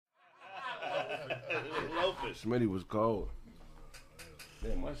Smitty was cold.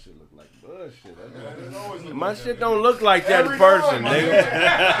 Damn, my shit look like bullshit. My shit don't look like that in person,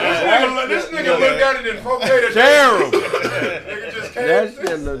 nigga. This nigga looked at it in 4K. Terrible. Nigga just came. That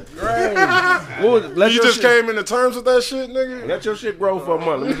shit look crazy. You just came into terms with that shit, nigga? Let your shit grow for a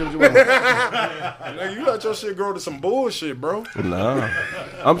month. Let me see what you want. Nigga, you let your shit grow to some bullshit, bro. Nah.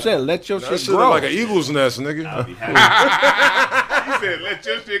 I'm saying let your shit grow. grow. Like an eagle's nest, nigga. I'll be happy. You said let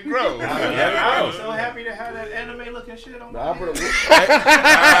your shit grow. I'm so happy to have that anime looking shit on. Nah,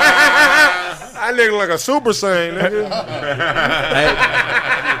 I nigga like a Super Saiyan, nigga.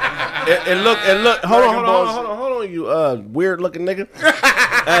 It look. Hold on, you weird looking nigga.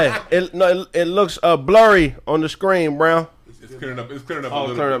 Hey, it looks blurry on the screen, Brown. It's clearing up. It's clearing up. Oh,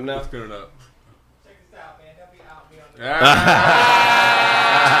 it's clearing up now. It's clearing up. Check this out, man. Help me out.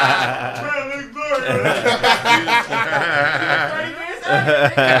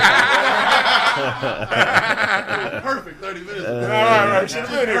 Perfect 30 minutes. All right, shit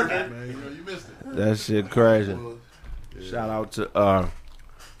been here, man. You missed it. That shit crazy. Shout out to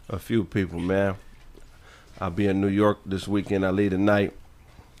a few people, man. I'll be in New York this weekend. I leave tonight.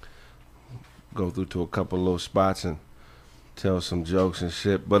 Go through to a couple little spots and tell some jokes and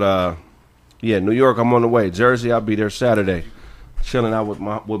shit. But yeah, New York, I'm on the way. Jersey, I'll be there Saturday. Chilling out with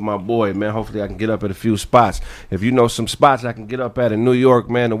my boy, man. Hopefully I can get up at a few spots. If you know some spots I can get up at in New York,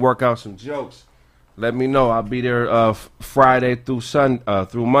 man, to work out some jokes, let me know. I'll be there Friday through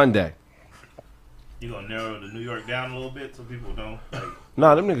Monday. You gonna narrow the New York down a little bit so people don't like.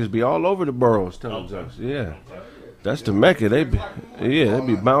 Nah, them niggas be all over the boroughs telling jokes. Yeah, that's the Mecca. They be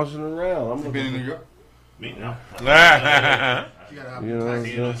bouncing around. You been in New York? Me no. You know what I'm I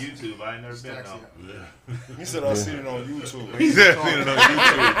seen it on saying? YouTube. I ain't never been though. He said I seen it on YouTube. He said seen it on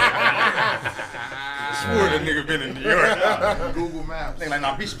YouTube. I swear that nigga been in New York. Google Maps. They like,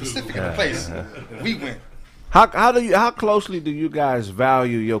 nah, be specific in the place. We went. How closely do you guys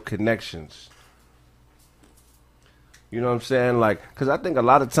value your connections? You know what I'm saying? Like, because I think a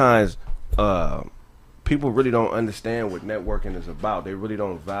lot of times people really don't understand what networking is about. They really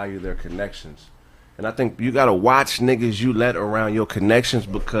don't value their connections. And I think you got to watch niggas you let around your connections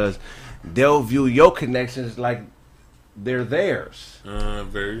because they'll view your connections like they're theirs. You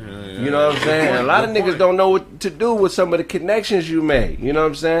You know what I'm saying? A lot of niggas don't know what to do with some of the connections you made. You know what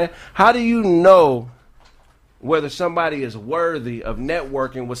I'm saying? How do you know whether somebody is worthy of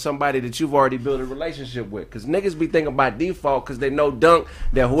networking with somebody that you've already built a relationship with? Because niggas be thinking by default because they know Dunk,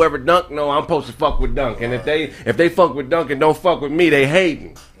 that whoever Dunk know, I'm supposed to fuck with Dunk. And if they fuck with Dunk and don't fuck with me, they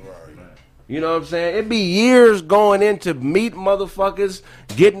hating. You know what I'm saying? It be years going into meet motherfuckers,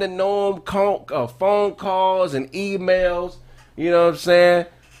 getting to know them, phone calls and emails. You know what I'm saying?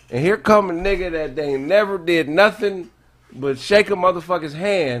 And here come a nigga that they never did nothing but shake a motherfucker's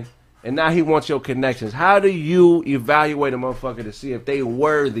hand, and now he wants your connections. How do you evaluate a motherfucker to see if they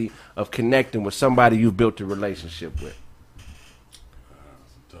worthy of connecting with somebody you built a relationship with?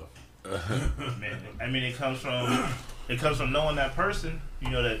 Man, I mean, it comes from knowing that person. You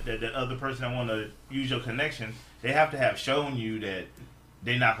know that other person that want to use your connection. They have to have shown you that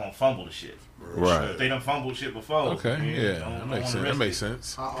they're not gonna fumble the shit. Right. If they done fumbled shit before. Okay. Yeah. That makes sense. That makes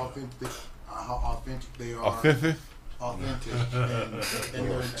sense. How authentic they are. Authentic. And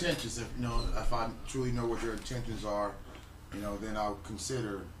their intentions. If I truly know what their intentions are, then I'll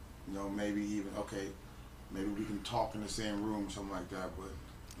consider, maybe even maybe we can talk in the same room, something like that. But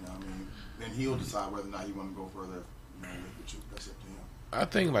then he'll decide whether or not he want to go further. With you. That's up to him. I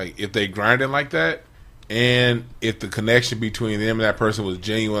think like if they grinding like that, and if the connection between them and that person was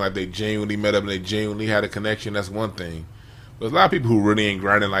genuine, like they genuinely met up and they genuinely had a connection, that's one thing. But there's a lot of people who really ain't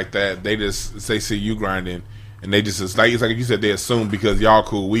grinding like that. They just see you grinding, and they just it's like you said, they assume because y'all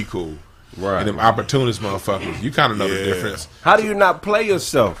cool, we cool. Right. And them opportunist motherfuckers, you kind of know the difference. How do you not play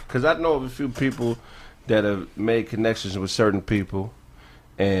yourself? Because I know of a few people that have made connections with certain people,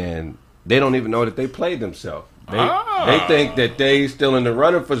 and they don't even know that they played themselves. They think that they still in the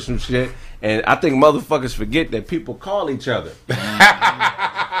running for some shit, and I think motherfuckers forget that people call each other.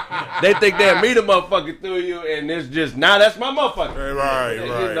 They think they'll meet a motherfucker through you, and it's just, that's my motherfucker.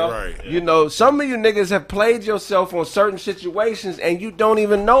 Right. Some of you niggas have played yourself on certain situations, and you don't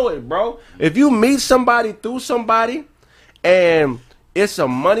even know it, bro. If you meet somebody through somebody, and it's a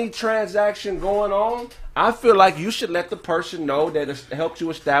money transaction going on, I feel like you should let the person know that it helped you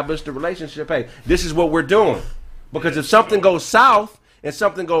establish the relationship. Hey, this is what we're doing. Because if something goes south and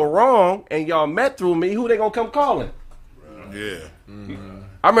something go wrong and y'all met through me, who they gonna come calling? Yeah. Mm-hmm.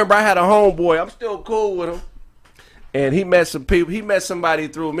 I remember I had a homeboy. I'm still cool with him. And he met some people. He met somebody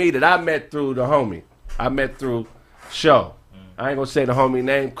through me that I met through the homie. I met through Show. I ain't gonna say the homie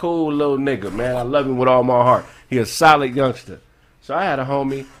name. Cool little nigga, man. I love him with all my heart. He a solid youngster. So I had a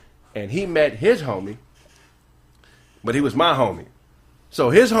homie, and he met his homie, but he was my homie. So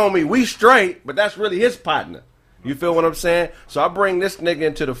his homie, we straight, but that's really his partner. You feel what I'm saying? So I bring this nigga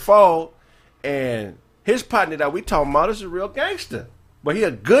into the fold, and his partner that we talking about is a real gangster. But he a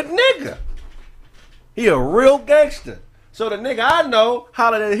good nigga. He a real gangster. So the nigga I know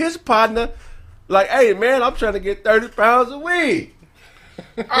hollered at his partner, like, hey, man, I'm trying to get 30 pounds of weed.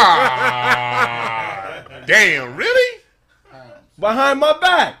 Ah, damn, really? Behind my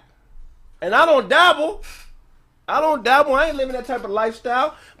back. And I don't dabble. I ain't living that type of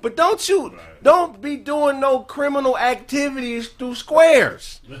lifestyle. But don't be doing no criminal activities through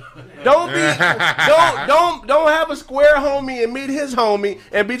squares. Don't have a square homie and meet his homie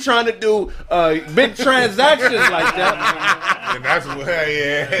and be trying to do big transactions like that. And that's what,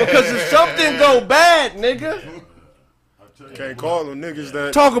 yeah. Because if something go bad, nigga, Can't call them niggas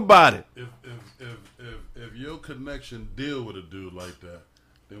that. talk about it. If your connection deal with a dude like that,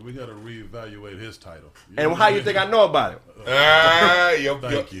 then we got to reevaluate his title. And how you think I know about it? Your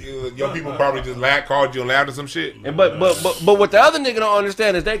people probably just called you and laughed at some shit. And but what the other nigga don't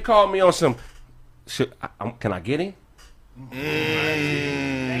understand is they called me on some shit. Can I get him?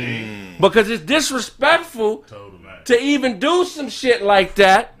 Because it's disrespectful to even do some shit like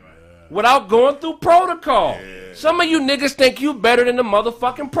that without going through protocol. Some of you niggas think you better than the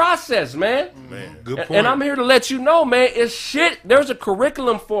motherfucking process, man. Good point. And I'm here to let you know, man, it's shit. There's a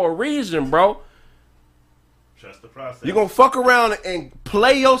curriculum for a reason, bro. Trust the process. You're going to fuck around and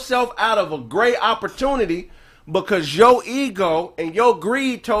play yourself out of a great opportunity because your ego and your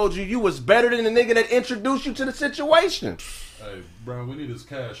greed told you was better than the nigga that introduced you to the situation. Hey, bro, we need his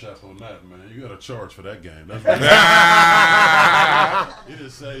cash app on that, man. You got to charge for that game. That's he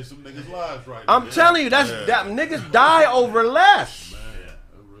just saved some niggas' lives right now. I'm telling you, that niggas die over less. Man, that's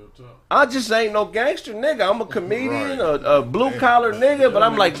real tough. I just ain't no gangster nigga. I'm a comedian, a blue collar nigga, but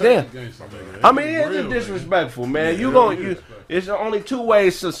I'm like, damn. I mean, it's just disrespectful, man. It's only two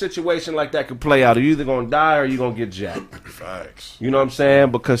ways a situation like that could play out. You're either gonna die or you're gonna get jacked. Facts. You know what I'm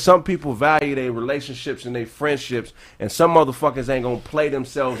saying? Because some people value their relationships and their friendships, and some motherfuckers ain't gonna play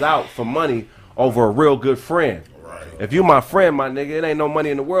themselves out for money over a real good friend. Right. If you my friend, my nigga, it ain't no money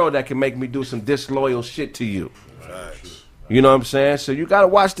in the world that can make me do some disloyal shit to you. Facts. You know what I'm saying? So you gotta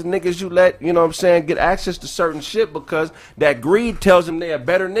watch the niggas you let, you know what I'm saying, get access to certain shit because that greed tells them they a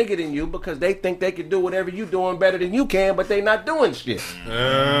better nigga than you because they think they can do whatever you doing better than you can, but they not doing shit.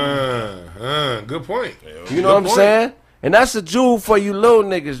 Good point. You know what I'm saying? And that's a jewel for you little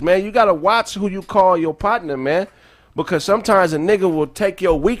niggas, man. You gotta watch who you call your partner, man. Because sometimes a nigga will take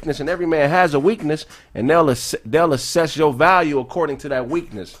your weakness, and every man has a weakness, and they'll assess your value according to that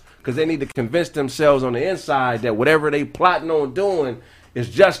weakness. Because they need to convince themselves on the inside that whatever they plotting on doing is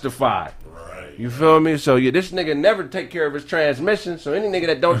justified. Right. You feel me? So this nigga never take care of his transmission. So any nigga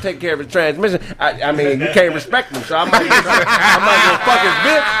that don't take care of his transmission, I mean, you can't respect him. So I might go fuck his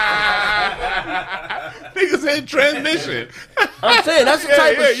bitch. Niggas ain't transmission. I'm saying that's the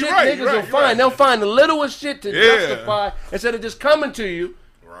type of shit right, niggas will find. They'll find the littlest shit to justify instead of just coming to you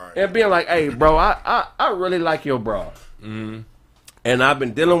and being like, "Hey, bro, I really like your bra." Mm-hmm. And I've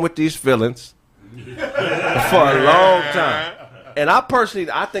been dealing with these feelings for a long time. And I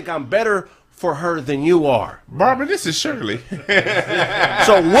think I'm better for her than you are. Barbara, this is Shirley.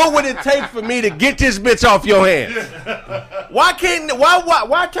 So what would it take for me to get this bitch off your hands? Why take the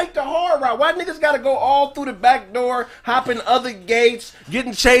hard route? Why niggas gotta go all through the back door, hopping other gates,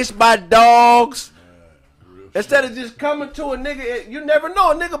 getting chased by dogs? Instead of just coming to a nigga, you never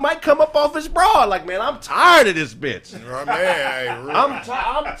know. A nigga might come up off his bra like, man, I'm tired of this bitch. Right, man, really. I'm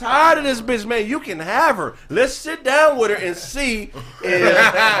tired of this bitch, man. You can have her. Let's sit down with her and see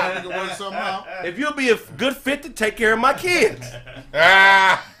if you'll be a good fit to take care of my kids. Cause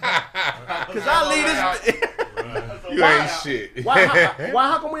I leave this. You ain't shit. Why?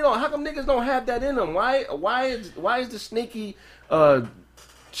 How come we don't? How come niggas don't have that in them? Why is the sneaky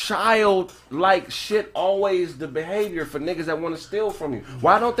child-like shit always the behavior for niggas that want to steal from you?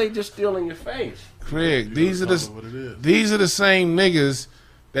 Why don't they just steal in your face? Craig, these are the same niggas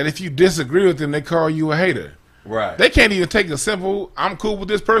that if you disagree with them, they call you a hater. Right. They can't even take a simple, I'm cool with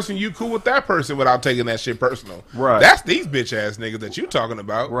this person, you cool with that person without taking that shit personal. Right. That's these bitch-ass niggas that you talking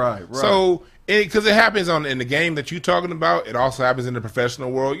about. Right. So, because it happens in the game that you talking about, it also happens in the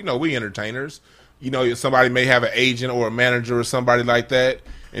professional world. You know, we entertainers. You know, somebody may have an agent or a manager or somebody like that,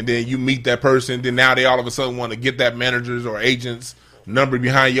 and then you meet that person, then now they all of a sudden want to get that manager's or agent's number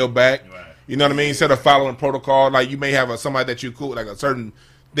behind your back. Right. You know what I mean? Instead of following protocol, like you may have somebody that you cool with, like a certain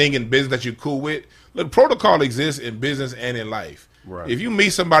thing in business that you're cool with. Look, protocol exists in business and in life. Right. If you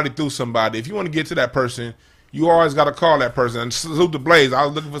meet somebody through somebody, if you want to get to that person, you always got to call that person. And salute to Blaze. I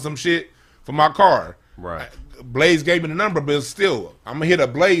was looking for some shit for my car. Right. Blaze gave me the number, but still, I'm going to hit a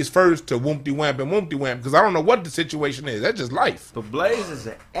Blaze first to whoopty whamp and whoopty whamp because I don't know what the situation is. That's just life. But Blaze is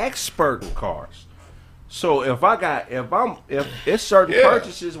an expert in cars. So if it's certain Yeah.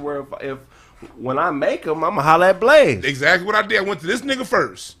 purchases where if when I make them, I'm going to holler at Blaze. Exactly what I did. I went to this nigga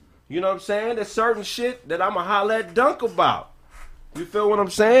first. You know what I'm saying? There's certain shit that I'm going to holler at Dunk about. You feel what I'm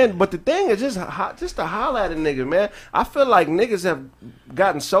saying? But the thing is just to holler at a nigga, man. I feel like niggas have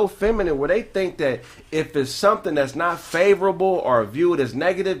gotten so feminine where they think that if it's something that's not favorable or viewed as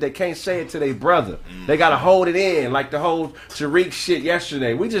negative, they can't say it to their brother. They got to hold it in, like the whole Tariq shit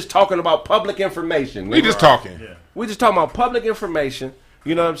yesterday. We just talking about public information. We just talking. Yeah. We just talking about public information.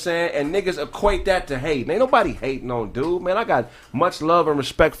 You know what I'm saying? And niggas equate that to hate. Ain't nobody hating on dude, man. I got much love and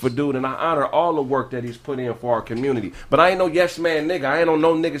respect for dude, and I honor all the work that he's put in for our community. But I ain't no yes man nigga. I ain't on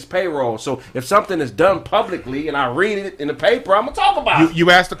no niggas payroll. So if something is done publicly and I read it in the paper, I'm gonna talk about it.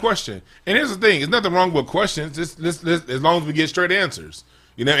 You asked the question. And here's the thing. There's nothing wrong with questions. Just as long as we get straight answers.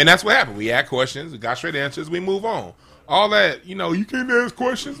 You know, and that's what happened. We asked questions. We got straight answers. We move on. All that, you know, you can't ask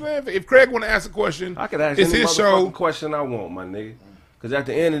questions, man. If Craig want to ask a question, I could ask it's any his motherfucking show. question I want, my nigga. Because at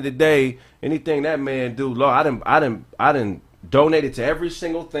the end of the day, anything that man do, Lord, I done donated to every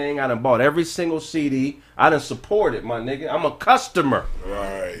single thing. I done bought every single CD. I done supported, my nigga. I'm a customer.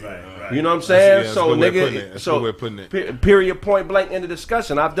 Right. You know what I'm saying? That's So, a good way of putting it. nigga, That's a so good way of putting it. Period, point blank, end of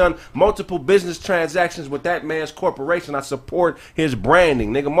discussion. I've done multiple business transactions with that man's corporation. I support his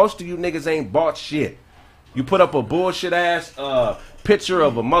branding, nigga. Most of you niggas ain't bought shit. You put up a bullshit ass picture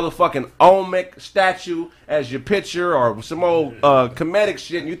of a motherfucking Olmec statue as your picture or some old comedic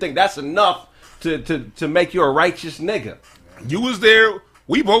shit, and you think that's enough to make you a righteous nigga. You was there.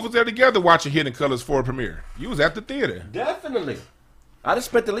 We both was there together watching Hidden Colors 4 premiere. You was at the theater. Definitely. I done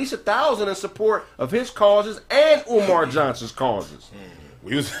spent at least $1,000 in support of his causes and Umar Johnson's causes.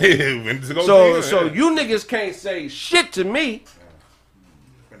 We was went to go So see it. you niggas can't say shit to me.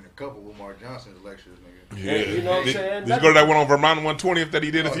 Been a couple of Lamar Johnson's lectures, nigga. Yeah. You know what I'm Did- saying? Did you go to that one on Vermont 120th that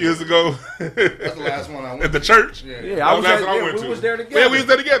he did a few years ago? That's the last one I went At the to. church? Yeah. Yeah, I was That's there, what I yeah, went we to. was there together. Yeah, we was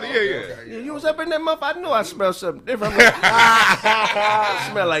there together. Yeah. Yeah, you was up in that motherfucker. I knew I smelled something different. I'm like, I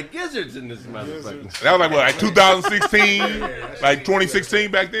smell like gizzards in this motherfucker. That was like 2016, like 2016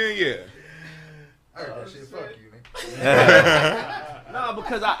 back then. Yeah. I heard that shit. Fuck you, nigga. No,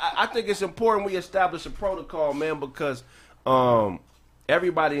 because I think it's important we establish a protocol, man, because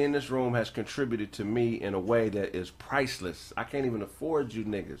everybody in this room has contributed to me in a way that is priceless. I can't even afford you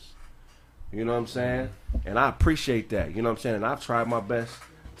niggas. You know what I'm saying? And I appreciate that. You know what I'm saying? And I've tried my best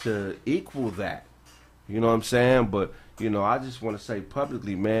to equal that. You know what I'm saying? But, you know, I just want to say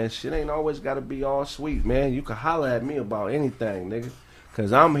publicly, man, shit ain't always got to be all sweet, man. You can holler at me about anything, nigga.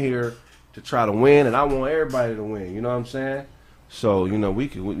 Because I'm here to try to win, and I want everybody to win. You know what I'm saying? So, you know,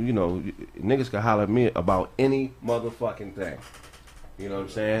 niggas can holler at me about any motherfucking thing. You know what I'm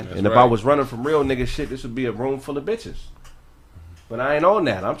saying? That's and if right. I was running from real nigga shit, this would be a room full of bitches. But I ain't on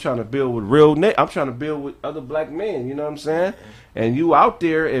that. I'm trying to build with real I'm trying to build with other black men. You know what I'm saying? And you out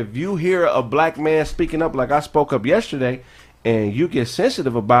there, if you hear a black man speaking up like I spoke up yesterday, and you get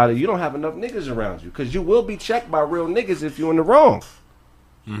sensitive about it, you don't have enough niggas around you. Because you will be checked by real niggas if you're in the wrong.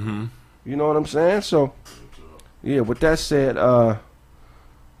 Mm-hmm. You know what I'm saying? So, yeah, with that said,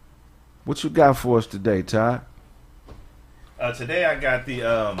 what you got for us today, Todd? Today I got the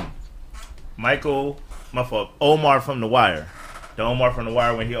Omar from The Wire. The Omar from The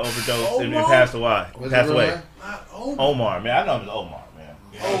Wire when he overdosed and he passed away. Omar, man. I know him as Omar, man.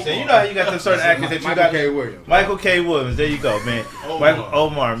 You know what I'm saying? You know how you got them certain actors that you Michael got. K. Williams. Michael K. Williams. There you go, man.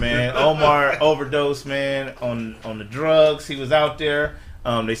 Omar, man. Omar overdosed, man, on the drugs. He was out there.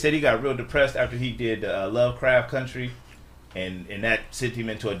 They said he got real depressed after he did Lovecraft Country, and that sent him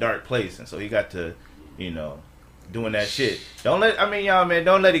into a dark place. And so he got to, you know, doing that shit. Don't let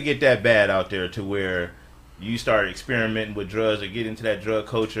it get that bad out there to where you start experimenting with drugs or get into that drug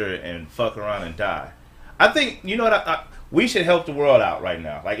culture and fuck around and die. I think, you know what, we should help the world out right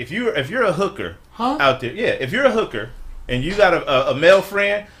now. Like if you're a hooker out there, yeah, if you're a hooker and you got a male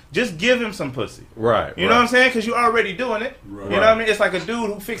friend, just give him some pussy. Right. You know what I'm saying? Because you're already doing it. Right. You know what I mean? It's like a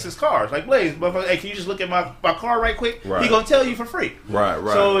dude who fixes cars. Like, Blaze, hey, can you just look at my car right quick? Right. He gonna tell you for free. Right.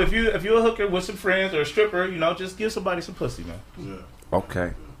 So if you're a hooker with some friends or a stripper, you know, just give somebody some pussy, man. Yeah.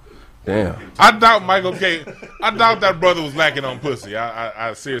 Okay. Damn. I doubt Michael K. I doubt that brother was lacking on pussy.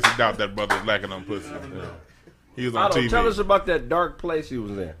 I seriously doubt that brother was lacking on pussy. He was on TV. Tell us about that dark place he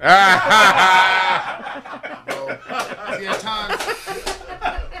was in. See, at times,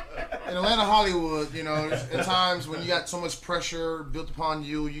 Atlanta, Hollywood, you know, there's at times when you got so much pressure built upon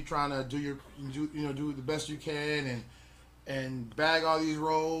you, you trying to do the best you can and bag all these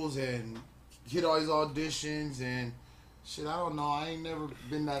roles and hit all these auditions and shit. I don't know. I ain't never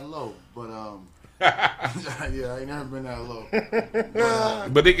been that low, but yeah, I ain't never been that low.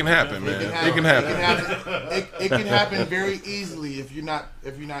 But it can happen, man. It can happen. It can happen very easily if you're not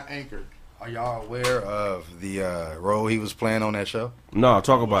anchored. Are y'all aware of the role he was playing on that show? No,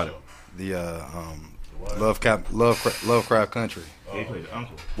 talk about it. The Lovecraft Country. He played the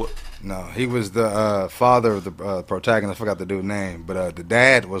uncle. No, he was the father of the protagonist. I forgot the dude's name, but the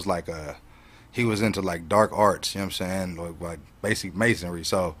dad was like he was into like dark arts. You know what I'm saying? Like basic masonry.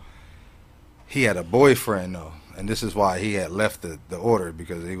 So he had a boyfriend though, and this is why he had left the order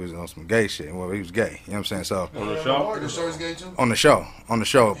because he was on some gay shit. Well, he was gay. You know what I'm saying? So On the show? The show is gay too? on the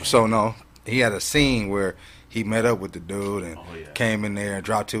show. So no, he had a scene where he met up with the dude and came in there and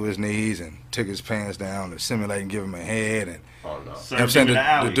dropped to his knees and took his pants down to simulate and give him a head and. Oh, no. You know what I'm saying?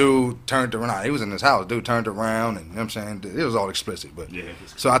 The dude turned around. He was in his house. Dude turned around, and you know what I'm saying? It was all explicit. But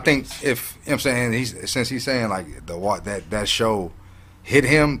so I think if you know what I'm saying, since he's saying like that show hit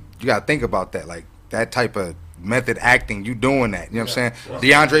him, you got to think about that. Like that type of method acting, you doing that. You know what I'm saying? Right.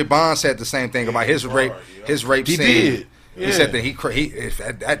 DeAndre Bond said the same thing about his rape scene. He did. Yeah. He said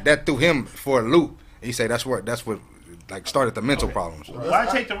that that threw him for a loop. He said that's what like started the mental problems. Why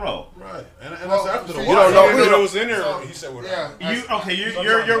take the role? Right, and that's after the You don't know. It was in there. He said,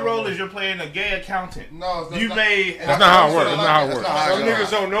 Your role is you're playing a gay accountant. No, you made. That's not how it works. That's not how it works. Some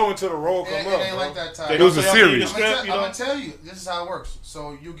niggas don't know until the role come It up. ain't like that time. It was a series. I'm gonna tell you, this is how it works.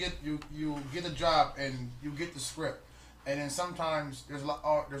 So you get a job and you get the script, and then sometimes there's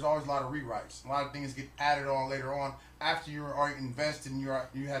always a lot of rewrites. A lot of things get added on later on after you're already invested and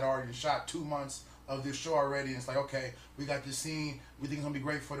you had already shot 2 months of this show already. And it's like, okay, we got this scene. We think it's gonna be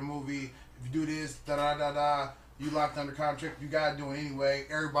great for the movie. If you do this, you locked under contract. You gotta do it anyway.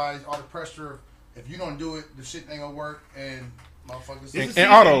 Everybody's all the pressure. If you don't do it, the shit ain't gonna work. And motherfuckers.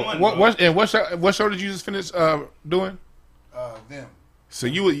 And Otto, what show did you just finish doing? Them. So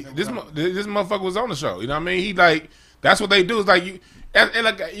this motherfucker was on the show. You know what I mean? He like that's what they do. Is like you. And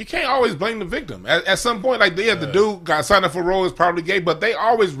like you can't always blame the victim. At some point, like the dude got signed up for a role is probably gay, but they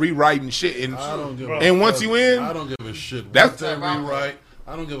always rewriting shit. And once you in, I don't give a shit. That's that rewrite.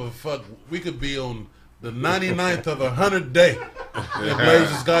 I don't give a fuck. We could be on the 99th of 100th day. And Blaze,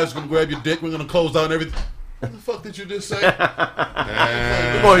 this guy's gonna grab your dick. We're gonna close down everything. What the fuck did you just say?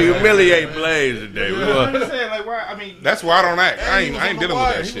 We're gonna humiliate Blaze today. I'm just saying, like, why? I mean, that's why I don't act. I ain't dealing with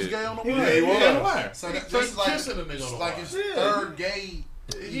that He was shit. gay on the he wire. was. So this is like his third gay.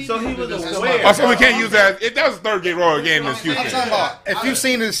 So he was That's aware. Also, we can't use that. If that was a third gay role again, that's I'm excuse. talking about if you've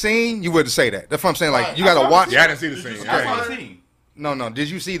seen the scene, you wouldn't say that. That's what I'm saying. Like you got to watch. Yeah, I didn't see the scene. That's Right. what I seen. No. Did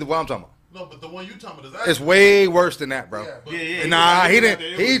you see what I'm talking about? No, but the one you talking about is It's way worse than that, bro. Yeah. Nah, he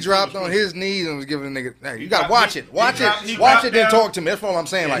didn't. He dropped on his knees and was giving the nigga. Hey, you gotta watch it. Watch it. Then talk to me. That's all I'm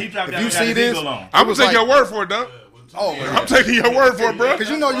saying. Like, if you see this, I'm gonna take your word for it, Doug. oh, I'm taking your word for it, bro. because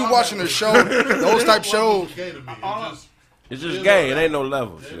you know you watching the show, those type shows. gay to me. It's just gay. It ain't no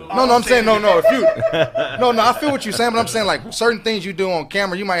levels. No, I'm saying no. If you, no, I feel what you're saying, but I'm saying like certain things you do on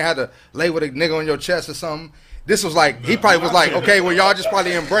camera, you might have to lay with a nigga on your chest or something. This was like he probably was like, okay, well y'all just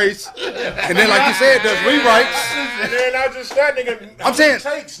probably embrace, and then like you said, there's rewrites. And then I just that nigga. I'm saying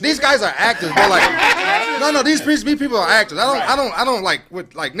these guys are actors, but like, no, these people are actors. I don't like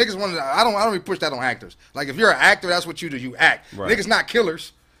what like niggas want to. I don't really push that on actors. Like if you're an actor, that's what you do. You act. Right. Niggas not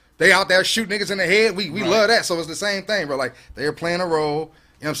killers. They out there shoot niggas in the head. We love that. So it's the same thing, bro. Like they're playing a role.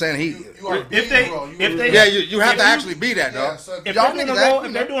 You know what I'm saying? You have to actually be that, dog. If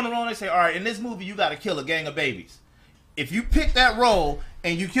they're doing a role, they say, all right, in this movie, you got to kill a gang of babies. If you pick that role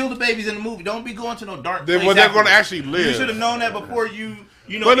and you kill the babies in the movie, don't be going to no dark place. Well, they're going to actually live. You should have known that before you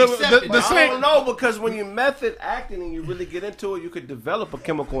But accept it. I don't know, because when you method acting and you really get into it, you could develop a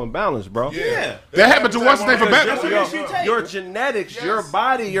chemical imbalance, bro. Yeah. That happened to what's name for Batman. Your genetics, your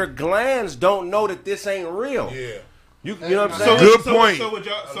body, your glands don't know that this ain't real. Yeah. You know what I'm saying? Good point.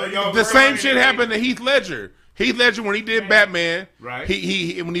 So The same shit happened to Heath Ledger. Heath Ledger, when he did Batman, right?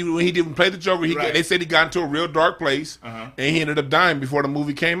 When he didn't play the Joker, they said he got into a real dark place, and he ended up dying before the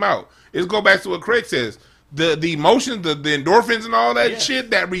movie came out. It's go back to what Craig says. The emotions, the endorphins and all that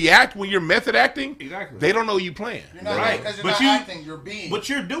shit that react when you're method acting, they don't know you playing. You're not right. Because you're not acting, you're being. But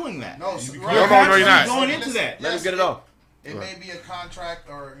you're doing that. No, you're not. Going into that. Let him get it off. It may be a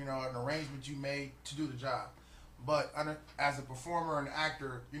contract or an arrangement you made to do the job. But as a performer and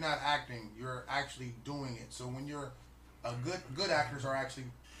actor, you're not acting. You're actually doing it. So when you're good actors are actually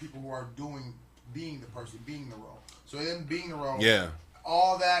people who are being the person, being the role. So them being the role,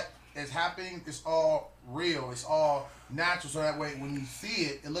 all that is happening, it's all real. It's all natural. So that way, when you see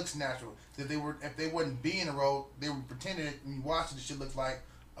it, it looks natural. If they wouldn't be in a role, they would pretend it. When you watch it, the shit looks like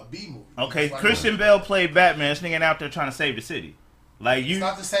a B movie. Okay, Like Christian Bale played Batman. This nigga ain't out there trying to save the city. Like you, It's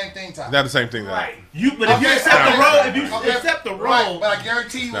not the same thing, Ty. Not the same thing. right? But if you accept the role, accept the Right, role, but I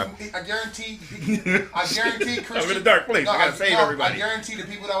guarantee Christian. I'm in a dark place. I gotta save everybody. I guarantee the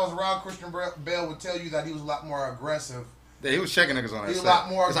people that was around Christian Bale would tell you that he was a lot more aggressive. Yeah, he was checking niggas on that He was set. a lot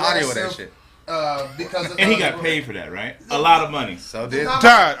more There's audio of that aggressive. shit. Because of and he got paid for that, right? A lot of money. So did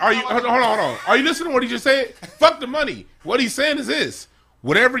Todd, are you hold on? Are you listening to what he just said? Fuck the money. What he's saying is this: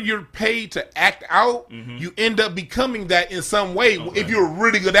 whatever you're paid to act out, you end up becoming that in some way if you're a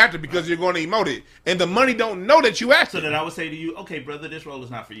really good actor because you're going to emote it, and the money don't know that you acted. So then I would say to you, okay, brother, this role is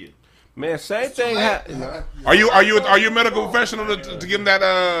not for you. Man, same thing. Are you a medical professional to give him that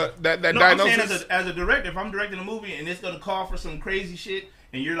that No, diagnosis? I'm saying as a director, if I'm directing a movie and it's gonna call for some crazy shit,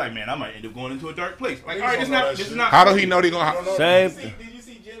 and you're like, man, I might end up going into a dark place. Like, all right, this is not. How do he know they gonna? Same. Did you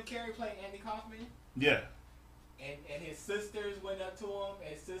see Jim Carrey play Andy Kaufman? Yeah. And his sisters went up to him, and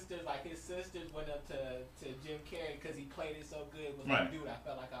his sisters went up to Jim Carrey because he played it so good. Was Right. like, dude, I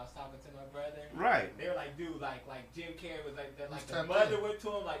felt like I was talking to my brother. Right. They were like, dude, like Jim Carrey was like, the tapped mother in. went to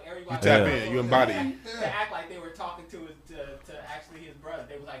him, like everybody. You tap was in, so you embody. To act like they were talking to actually his brother.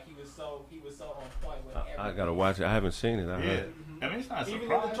 They was like he was so on point with everything. I gotta watch it. I haven't seen it. I Yeah. heard. I mean, it's not a Even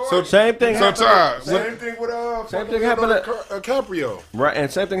surprise. in the So same thing. So happened- Todd, Same thing with Same thing happened to Caprio. right,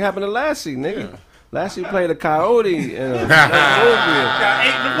 and same thing happened to Lassie, nigga. Lassie played a coyote in a movie. Got 8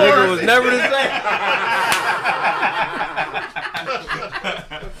 in the Nigga forest. was never the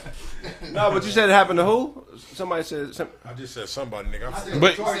same. No, but you said it happened to who? Somebody said. I just said somebody, nigga.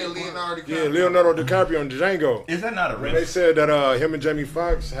 But- I said Leonardo Yeah, DiCaprio. Leonardo DiCaprio and Django. Is that not a They risk? said that him and Jamie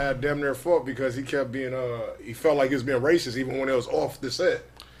Foxx had damn near fought because he kept being he felt like he was being racist even when it was off the set.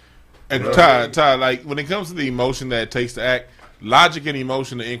 And Todd, like when it comes to the emotion that it takes to act, logic and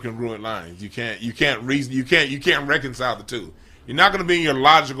emotion are incongruent lines. You can't reason, you can't reconcile the two. You're not going to be in your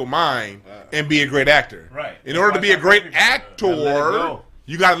logical mind and be a great actor. Right. In order to be a great Let it actor, go.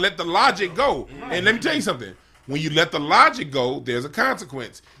 you got to let the logic go. And let me tell you something. When you let the logic go, there's a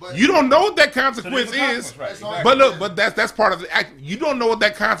consequence. You don't know what that consequence So there's a is. consequence, right. But look, that's part of the act. You don't know what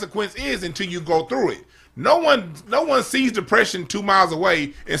that consequence is until you go through it. No one sees depression 2 miles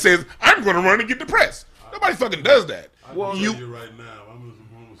away and says, "I'm going to run and get depressed." Nobody fucking does that. Well, you you right now, I'm in some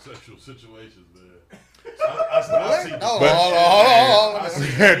homosexual situations, man. I see Hold on. I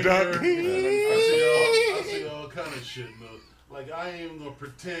see all kind of shit, man. Like I ain't even gonna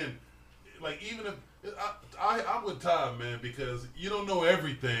pretend. Like even if I'm with Todd, man, because you don't know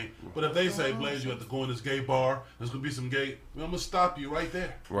everything. But if they say, Blaze, you have to go in this gay bar, there's gonna be some gay. I'm gonna stop you right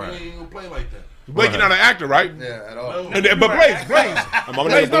there. Right. You ain't gonna play like that. Blake, you're not an actor, right? Yeah, at all. No. But Blaze, I'm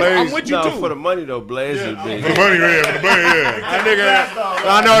Blaze, no, I'm with you No, too. for the money though, Blaze Yeah, would I'm- be. For the money, yeah, for the money, yeah. That nigga,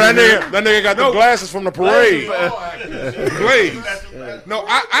 I know that nigga got the glasses from the parade. All actors. Blaze. No,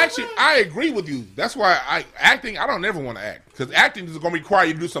 I agree with you. That's why I don't ever want to act because acting is going to require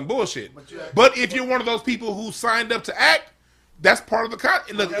you to do some bullshit. But if you're one of those people who signed up to act, that's part of the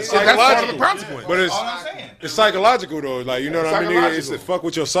that's part of the consequence. But All I'm saying. it's psychological though. Like, you know what I mean? Nigga? It's to Psychological. fuck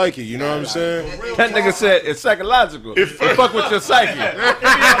with your psyche. You know what I'm saying? That nigga said it's psychological. It fuck with your psyche.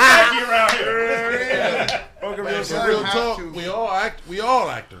 Around here. Real talk, we all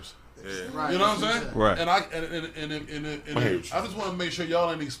actors. Right. You know what I'm saying? Right. And I just want to make sure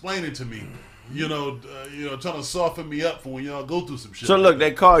y'all ain't explaining to me. Trying to soften me up for when y'all go through some shit. So look,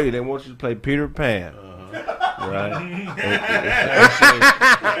 they call you. They want you to play Peter Pan. Right?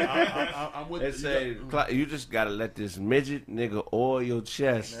 I'm with They you. say you just gotta let this midget nigga oil your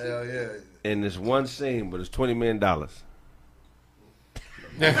chest Hell yeah. in this one scene, but it's $20 million.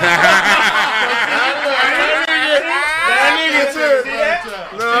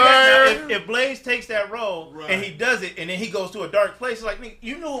 If Blaze takes that role and he does it, and then he goes to a dark place, it's like, nigga,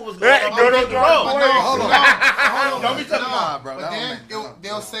 you knew it was going Hey, on. no, You no, took the no, role. But no, hold on. Don't be talking Nah, bro. But that then don't make-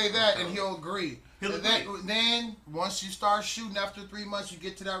 they'll say that and he'll agree. He'll And then once you start shooting after 3 months, you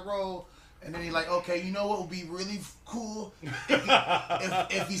get to that role, and then he's like, okay, you know what would be really cool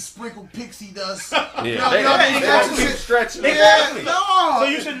if he sprinkled pixie dust. Yeah, You they know, gonna keep stretching. Exactly. no. So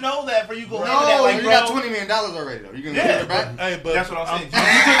you should know that before you go into No, that. Like, You bro, got $20 million already though. You can Yeah. get it back. Hey, but that's what I'm saying. You took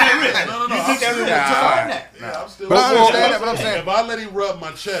that risk. No, You I'm took that still- risk to learn that. Yeah, I'm still. But I understand that, but I'm saying If I let him rub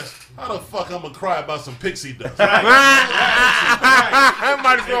my chest, how the fuck I'm gonna cry about some pixie dust? I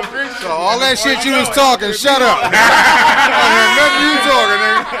might as well preach. so all that shit you was talking, shut up. Nothing you talking,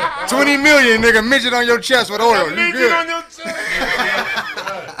 nigga. 20 million, nigga, midget on your chest with oil. You good? I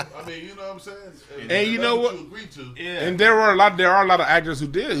mean, you know what I'm saying? And you know what? You agree to. Yeah. And there are a lot of actors who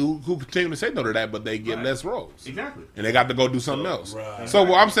continue to say no to that, but they get less roles. Exactly. And they got to go do something else. Right. So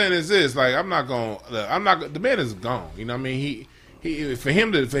what I'm saying is this: like, the man is gone. You know what I mean? He for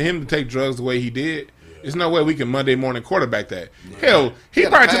him to take drugs the way he did. There's no way we can Monday morning quarterback that. Hell, he had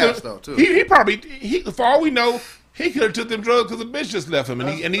a probably pass, took though, them. too. He for all we know, he could have took them drugs because the bitch just left him,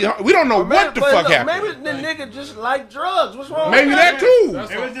 and we don't know what the fuck happened. Maybe the nigga just like drugs. What's wrong? Maybe with that too.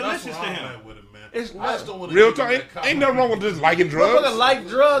 That's It was that's delicious where to I'm him. at with it, man. It's I just not. don't want to Real talk. Ain't nothing wrong with just liking Motherfucker drugs. like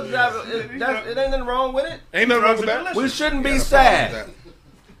drugs. It ain't nothing wrong with it. Ain't nothing wrong with Drugs are that. We shouldn't be Got a sad. problem with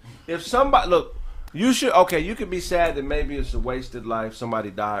If somebody look, you should. Okay, you can be sad that maybe it's a wasted life.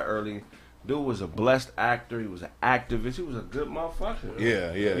 Somebody died early. Dude was a blessed actor. He was an activist. He was a good motherfucker.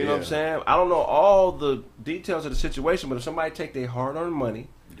 Yeah. You know what I'm saying? I don't know all the details of the situation, but if somebody take their hard-earned money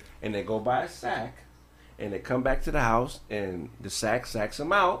and they go buy a sack and they come back to the house and the sack sacks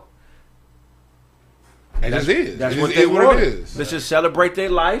them out, It just is. that's It what just they is what want. it is. Let's just celebrate their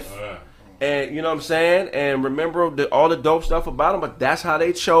life. All right. And you know what I'm saying? And remember all the dope stuff about them, but that's how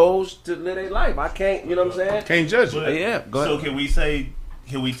they chose to live their life. I can't, you know what I'm saying? Can't judge it. Yeah, go So ahead.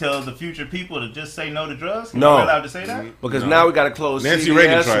 can we tell the future people to just say no to drugs? No. Are we allowed to say that? Because now we got to close Nancy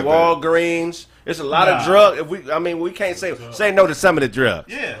Reagan CVS, tried that. Walgreens. It's a lot of drugs. We can't say no to some of the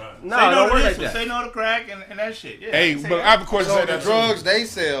drugs. Yeah. No, say no don't to work this like one. that. Say no to crack and that shit. Yeah. Hey, say but that. I have a question. So to the that drugs they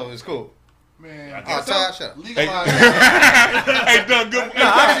sell is cool. Man, Oh, Todd, shut up. legalize Hey, Doug, good. No,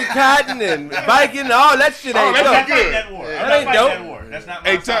 Oxycontin and biking, all that shit ain't that's dope. not good. That war. That I'm ain't not fighting dope. that war. That's not my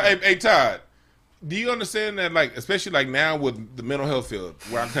Hey, Todd, side. hey, Todd, do you understand that, like, especially like now with the mental health field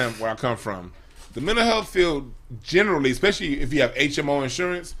where I come from, the mental health field generally, especially if you have HMO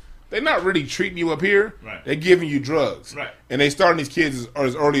insurance, they're not really treating you up here. Right. They're giving you drugs. Right. And they starting these kids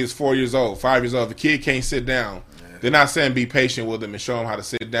as early as 4 years old, 5 years old. If a kid can't sit down, they're not saying be patient with them and show them how to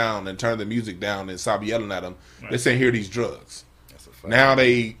sit down and turn the music down and stop yelling at them. They're saying here are these drugs. Now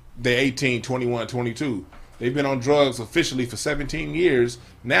they're 18, 21, 22. They've been on drugs officially for 17 years.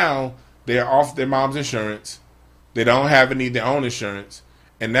 Now they're off their mom's insurance. They don't have any of their own insurance.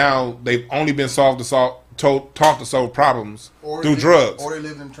 And now they've only been taught to solve problems through drugs. Or they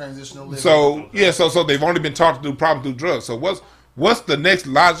live in transitional living. So so they've only been taught to do problems through drugs. So what's the next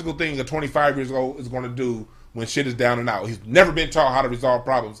logical thing a 25 years old is going to do when shit is down and out? He's never been taught how to resolve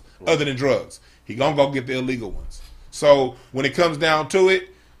problems other than drugs. He gonna go get the illegal ones. So when it comes down to it,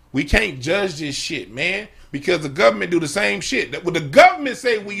 we can't judge this shit, man, because the government do the same shit. When the government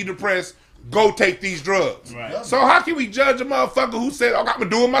say when you depressed, go take these drugs. Right. So how can we judge a motherfucker who said, "Oh, I'm gonna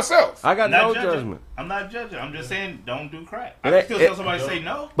do it myself"? I got Not no judging. judgment. I'm not judging. I'm just saying don't do crack. It I can ain't- still it- tell somebody to say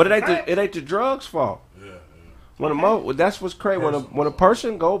no. But it ain't Crack. the drugs' fault. Yeah. That's what's crazy. When a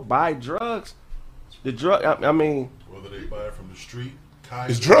person go buy drugs, the drug. I mean, Whether they buy it from the street,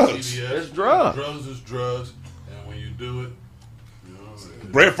 Kaiser, It's drugs. CVS, It's drugs. Drugs is drugs, and when you do it, you know,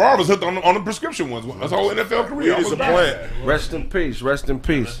 Brett Favre was hooked on the prescription ones. That's whole NFL career. Weed is a plant. rest in peace. Rest in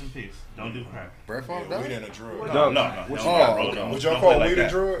peace. Rest in peace. Don't do crack. Brett Favre Weed died? ain't a drug. No, No. Oh, Don't Would y'all play call like weed a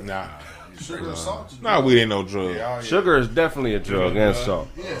that. drug? Nah, Sugar and salt. nah, weed ain't no drug. Yeah, Sugar is definitely a drug and salt.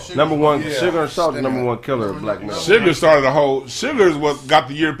 Yeah, sugar. Number one, Yeah. sugar and salt is number one killer of black men. Sugar started a whole. Sugar is what got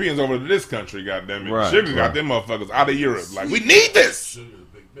the Europeans over to this country. Goddamn it, Right, Sugar got right. them motherfuckers out of Europe. Like, we need this. sugar is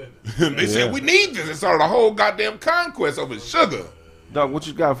big business. They said Yeah. we need this. It started a whole goddamn conquest over sugar. Doc, what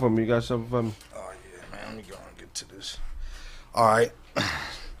you got for me? You got something for me? Oh, yeah, man. Let me go and get to this. All right.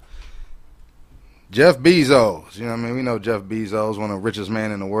 Jeff Bezos. You know what I mean? We know Jeff Bezos, one of the richest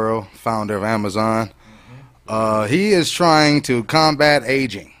men in the world, founder of Amazon. He is trying to combat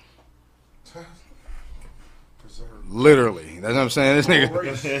aging. Literally. That's what I'm saying. This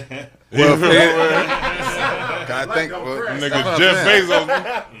nigga. Well, I think. Nigga, Jeff Bezos.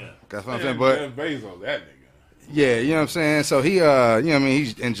 That's what I'm saying. But Jeff Bezos, that nigga. yeah, you know what I'm saying? So he, you know what I mean?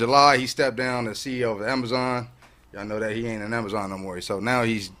 He's in July, he stepped down as CEO of Amazon. Y'all know that he ain't in Amazon no more. So now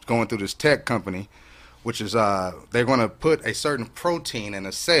he's going through this tech company, which is, they're going to put a certain protein in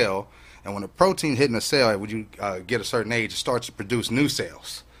a cell. And when the protein hitting a cell, when you get a certain age, it starts to produce new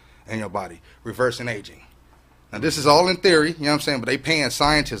cells in your body, reversing aging. Now, this is all in theory, you know what I'm saying? But they paying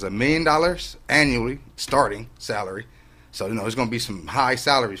scientists $1 million annually, starting salary. So, you know, there's going to be some high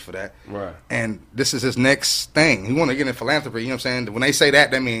salaries for that. Right. And this is his next thing. He want to get in philanthropy, you know what I'm saying? When they say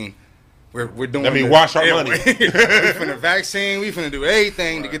that mean we're doing... That mean wash our yeah, money. we finna vaccine, we finna do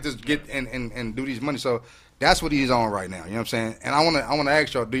everything to get and do these money. So that's what he's on right now, you know what I'm saying? And I want to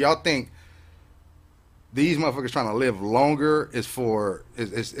ask y'all, do y'all think these motherfuckers trying to live longer is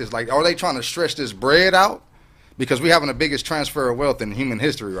like, are they trying to stretch this bread out? because we having the biggest transfer of wealth in human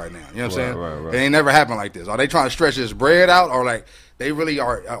history right now. You know what I'm saying? Right. It ain't never happened like this. Are they trying to stretch this bread out, or like they really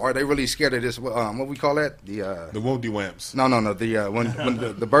are they really scared of this? What we call that? The Wompty Wamps. No. The when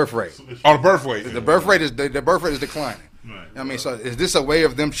the birth rate. Oh, the birth rate. The birth rate is the birth rate is declining. Right. I mean, so is this a way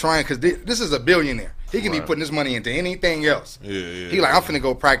of them trying? Because this is a billionaire. He can be putting this money into anything else. Yeah. He like, I'm finna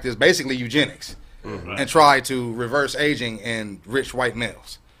go practice basically eugenics and try to reverse aging in rich white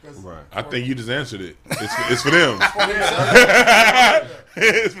males. Right. I think you just answered it. It's for them.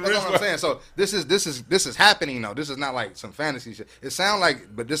 It's for That's them. what I'm saying. So this is happening though. This is not like some fantasy shit. It sounds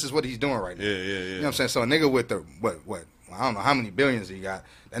like, but this is what he's doing right now. Yeah. You know what I'm saying? So a nigga with the what? I don't know how many billions he got.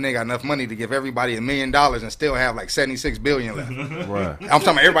 That nigga got enough money to give everybody $1 million and still have like $76 billion left. Right. I'm talking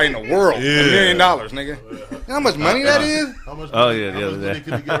about everybody in the world. Yeah. $1 million, nigga. You know how much money that is? How much Oh, money, yeah, the how other much money day.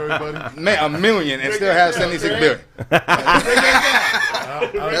 can you give everybody? Man, $1 million and still have $76 billion.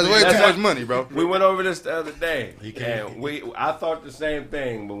 That's way too much money, bro. We went over this the other day, He can't- and I thought the same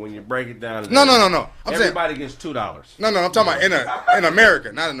thing. But when you break it down, No. I'm saying everybody gets $2. no. I'm talking about in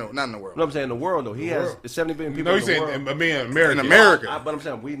America, not in the world. No, I'm saying the world though. He has 70 billion people No, in he's the saying world. American. In America. But I'm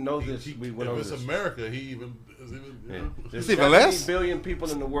saying we know this. We went If over it's this. America, he even is even. You know. There's It's even 70 less? billion people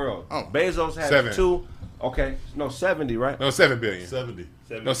in the world. Oh. Bezos has 7. 2. Okay, no 70, right? No, 7 billion. 70.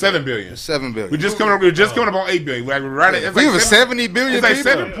 No, 7 billion. $7 billion. We're just coming up on 8 billion. Like, right at, it's We like have 70 billion It's like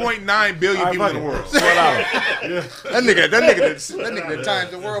people. 7.9 billion people in the world. That nigga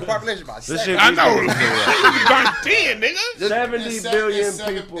times the world population by This 7. shit I be- know. Darn 10, nigga. 70 billion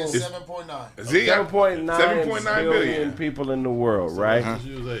people. 7.9. See, 7.9 billion people in the world, right?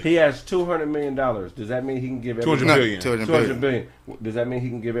 He has $200 million. Does that mean he can give 200 everybody billion. 200 $200 billion? Does that mean he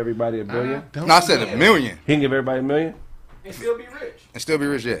can give everybody $1 billion? No, I said $1 million He can give everybody $1 million? And still be rich. and still be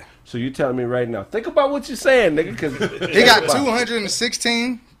rich. Yeah, So you telling me right now? Think about what you're saying, nigga. Because he got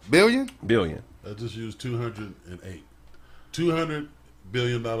 216 billion. billion. I just used 208. $200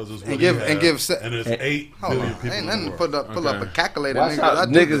 billion is what And he give- has, and give se- and there's and- 8 Hold billion on, people ain't in nothing the to world. pull up a calculator. Watch Nigga. out, I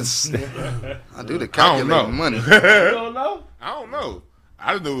do niggas. I do the I don't calculating know. money. You don't know? I don't know.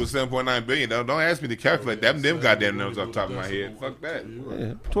 I just knew it was 7.9 billion. Don't ask me to calculate them goddamn numbers off the top of my head. Fuck that.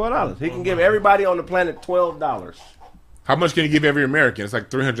 Yeah, $12. He can give everybody on the planet $12. How much can you give every American? It's like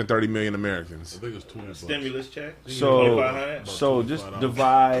 330 million Americans. I think it's 20 bucks. Stimulus check. So, 2,500. so just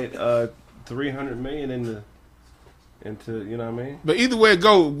divide 300 million into you know what I mean? But either way it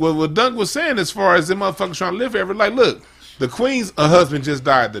go, what Doug was saying as far as them motherfuckers trying to live forever, like, look, the Queen's husband just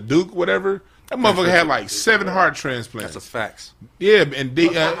died, the Duke, whatever. That motherfucker had like 7 heart transplants. That's a facts. Yeah, and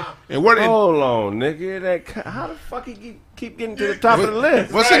what? Hold on, nigga. How the fuck he keep getting to the top of the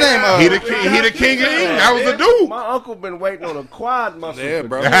list? What's the name? He the king of England. That was the Duke. My uncle been waiting on a quad muscle. Yeah, for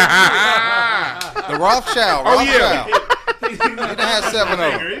bro. Oh The Rothschild. yeah. He done had 7 of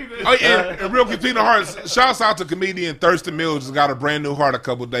them. Oh yeah, and real quick, Tina Hart. Shouts out to comedian Thurston Mills. Just got a brand new heart a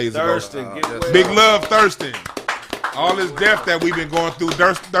couple days Thurston, ago. get away. Big love, Thurston. All this death that we've been going through,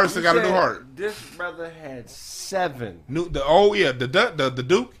 Thurston got a new heart. This brother had 7. The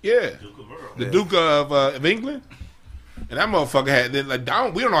Duke, yeah, the Duke of England, and that motherfucker had.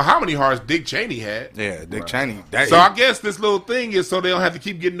 We don't know how many hearts Dick Cheney had. Yeah, Dick Cheney. So I guess this little thing is so they don't have to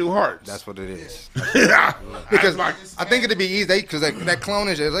keep getting new hearts. That's what it is. Because I think it'd be easy because that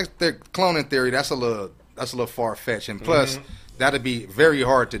clonage, like their cloning theory, that's a little far fetched, and plus that'd be very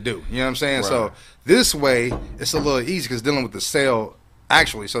hard to do. You know what I'm saying? Right. So this way, it's a little easy because dealing with the cell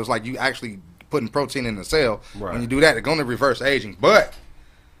actually. So it's like you actually putting protein in the cell. Right. When you do that, it's going to reverse aging, but.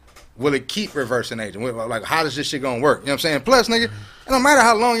 Will it keep reversing aging? Like, how does this shit gonna work? You know what I'm saying? Plus, nigga, it don't matter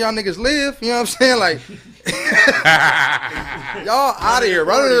how long y'all niggas live. You know what I'm saying? Like, y'all out of here,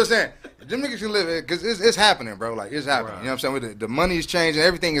 bro. I don't understand. Them niggas can live it because it's happening, bro. Like, it's happening. Right. You know what I'm saying? With the money's changing,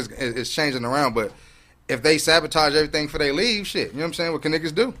 everything is changing around. But if they sabotage everything for they leave, shit, you know what I'm saying? What can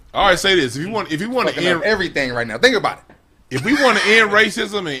niggas do? all right, say this: if you want to Fucking up end everything right now. Think about it. if we want to end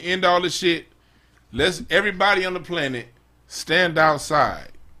racism and end all this shit, let's everybody on the planet stand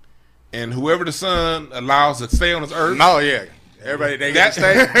outside, and whoever the sun allows to stay on this earth, No, yeah. Everybody, they got to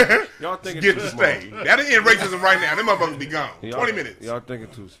stay. Y'all thinking get too to small. stay. That'll end racism right now. Them motherfuckers be gone. 20 minutes. Y'all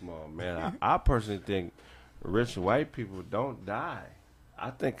thinking too small, man. I personally think rich white people don't die. I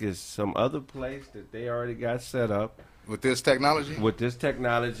think it's some other place that they already got set up With this technology? with this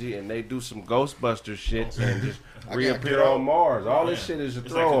technology, and they do some Ghostbuster shit and just get reappear on Mars. All this shit is a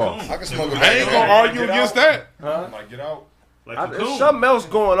throw off. I can smoke a I ain't gonna argue against that. Like, get out. Like There's something else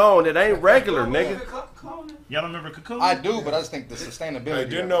going on that ain't regular, nigga. Y'all don't remember Cocoon? I do, but I just think the sustainability.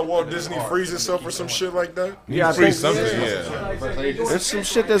 Didn't Walt Disney freeze himself or some shit like that? Yeah, I Free think something, there's some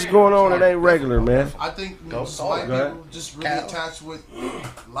shit that's going on that ain't regular, man. I think Go white Go ahead. people just really attached with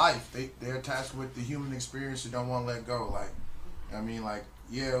life. They're attached with the human experience and don't want to let go. Like, I mean, like,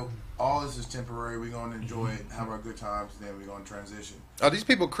 yeah, all this is temporary. We're gonna enjoy it, have our good times, then we're gonna transition. Are these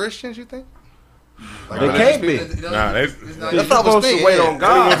people Christians? You think? They can't be. Nah, You're That's what I was supposed to thinking, wait yeah. on They're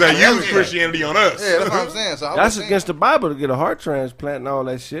the ones God. that use Christianity on us. Yeah, that's what I'm saying. So I That's was against the Bible to get a heart transplant and all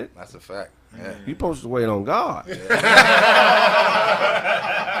that shit. That's a fact. Yeah. You supposed to wait on God. Real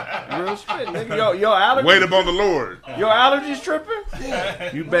shit, nigga. Your allergies, Wait upon the Lord. your allergies tripping?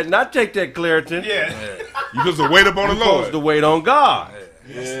 You better not take that Claritin. Yeah. You supposed to wait upon the You're supposed to Lord. wait on God.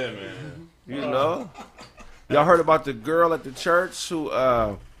 Yeah, man. You know? Y'all heard about the girl at the church who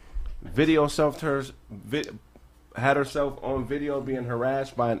had herself on video being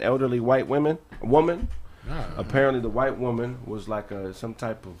harassed by an elderly white woman? Apparently the white woman was like some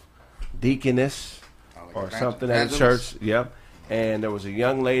type of deaconess or something at the church. Yep. And there was a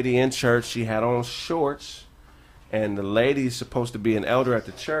young lady in church. She had on shorts. And the lady's supposed to be an elder at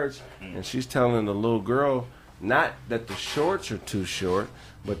the church. And she's telling the little girl not that the shorts are too short,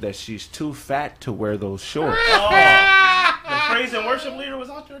 but that she's too fat to wear those shorts. The praise and worship leader was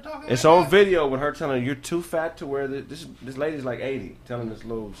out there talking. It's on video with her telling her, you're too fat to wear this. This lady's like 80, telling this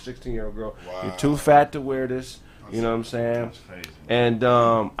little 16-year-old girl, you're too fat to wear this. You know what I'm saying? And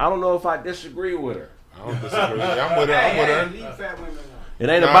I don't know if I disagree with her. I don't disagree. I'm with her. I'm with her. It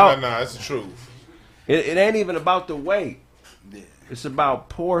ain't Nah, about. it's the truth. It ain't even about the weight. It's about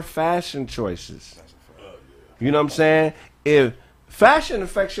poor fashion choices. You know what I'm saying? If fashion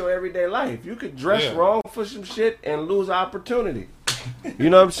affects your everyday life, you could dress wrong for some shit and lose opportunity. You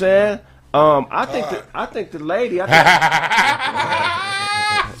know what I'm saying? I think the lady.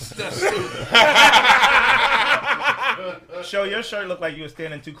 Show your shirt looked like you were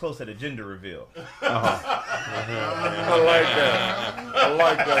standing too close at a gender reveal. I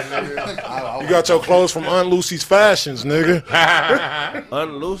like that, nigga. You got your clothes from Aunt Lucy's Fashions, nigga.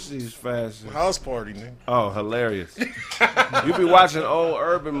 Aunt Lucy's fashion. House party, nigga. Oh, hilarious. You be watching old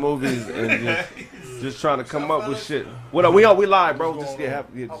urban movies and just trying to come up with shit. What are we on? We live, bro. Just we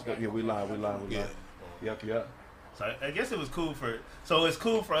live. Yep. So I guess it was cool it's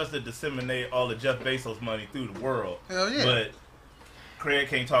cool for us to disseminate all the Jeff Bezos money through the world. Hell yeah. But Craig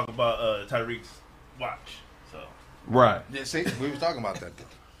can't talk about Tyreek's watch. So Right. Yeah, see, we was talking about that though.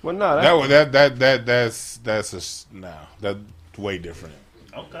 Well, no, That's way different.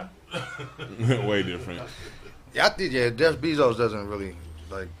 okay. Way different. Yeah, Jeff Bezos doesn't really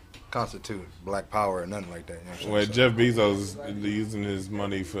like constitute black power or nothing like that. You know what I'm saying? Well, Jeff Bezos is using his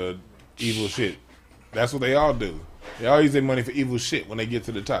money for evil shit. That's what they all do. They all use their money for evil shit when they get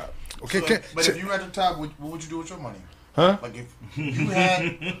to the top. Okay, But if you were at the top, what would you do with your money? Huh? Like if you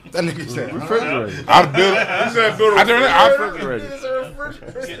had That nigga said, refrigerator. I'd build.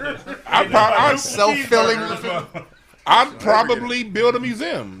 I'd self-filling. I'd probably build a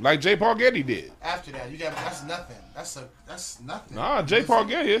museum like J. Paul Getty did. after that, you got that's nothing. That's nothing. Nah, J. Paul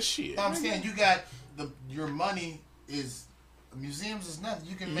Getty is shit. No, I'm saying you got your money is museums is nothing.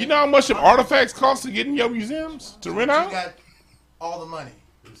 You can make You know how much them artifacts cost to get in your museums to rent You out? got all the money.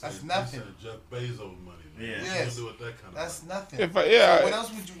 That's nothing. Jeff Bezos money. Man. Yeah. Yes. Do with that kind of That's nothing. If So I, what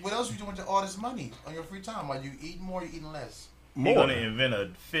else would you do with all this money on your free time? Are you eating more? Or you eating less? He's gonna invent a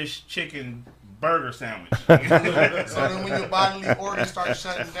fish chicken burger sandwich. So then when your bodily organs start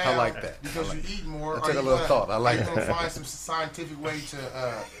shutting down, I like that. because you eat more. I took a little thought. I like You're gonna that. find some scientific way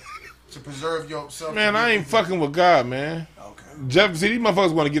to preserve yourself. man, I ain't fucking with God, man. Okay. Jeff, see, these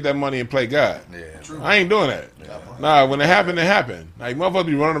motherfuckers want to get that money and play God. Yeah. True. I ain't doing that. Nah, when it happened, it happened. Like motherfuckers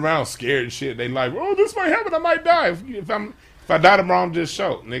be running around scared and shit. They like, oh, this might happen. I might die. If I die tomorrow, I'm just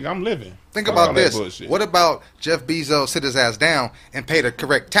show, nigga. I'm living. Think Fuck about all that this. bullshit. What about Jeff Bezos sit his ass down and pay the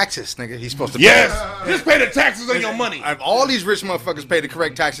correct taxes, nigga? He's supposed to pay. Yes, just pay the taxes on your money. If all these rich motherfuckers pay the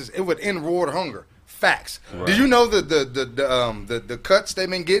correct taxes, it would end world hunger. Facts. Do you know the cuts they've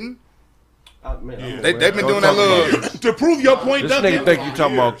been getting? Man, They've been doing that little. To prove your point, This Duncan. nigga think you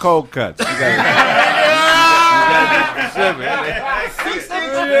talking about cold cuts. You gotta be specific.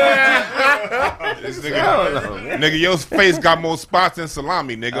 This nigga, your face got more spots than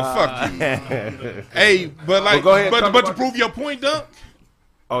salami, nigga. Fuck you. Hey, but like, Well, go ahead, but talk to about prove your point, Dunk.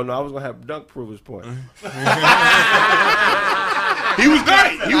 Oh no, I was gonna have Dunk prove his point. He He was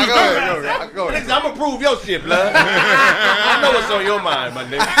right. He was right. Go ahead. I'm gonna prove your shit, blood. I know what's on your mind, my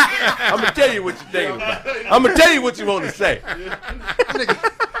nigga. I'm gonna tell you what you're thinking about. I'm gonna tell you what you want to say.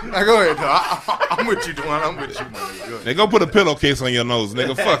 Now go ahead, though. I'm with you, Dwan. I'm with you, my nigga. Go ahead. They go put a pillowcase on your nose,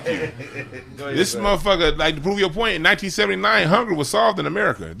 nigga. Fuck you. This motherfucker, like, to prove your point, in 1979, hunger was solved in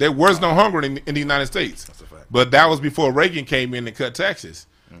America. There was no hunger in the United States. That's a fact. But that was before Reagan came in and cut taxes.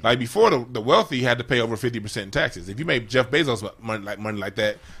 Like, before, the wealthy had to pay over 50% in taxes. If you made Jeff Bezos money like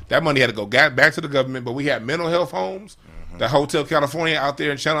that, that money had to go back to the government. But we had mental health homes, the Hotel California out there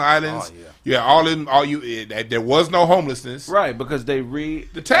in Channel Islands. Oh, yeah. You had there was no homelessness. Right, because they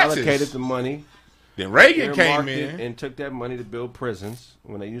taxes. reallocated the money. Then Reagan came earmarked it in. and took that money to build prisons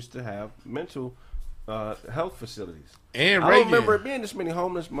when they used to have mental health facilities. And I Reagan. don't remember it being this many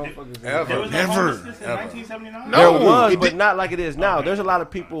homeless motherfuckers. Ever. There was no Never. homelessness in 1979? No. There was, it but did- not like it is now. There's a lot of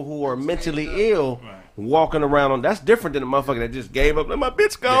people who are mentally ill walking around on. That's different than a motherfucker that just gave up. Let my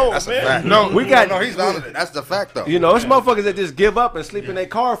bitch go, That's a man. fact. No, we got. No, he's not. That's the fact, though. You know, it's motherfuckers that just give up and sleep in their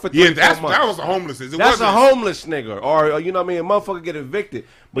car for 3 Yeah, 4 that months. was a homelessness. It That's a wasn't- homeless nigga, or you know what I mean. A motherfucker get evicted,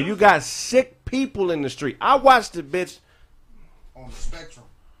 but you got sick people in the street. I watched the bitch. On the spectrum.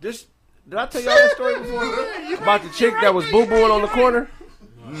 This did I tell y'all that story before about the chick that was boo booing on the corner?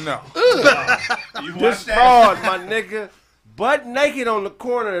 No. You This watched that? fraud, my nigga, butt naked on the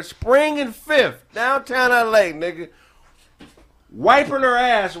corner of Spring and 5th, downtown LA, nigga, wiping her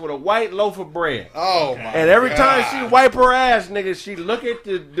ass with a white loaf of bread. Oh, my And every time she wipe her ass, nigga, she look at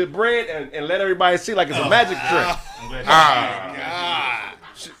the bread and let everybody see like it's a magic trick.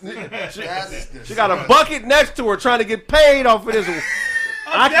 She got a bucket next to her trying to get paid off of this.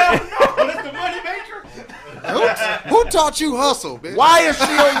 Hell no, that's the money maker. Who taught you hustle, bitch? Why is she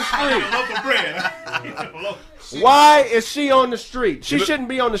on the street? Loaf of bread. Why is she on the street? She shouldn't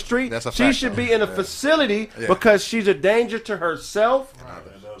be on the street. That's a She fact, should though. be in a facility Yeah. because she's a danger to herself.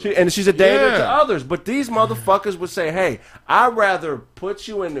 And she's a danger Yeah. to others. But these motherfuckers would say, hey, I'd rather put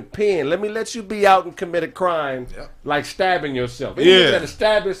you in the pen. Let me let you be out and commit a crime like stabbing yourself. Any Yeah. nigga that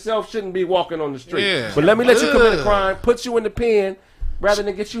stab himself shouldn't be walking on the street. Yeah. But let me let you commit a Ugh. crime, put you in the pen, rather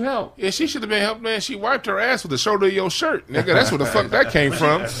than get you help. Yeah, she should have been helped, man. She wiped her ass with the shoulder of your shirt, nigga. That's where the fuck that came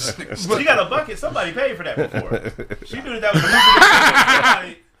from. She got a bucket. Somebody paid for that before. She knew that was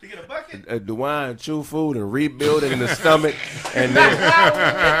somebody to get a bucket. DeWine chew food and rebuild it in the stomach, and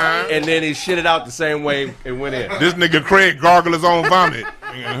then he shit it out the same way it went in. This nigga Craig gargle his own vomit.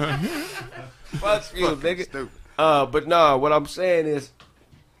 Fuck you, nigga. But no, what I'm saying is,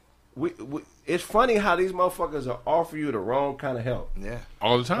 we it's funny how these motherfuckers will offer you the wrong kind of help. Yeah.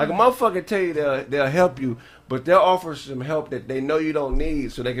 All the time. Like a motherfucker tell you they'll help you, but they'll offer some help that they know you don't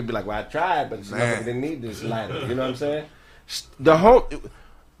need, so they can be like, "Well, I tried, but this motherfucker didn't need this lighter." You know what I'm saying?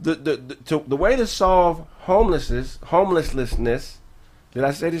 The way to solve homelessness. Did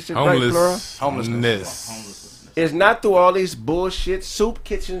I say this shit right, plural? Homelessness. Is not through all these bullshit soup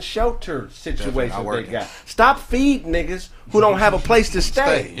kitchen shelter situations not they working. got. Stop feeding niggas who don't have a place to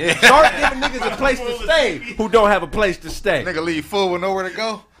stay. Start giving niggas a place to stay who don't have a place to stay. Nigga leave full with nowhere to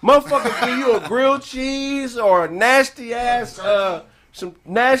go. Motherfucker give you a grilled cheese or a nasty ass, some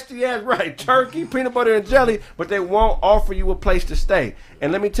nasty ass, right, turkey, peanut butter and jelly, but they won't offer you a place to stay.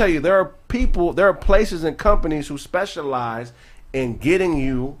 And let me tell you, there are places and companies who specialize in getting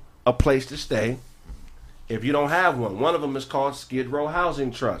you a place to stay if you don't have one. One of them is called Skid Row Housing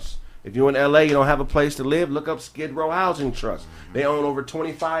Trust. If you're in LA, you don't have a place to live, look up Skid Row Housing Trust. They own over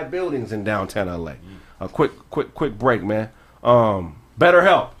 25 buildings in downtown LA. A quick break, man.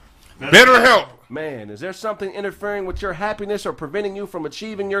 BetterHelp. BetterHelp. Man, is there something interfering with your happiness or preventing you from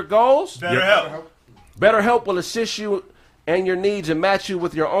achieving your goals? BetterHelp. BetterHelp will assist you and your needs and match you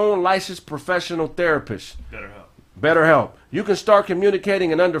with your own licensed professional therapist. BetterHelp. You can start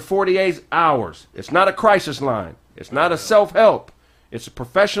communicating in under 48 hours. It's not a crisis line. It's not a self-help. It's a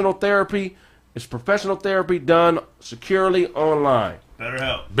professional therapy. It's professional therapy done securely online.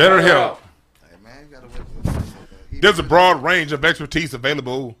 BetterHelp. BetterHelp. Hey, man, you gotta There's a broad range of expertise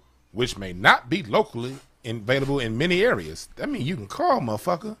available, which may not be locally available in many areas. That means you can call,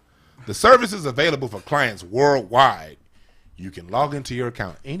 motherfucker. The service is available for clients worldwide. You can log into your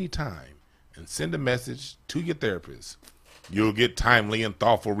account anytime and send a message to your therapist. You'll get timely and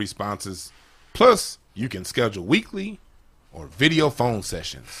thoughtful responses. Plus, you can schedule weekly or video phone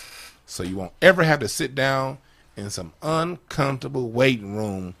sessions, so you won't ever have to sit down in some uncomfortable waiting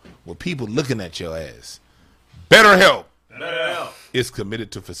room with people looking at your ass. BetterHelp is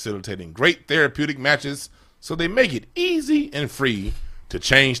committed to facilitating great therapeutic matches, so they make it easy and free to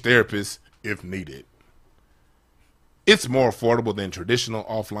change therapists if needed. It's more affordable than traditional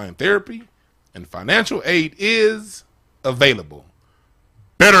offline therapy, and financial aid is available.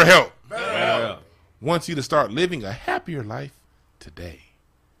 BetterHelp BetterHelp wants you to start living a happier life today.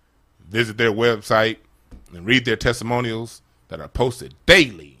 Visit their website and read their testimonials that are posted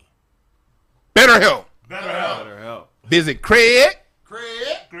daily. BetterHelp. BetterHelp. Visit Craig.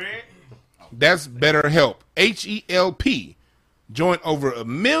 That's BetterHelp. HELP. Join over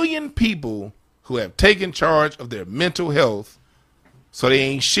 1 million people who have taken charge of their mental health so they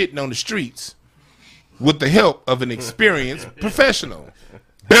ain't shitting on the streets with the help of an experienced professional.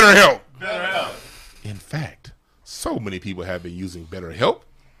 BetterHelp. In fact, so many people have been using BetterHelp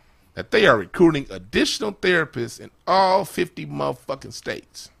that they are recruiting additional therapists in all 50 motherfucking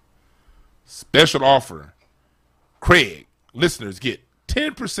states. Special offer. Craig, listeners get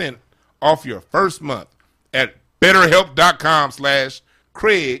 10% off your first month at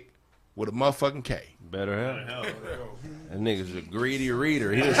BetterHelp.com/Craig with a motherfucking K. BetterHelp. That nigga's a greedy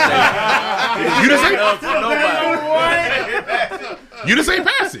reader. He didn't say You just ain't nobody. You just ain't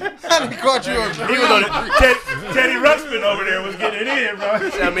pass it. He caught you on He was on Teddy Ruxpin over there was getting it in, bro.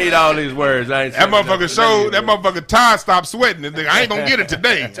 I mean all these words. I ain't That motherfucker Todd stopped sweating. And I ain't gonna get it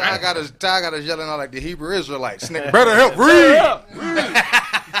today. Ty got us yelling out like the Hebrew Israelites. BetterHelp, read.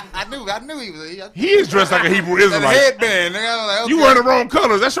 I knew he was. He is dressed like a Hebrew That Israelite. headband, nigga. I was like, You okay. wearing the wrong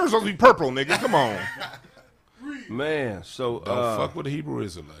colors. That shirt's supposed to be purple, nigga. Come on. Man, so Don't fuck with a Hebrew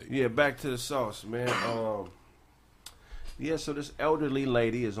Israelite. yeah, back to the sauce, man. Yeah, so this elderly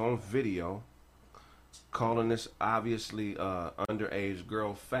lady is on video calling this obviously underage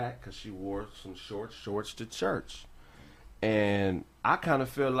girl fat because she wore some shorts to church. And I kind of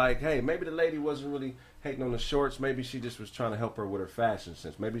feel like, hey, maybe the lady wasn't really hating on the shorts. Maybe she just was trying to help her with her fashion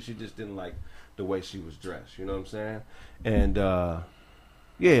sense. Maybe she just didn't like the way she was dressed. You know what I'm saying? And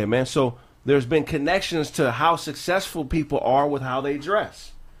yeah, man. So there's been connections to how successful people are with how they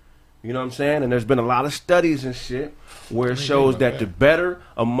dress. You know what I'm saying? And there's been a lot of studies and shit where it shows that the better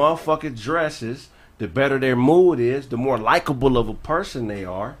a motherfucker dresses, the better their mood is, the more likable of a person they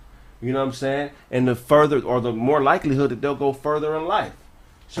are. You know what I'm saying? And the further, or the more likelihood that they'll go further in life.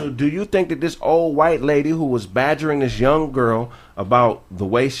 So do you think that this old white lady who was badgering this young girl about the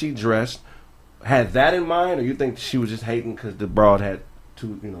way she dressed had that in mind, or you think she was just hating because the broad had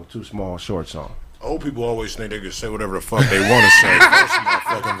too small shorts on? Old people always think they can say whatever the fuck they want to say. First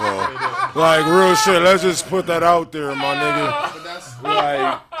motherfucking of all. Like, real shit, let's just put that out there, my nigga. But that's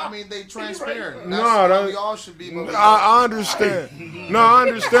Like, I mean, they transparent. That's No, how that- we all should be. I understand. No, I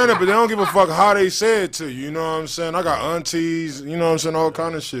understand it, but they don't give a fuck how they say it to you. You know what I'm saying? I got aunties, you know what I'm saying, all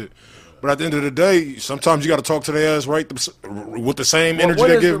kind of shit. But at the end of the day, sometimes you got to talk to their ass right with the same energy When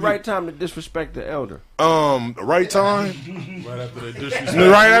they is the give right time to disrespect the elder? the right time. Right after they disrespect.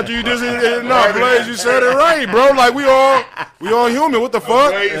 Right after you just no, Blaze, you said it right, bro. Like we all human. What the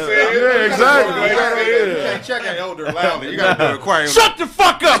fuck? Yeah, exactly. You can't check an elder loudly. You got to do it quiet. Shut the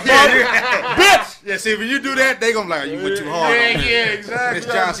fuck up, bro! Bitch! Yeah, see, when you do that, they gonna be like, you went too hard. Yeah, exactly. Miss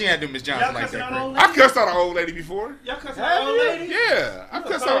Johnson, you had to do Miss Johnson like that. Craig. I cussed out an old lady before. Y'all cuss out old lady? Yeah, I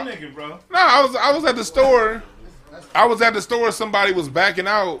cussed out. Nigga, bro. No, I was at the store. I was at the store. Somebody was backing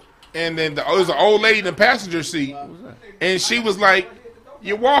out, and then there was an old lady in the passenger seat, and she was like,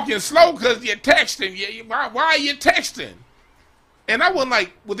 "You're walking slow because you're texting. Why are you texting?" And I wasn't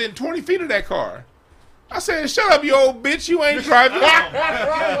like within 20 feet of that car. I said, "Shut up, you old bitch! You ain't driving."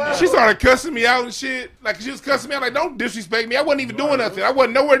 She started cussing me out and shit. Like she was cussing me out. Like, don't disrespect me. I wasn't even doing nothing. I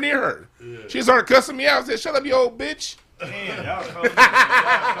wasn't nowhere near her. She started cussing me out. I said, "Shut up, you old bitch." Damn, y'all cold.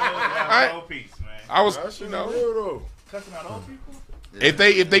 Y'all old piece, man. I was, Cussing out old people?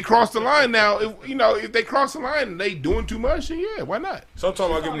 if they cross the line now, if they cross the line and they doing too much, then yeah, why not?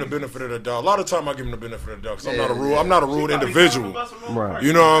 Sometimes I give them the benefit of the doubt. A lot of time I give them the benefit of the doubt because I'm not a rude individual. Right.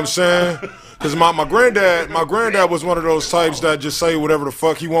 You know what I'm saying? Because my granddad was one of those types that just say whatever the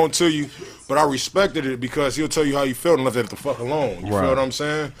fuck he want to you, but I respected it because he'll tell you how you felt and left it the fuck alone. You Right. feel what I'm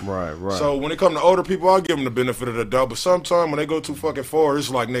saying? Right. So when it come to older people, I give them the benefit of the doubt. But sometimes when they go too fucking far, it's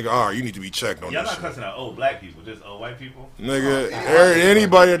like, nigga, all right, you need to be checked on Y'all this not shit. cussing out old black people, just old white people? Nigga,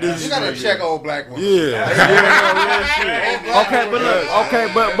 anybody that You gotta check old black women. Yeah.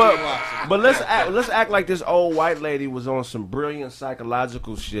 But let's act like this old white lady was on some brilliant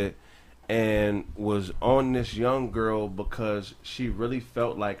psychological shit and was on this young girl because she really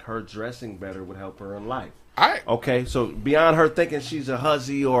felt like her dressing better would help her in life. Okay, so beyond her thinking she's a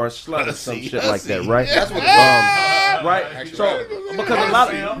hussy or a slut or some shit like that, right? That's what Right. So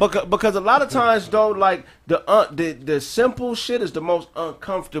because a lot of times though, like the simple shit is the most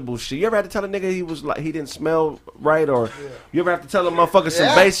uncomfortable shit. You ever had to tell a nigga he didn't smell right, or you ever have to tell a motherfucker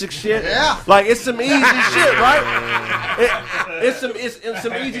some basic shit? Yeah. Like it's some easy shit, right? It's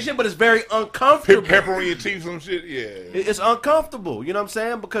some easy shit, but it's very uncomfortable. Pepper on your teeth, some shit. Yeah. It's uncomfortable. You know what I'm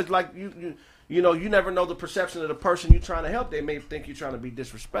saying? Because like you know, you never know the perception of the person you're trying to help. They may think you're trying to be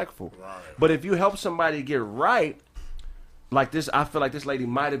disrespectful. Right. But if you help somebody get right, like this, I feel like this lady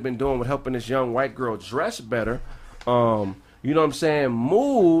might have been doing with helping this young white girl dress better. You know what I'm saying?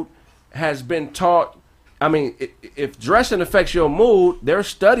 Mood has been taught. I mean, if dressing affects your mood, there are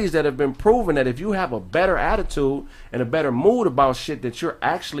studies that have been proven that if you have a better attitude and a better mood about shit, that you're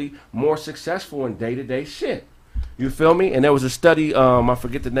actually more successful in day-to-day shit. You feel me? And there was a study, I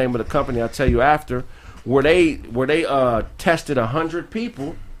forget the name of the company, I'll tell you after, where they tested 100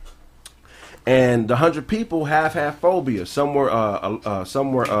 people, and the 100 people have phobia. Some were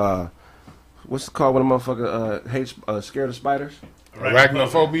what's it called when a motherfucker hates scared of spiders?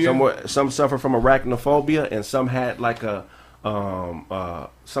 Arachnophobia. Some suffer from arachnophobia, and some had like a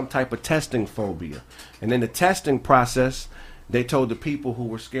some type of testing phobia. And in the testing process, they told the people who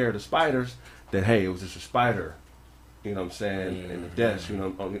were scared of spiders that, hey, it was just a spider, you know what I'm saying, in the desk, you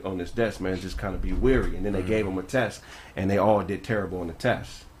know, on this desk, man, just kind of be weary. And then they gave them a test, and they all did terrible on the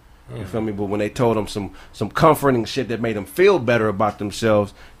test. You feel me? But when they told them some comforting shit that made them feel better about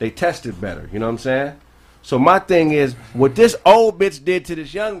themselves, they tested better. You know what I'm saying? So my thing is, what this old bitch did to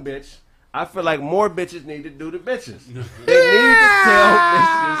this young bitch, I feel like more bitches need to do the bitches. They need to tell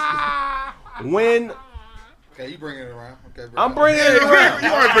bitches when. Okay, you bringing it around. Okay, I'm bringing it around. You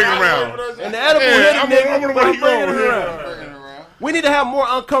always bring it around. And the edible hit a nigga, I'm but I'm bringing it around. We need to have more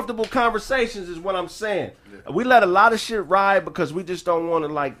uncomfortable conversations is what I'm saying. Yeah. We let a lot of shit ride because we just don't want to,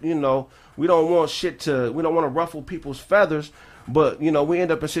 like, you know, we don't want to ruffle people's feathers. But, you know, we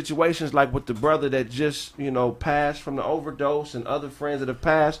end up in situations like with the brother that just, you know, passed from the overdose and other friends that have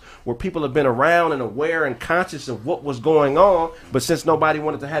passed, where people have been around and aware and conscious of what was going on. But since nobody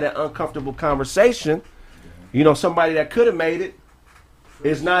wanted to have that uncomfortable conversation, you know, somebody that could have made it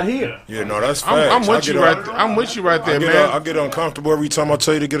is not here. Yeah, no, that's facts. I'm with you right there, man. I get uncomfortable every time I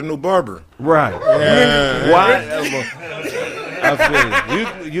tell you to get a new barber. Right. Yeah. Why? I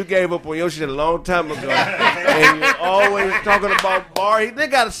feel it. You gave up on your shit a long time ago, and you're always talking about Bar. They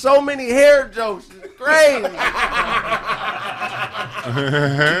got so many hair jokes. It's crazy.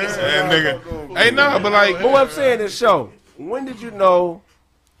 Nigga. Hey, no, but like, but what I'm saying is, show. When did you know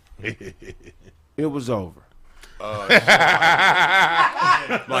it was over?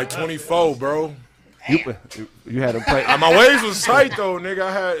 Like 24, bro. You had him play. My waves was tight though,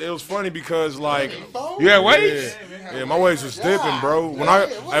 nigga. It was funny because like you had waves. Yeah, my waves was dipping, bro. When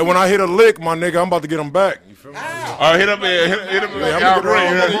I hit a lick, my nigga, I'm about to get them back. You feel me? Hit up.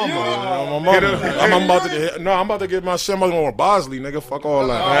 I'm about to get my shit. I'm going to Bosley, nigga. Fuck all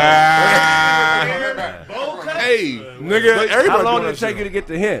that. Hey, nigga. How long did it take you to get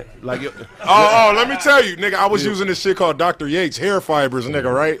the hint? Like, let me tell you, nigga. I was using this shit called Dr. Yates hair fibers, nigga.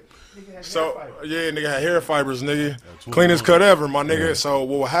 Right. So yeah, nigga had hair fibers, nigga. Cleanest cut ever, my nigga. Yeah. So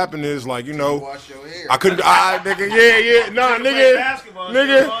what happened is, like, you know, I couldn't. Nigga,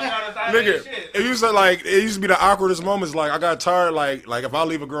 nigga. It used to be the awkwardest moments. Like I got tired. Like if I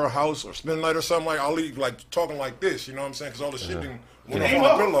leave a girl house or spend the night or something, like I'll leave like talking like this. You know what I'm saying? Because all the shit didn't went off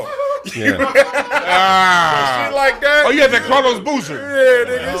my pillow. Yeah. Shit like that. Oh, you had that Carlos Boozer. Yeah,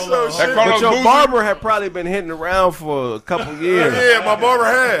 nigga. But your barber had probably been hitting around for a couple years. Yeah, my barber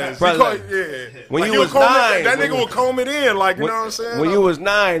has. When you was 9, that nigga would comb it in, like, you know what I'm saying? When you was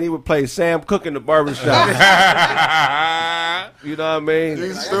 9, he would play Sam Cooke in the barbershop. You know what I mean?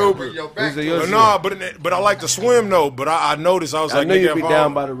 He's stupid. No, but I like to swim though. But I noticed I was like, I knew you'd be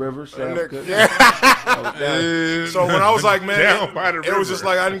down by the river, Sam Cooke. So when I was like, man, it was just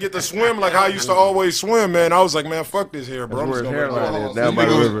like I didn't get to swim like how I used to always swim, man. I was like, man, fuck this hair, bro. Where his hairline is, down by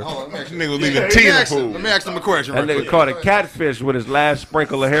the river. Nigga was leaving tea in the pool. Let me ask him a question. That nigga caught a catfish with his last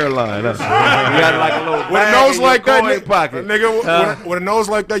sprinkle of hairline. He had like a little with a nose like that, nigga. With a nose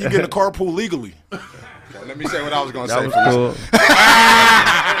like that, you get in the carpool legally. Let me say what I was gonna say. Cool.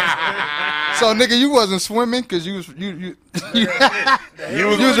 So nigga, you wasn't swimming because you was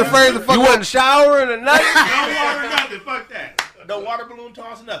afraid to fuck. You wasn't showering or nothing. No water, nothing. Fuck that. No water balloon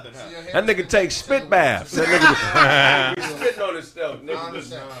toss, nothing. Huh? That nigga takes spit baths. That nigga spitting on his stuff.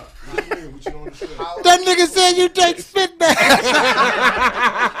 That nigga said you take spit baths.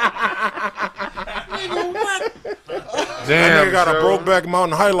 Nigga, what? Damn, that nigga got a Brokeback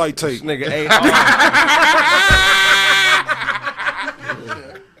Mountain highlight tape. This nigga ate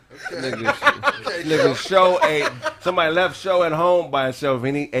nigga show ate. Somebody left show at home by himself,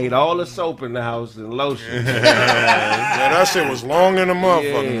 and he ate all the soap in the house and lotion. Yeah, that shit was long in the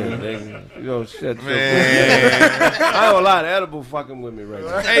motherfucker. Nigga. You know, shut your I ain't gonna lie, the edible fucking with me right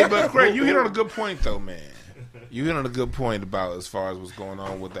now. Hey, but Craig, you hit on a good point though, man. You hit on a good point about as far as what's going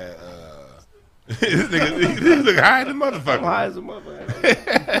on with that. This nigga high as a motherfucker. I'm high as a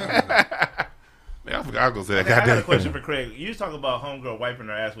motherfucker. Man, I forgot I was gonna say that. I got Goddamn a question for Craig. You was talking about homegirl wiping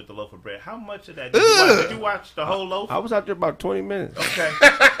her ass with the loaf of bread. How much of that did you watch? Did you watch the whole loaf? I was out there about 20 minutes. Okay.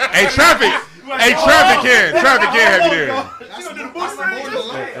 Hey, traffic can have you there.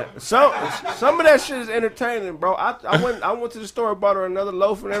 Some of that shit is entertaining, bro. I went to the store and bought her another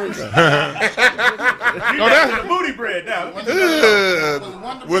loaf and everything. You got the booty bread now.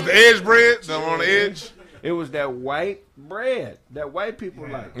 With the edge bread, the on the edge. It was that white bread that white people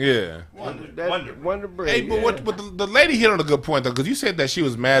like. Yeah. Wonder bread. Hey, but the lady hit on a good point though, because you said that she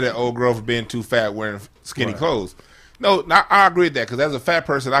was mad at old girl for being too fat wearing skinny clothes. No, I agree with that, because as a fat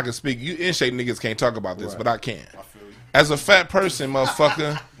person, I can speak. You in-shape niggas can't talk about this, but I can. As a fat person,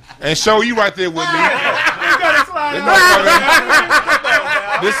 motherfucker, and show you right there with me.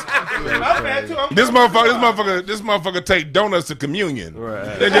 This motherfucker take donuts to communion.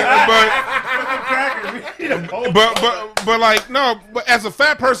 Right. But like, no, but as a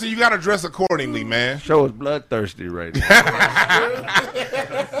fat person, you gotta dress accordingly, man. Show is bloodthirsty right now.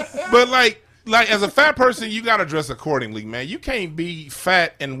 But like as a fat person, you gotta dress accordingly, man. You can't be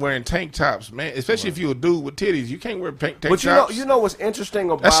fat and wearing tank tops, man. Especially if you're a dude with titties, you can't wear tank tops. But you know what's interesting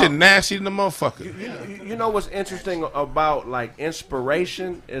about that shit nasty in the motherfucker. You know what's interesting about like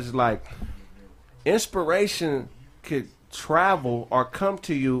inspiration is like inspiration could travel or come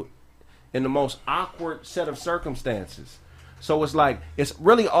to you in the most awkward set of circumstances. So it's like it's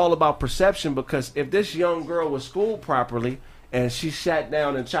really all about perception, because if this young girl was schooled properly and she sat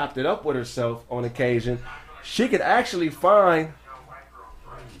down and chopped it up with herself on occasion, she could actually find.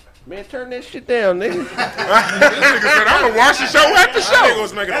 Man, turn that shit down, nigga. This nigga said, I'm gonna watch the show after the show. Nigga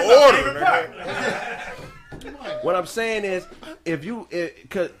was making an order. What I'm saying is, if you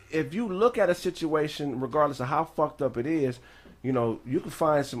look at a situation, regardless of how fucked up it is, you know, you can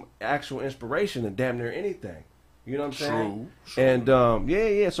find some actual inspiration in damn near anything. You know what I'm saying? True. And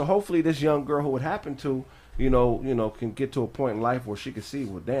yeah. So hopefully, this young girl who it happened to, you know, can get to a point in life where she can see,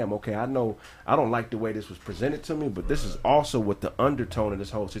 well, damn, okay, I know I don't like the way this was presented to me, but this is also what the undertone of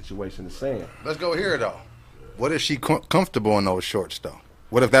this whole situation is saying. Let's go here though. What if she comfortable in those shorts though?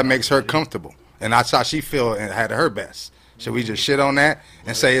 What if that makes her comfortable, and that's how she feel and had her best? Should we just shit on that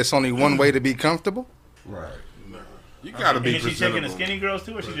and say it's only one way to be comfortable? Right. You gotta be presentable. Is she checking the skinny girls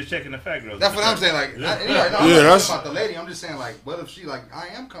too, or she just checking the fat girls? That's what I'm saying. Like, I'm not about the lady. I'm just saying, like, what if she like, I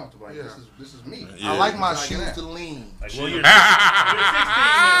am comfortable. Like, this is me. I like my shoes to lean. Like, well, you're 16 in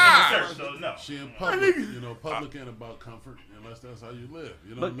the church, so no. She in public, public ain't about comfort unless that's how you live.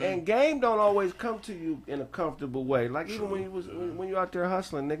 You know what I mean? And game don't always come to you in a comfortable way. Like even when you out there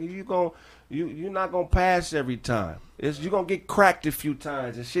hustling, nigga, you're not gonna pass every time. You're gonna get cracked a few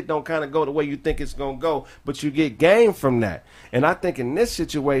times, and shit don't kind of go the way you think it's gonna go. But you get game from that. And I think in this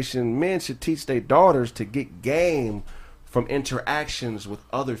situation, men should teach their daughters to get game from interactions with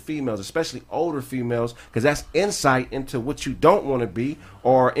other females, especially older females, because that's insight into what you don't want to be,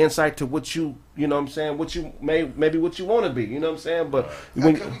 or insight to what you know what I'm saying, what you maybe what you want to be, you know what I'm saying? But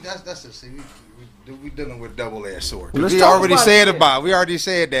when that's the see, we dealing with double-edged sword. Let's We talk already about said it. we already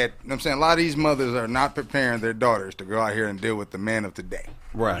said that. You know what I'm saying, a lot of these mothers are not preparing their daughters to go out here and deal with the man of today.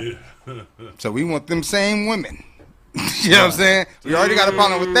 right. So we want them same women. You know what I'm saying? We already got a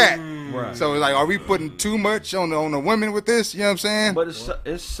problem with that. Right. So it's like, are we putting too much on the women with this? You know what I'm saying? But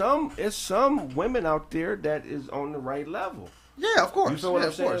it's some women out there that is on the right level. Yeah, of course. You feel what Yeah, I'm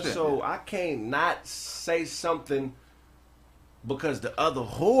of saying? course, yeah. So I can't not say something because the other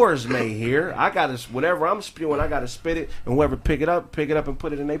whores may hear. I gotta, whatever I'm spewing, I gotta spit it, and whoever pick it up and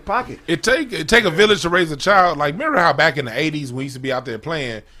put it in their pocket. It take a village to raise a child. Like, remember how back in the 80s we used to be out there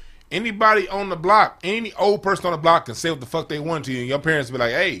playing, anybody on the block, any old person on the block can say what the fuck they want to you, and your parents be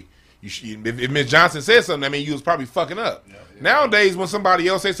like, hey, if Miss Johnson said something, I mean, you was probably fucking up. Yeah. Nowadays, when somebody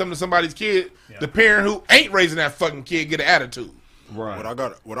else says something to somebody's kid, the parent who ain't raising that fucking kid get an attitude. Right.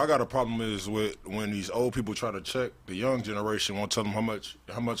 What I got a problem is with when these old people try to check the young generation, won't tell them how much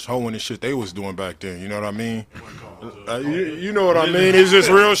hoeing and shit they was doing back then. You know what I mean? You know what I mean? It's just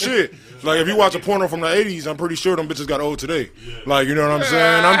real shit. Like if you watch a porno from the '80s, I'm pretty sure them bitches got old today. Like you know what I'm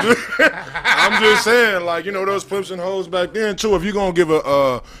saying? I'm just saying, like those pimps and hoes back then too. If you gonna give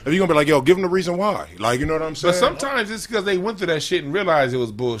if you gonna be like, yo, give them the reason why. Like you know what I'm saying? But sometimes it's because they went through that shit and realized it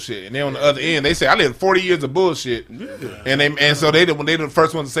was bullshit, and they on the other end they say, I lived 40 years of bullshit, and so they the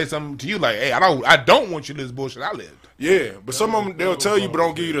first ones to say something to you like, hey, I don't want you to live this bullshit I lived. Yeah, but some of them, they'll tell you, but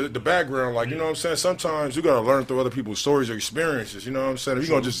don't give you the background. Like, you know what I'm saying? Sometimes you got to learn through other people's stories or experiences. You know what I'm saying? If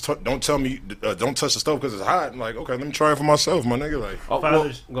you're going to just don't tell me, don't touch the stove because it's hot. I'm like, okay, let me try it for myself, my nigga. Like,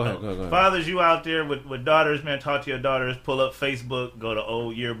 go ahead. Fathers you out there with daughters, man, talk to your daughters, pull up Facebook, go to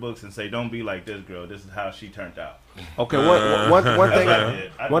old yearbooks and say, don't be like this girl. This is how she turned out. Okay,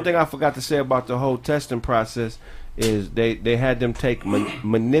 one thing I forgot to say about the whole testing process is they had them take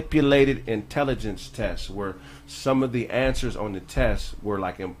manipulated intelligence tests where some of the answers on the test were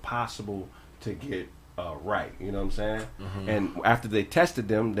like impossible to get right. You know what I'm saying? Mm-hmm. And after they tested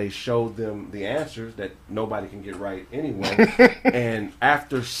them, they showed them the answers that nobody can get right anyway. And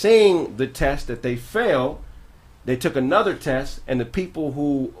after seeing the test that they failed, they took another test, and the people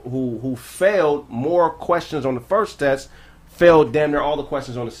who failed more questions on the first test failed damn near all the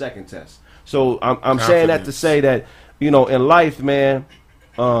questions on the second test. So I'm saying that to say that, you know, in life, man,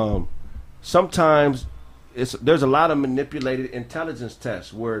 sometimes there's a lot of manipulated intelligence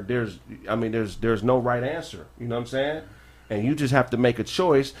tests where there's no right answer. You know what I'm saying? And you just have to make a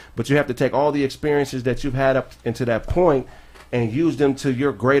choice, but you have to take all the experiences that you've had up into that point and use them to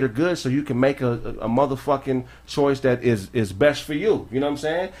your greater good so you can make a motherfucking choice that is best for you. You know what I'm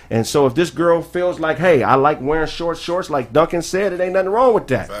saying? And so if this girl feels like, hey, I like wearing shorts like Duncan said, it ain't nothing wrong with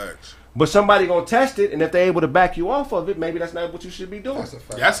that. Facts. But somebody gonna test it, and if they're able to back you off of it, maybe that's not what you should be doing.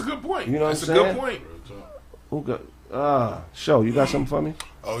 That's a good point. You know that's what I'm a saying? good point. Who got? Show you got something for me?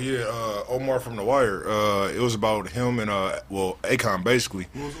 Oh yeah, Omar from The Wire. It was about him and Akon basically.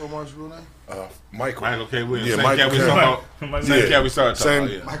 What was Omar's real name? Michael K. Williams. Yeah, Same Michael cat we K. talking about. Same cat we started talking Same.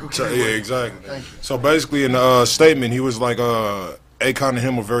 about. Yeah. Michael K. Yeah, Williams. exactly. Thank you. So basically, in the statement, he was like, Akon and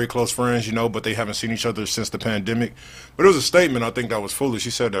him were very close friends, you know, but they haven't seen each other since the pandemic. But it was a statement I think that was foolish.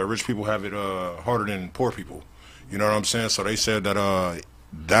 He said that rich people have it harder than poor people. You know what I'm saying? So they said that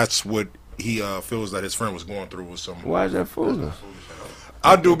that's what he feels that his friend was going through with some. Why is that foolish?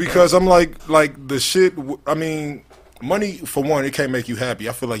 I do because I'm like the shit. I mean, money for one, it can't make you happy.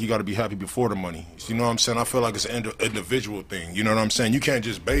 I feel like you got to be happy before the money. You know what I'm saying? I feel like it's an individual thing. You know what I'm saying? You can't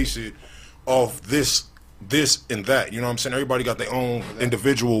just base it off this and that. You know what I'm saying? Everybody got their own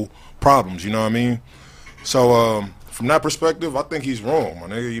individual problems. You know what I mean? So from that perspective, I think he's wrong, my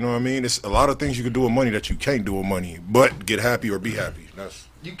nigga. You know what I mean? It's a lot of things you can do with money that you can't do with money, but get happy or be happy.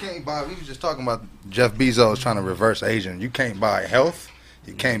 You can't buy. We were just talking about Jeff Bezos trying to reverse Asian. You can't buy health.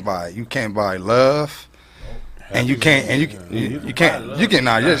 You can't buy love. And you can't, you can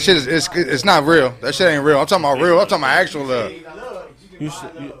nah. That shit it's not real. That shit ain't real. I'm talking about real. I'm talking about actual love.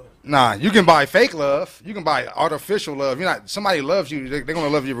 Nah, you can buy fake love. You can buy artificial love. You're not. Somebody loves you. They're gonna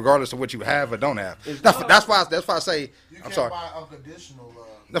love you regardless of what you have or don't have. That's why I say. I'm sorry. Buy unconditional love.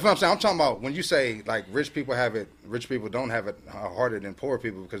 That's what I'm saying. I'm talking about when you say like rich people have it, rich people don't have it harder than poor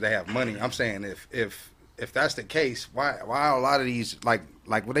people because they have money. I'm saying if that's the case, why are a lot of these like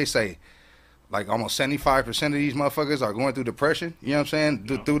what they say, like almost 75% of these motherfuckers are going through depression? You know what I'm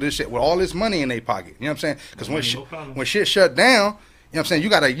saying? Through this shit with all this money in their pocket. You know what I'm saying? Because when shit shut down. You know what I'm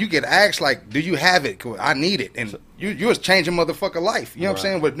saying? You get asked like, do you have it? I need it. And you was changing motherfucker life. You know what I'm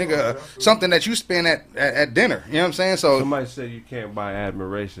saying? With nigga, something that you spend at dinner. You know what I'm saying? So somebody say you can't buy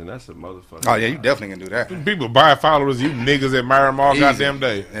admiration. That's a motherfucker. Oh yeah, you definitely can do that. People buy followers. You niggas admire them all goddamn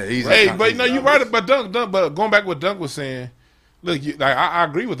day. Yeah, easy. Hey, but no, you right about Dunk. But going back what Dunk was saying, look, I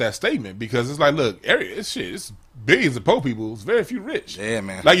agree with that statement because it's like, look, it's billions of poor people. It's very few rich. Yeah,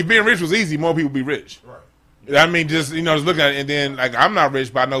 man. Like if being rich was easy, more people be rich. Right. I mean, just just looking at it, and then like I'm not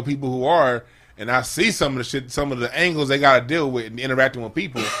rich, but I know people who are, and I see some of the shit, some of the angles they got to deal with and interacting with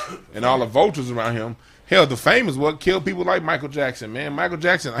people, and all the vultures around him. Hell, the fame is what killed people like Michael Jackson. Man, Michael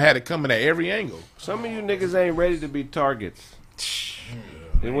Jackson had it coming at every angle. Some of you niggas ain't ready to be targets,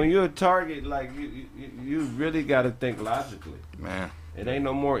 and when you're a target, like you really got to think logically, man. It ain't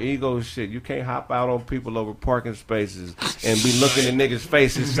no more ego shit. You can't hop out on people over parking spaces and be looking in niggas'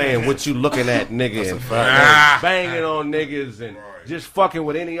 faces saying what you looking at, nigga, and banging on niggas and just fucking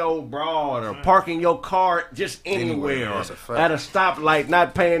with any old broad or parking your car just anywhere or at a stoplight,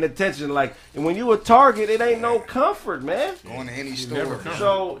 not paying attention. Like, and when you a target, it ain't no comfort, man. Going to any store.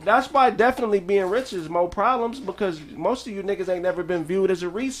 So that's why definitely being rich is more problems because most of you niggas ain't never been viewed as a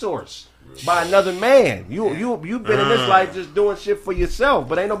resource by another man. You've been in this life just doing shit for yourself,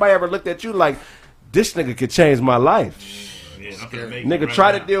 but ain't nobody ever looked at you like this nigga could change my life. Yeah, nigga,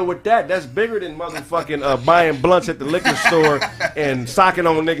 try to deal with that. That's bigger than motherfucking buying blunts at the liquor store and socking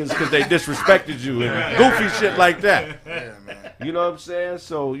on niggas because they disrespected you and goofy shit like that. Yeah, man. You know what I'm saying?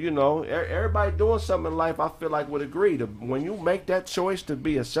 So, everybody doing something in life, I feel like would agree. When you make that choice to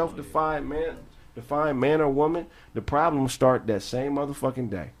be a self-defined man or woman, the problems start that same motherfucking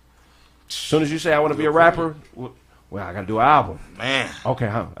day. As soon as you say I want to be a rapper, well, I gotta do an album. Man, okay,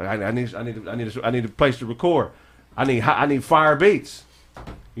 huh? I need a place to record. I need fire beats.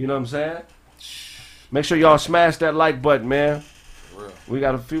 You know what I'm saying? Make sure y'all smash that like button, man. We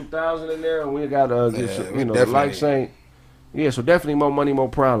got a few thousand in there, and we got we the definitely- lights ain't. Yeah, so definitely more money, more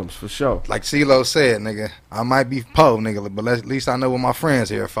problems for sure. Like CeeLo said, nigga, I might be poor, nigga, but at least I know what my friends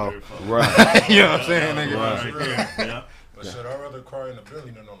here for. Right. You know what I'm saying, nigga? Right there. Yeah. But shit, I'd rather cry in the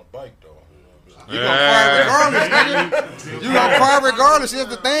belly than on a bike, though. You gonna cry regardless, nigga. You gonna cry regardless. Here's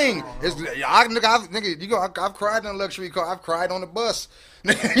the thing. I've cried in a luxury car. I've cried on the bus.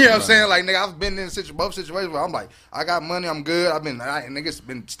 You know what I'm saying? Like, nigga, I've been in both situations where I'm like, I got money, I'm good. It's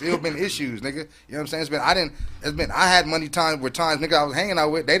still been issues, nigga. You know what I'm saying? I had money times nigga I was hanging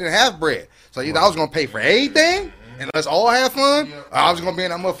out with, they didn't have bread. So either I was gonna pay for everything and let's all have fun, or I was gonna be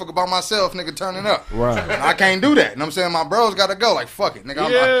in that motherfucker by myself, nigga, turning up. Right. And I can't do that. You know what I'm saying? My bros gotta go. Like, fuck it, nigga.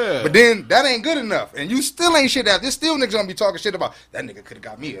 Yeah. But then that ain't good enough. And you still ain't shit out. There's still niggas gonna be talking shit about that nigga could have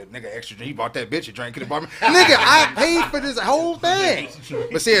got me a nigga extra drink. He bought that bitch a drink, could have bought me. Nigga, I paid for this whole thing.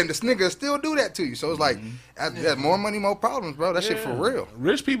 But see, and this nigga still do that to you. So it's like, that's more money, more problems, bro. That shit for real.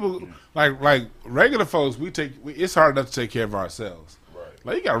 Rich people, like regular folks, it's hard enough to take care of ourselves. Right.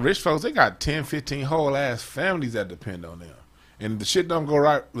 Like, you got rich folks, they got 10, 15 whole ass families that depend on them. And the shit don't go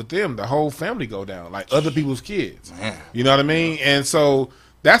right with them, the whole family go down, like other people's kids. Man. You know what I mean? And so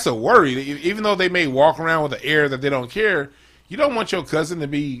that's a worry. Even though they may walk around with the air that they don't care, you don't want your cousin to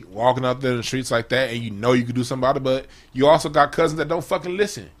be walking out there in the streets like that, and you know you can do something about it, but you also got cousins that don't fucking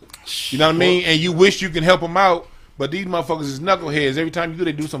listen. You know what I mean? And you wish you can help them out, but these motherfuckers is knuckleheads. Every time you do,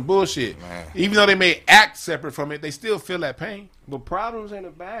 they do some bullshit. Man. Even though they may act separate from it, they still feel that pain. But problems ain't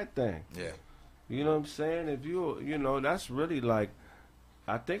a bad thing. Yeah. You know what I'm saying? If you know, that's really like,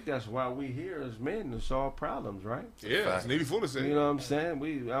 I think that's why we here as men to solve problems, right? Yeah, that's Needy Fuller said. You know what I'm saying?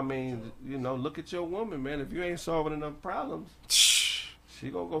 Look at your woman, man. If you ain't solving enough problems, she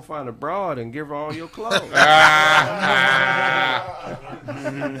gonna go find a broad and give her all your clothes.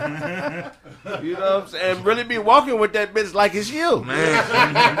 You know what I'm saying? And really be walking with that bitch like it's you.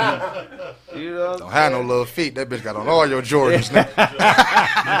 Man. You know what Don't I'm have saying? no little feet. That bitch got on all your Jordans, nigga.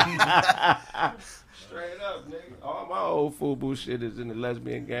 Straight up, nigga. All my old FUBU shit is in the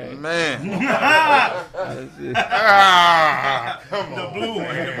lesbian gang. Man. That's it. The blue one.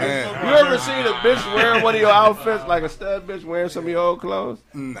 Man. You ever seen a bitch wearing one of your outfits, like a stud bitch wearing some of your old clothes?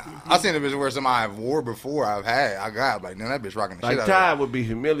 Nah. I seen a bitch wear some I've wore before. I got like, man, that bitch rocking the Like shit out Ty would be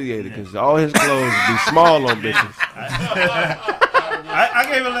humiliated because all his clothes would be small on bitches. I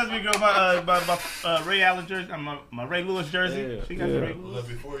gave a lesbian girl my Ray Allen jersey, my Ray Lewis jersey. Yeah, She got yeah. the Ray Lewis.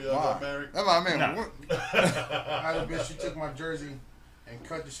 Before y'all got married. That's what I mean. Nah. I had a bitch, she took my jersey and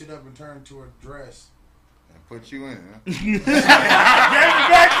cut the shit up and turned it to a dress. And put you in, huh? Gave it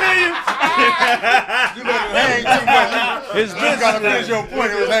back to you. You let it hang too much. His You gotta finish your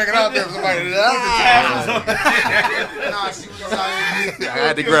point. It was hanging out there for somebody. Nah, she was out here. I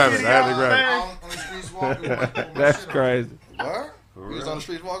had to grab it. On the streets walking with my That's shit on. crazy. What? You was on the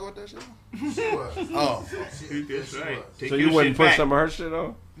streets walking with that shit? She was. Oh. That's right. Take So your you wouldn't shit put back. some of her shit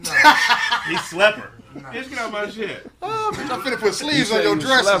on? He slept her. Just get out my shit. Oh, bitch, I'm finna put sleeves You on said your you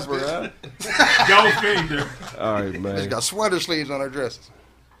dresses, slept her, bitch. huh? Joe Finger. All right, She man. got sweater sleeves on her dresses.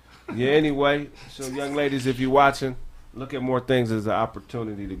 Yeah, anyway, so young ladies, if you're watching, look at more things as an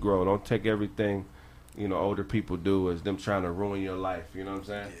opportunity to grow. Don't take everything, older people do as them trying to ruin your life. You know what I'm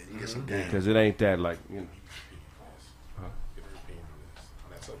saying? You get some game. Because it ain't that like, Huh?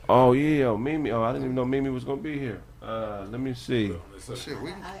 Oh, yeah, Mimi. Oh, I didn't even know Mimi was going to be here. Let me see. Shit,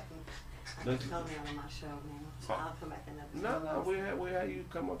 we Let's- Told me on my show, man. So I'll come back another No, we had you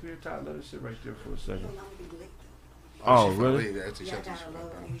come up here, Ty. Let us sit right there for a second. I'm gonna be late. Oh, she finna really? leave that till Yeah, I she- got a little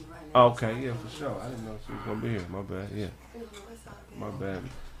thing right Oh, now. okay, yeah, for sure. I didn't know she was going to be here. My bad, yeah. It's all good. My bad.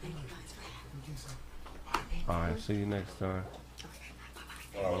 Thank you guys for having me. All right, see you next time.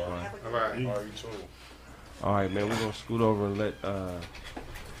 All right. Have a good All right. All right, you too. All right, man, we're going to scoot over and let the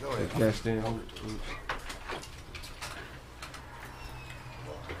guest in.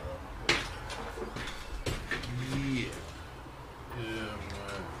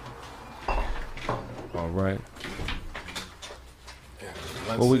 All right.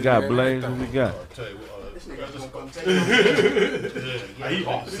 What we got, Blaze? What we got? I'll tell you what, This nigga's gonna come take me.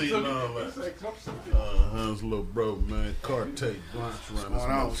 yeah, see and all that. His little bro, man, car take lunch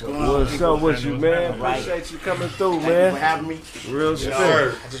around this What's going motherfucker. What's up with you, man? Appreciate you coming through, Thank you for man. having me. Real Yes, shit.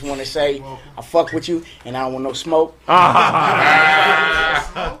 sir. I just want to say I fuck with you, and I don't want no smoke. Ah.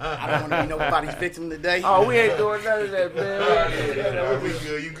 I don't want to be nobody's victim today. Oh, we ain't doing none of that, man. We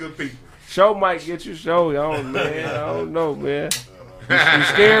good. You good people. Show might get you show, y'all, man. I don't know, man. You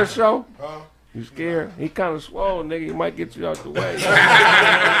scared, Show? You scared? He kind of swole, nigga. He might get you out the way.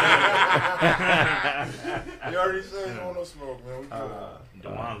 You already said you don't want no smoke, man. We good.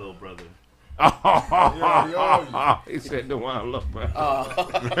 Dewan, little brother. He said, "The one I love, bro."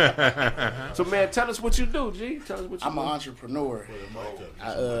 So, man, tell us what you do, G. Tell us what you do. I'm an entrepreneur.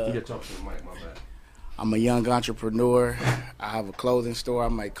 You get talk to the mic, my bad. I'm a young entrepreneur. I have a clothing store. I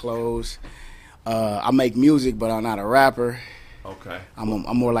make clothes. I make music, but I'm not a rapper. Okay.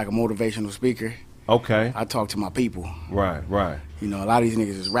 I'm more like a motivational speaker. Okay. I talk to my people. Right, right. You know, a lot of these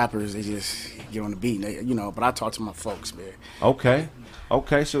niggas is rappers. They just get on the beat, and they, you know. But I talk to my folks, man. Okay.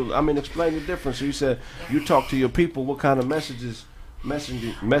 Okay. So, I mean, explain the difference. So you said you talk to your people. What kind of messaging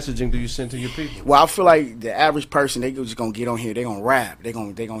do you send to your people? Well, I feel like the average person, they just gonna get on here. They gonna rap. They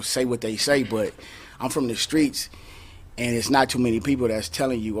gonna say what they say. But I'm from the streets, and it's not too many people that's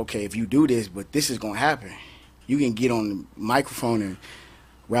telling you, okay, if you do this, but this is gonna happen. You can get on the microphone and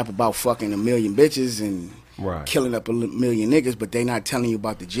rap about fucking a million bitches and killing up a million niggas, but they not telling you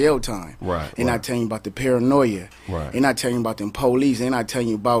about the jail time. Right. They're not telling you about the paranoia. Right. They're not telling you about them police. They're not telling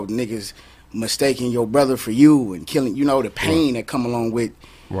you about niggas mistaking your brother for you and killing, you know, the pain that come along with,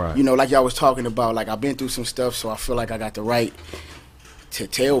 you know, like y'all was talking about, like I've been through some stuff, so I feel like I got the right to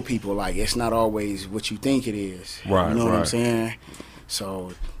tell people, like, it's not always what you think it is. Right, you know what I'm saying?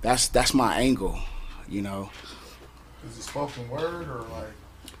 So that's my angle, you know. Is it spoken word or like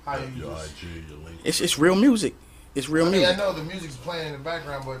how you just... It's real music. It's real music. I know the music's playing in the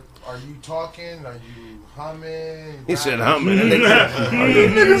background, but are you talking? Are you humming? He said humming.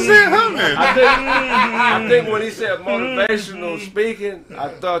 Nigga said humming. I think when he said motivational speaking, I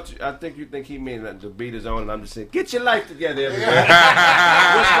think you think he mean that the beat is on, and I'm just saying, get your life together, everybody. What's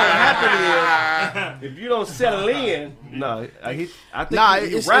gonna happen is if you don't settle in, I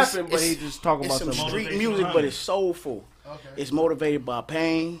think he's rapping, but he's just talking about some some street music, but it's soulful. Okay. It's motivated by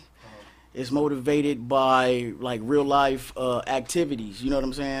pain. It's motivated by like real life activities. You know what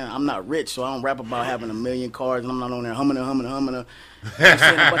I'm saying? I'm not rich, so I don't rap about having a million cars, and I'm not on there humming, saying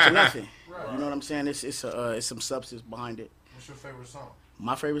a bunch of nothing. You know what I'm saying? It's some substance behind it. What's your favorite song?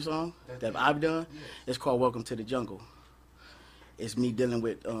 My favorite song that I've done, it's called "Welcome to the Jungle." It's me dealing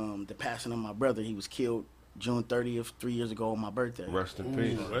with the passing of my brother. He was killed June 30th, 3 years ago on my birthday. Rest in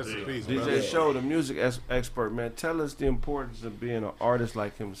peace. Rest in peace, DJ brother. Show, the music expert, man. Tell us the importance of being an artist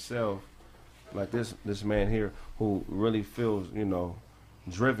like himself, like this man here, who really feels, you know,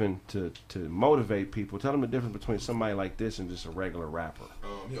 driven to motivate people. Tell them the difference between somebody like this and just a regular rapper.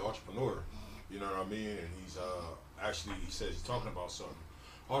 He's an entrepreneur, you know what I mean? And he's actually, he says he's talking about something.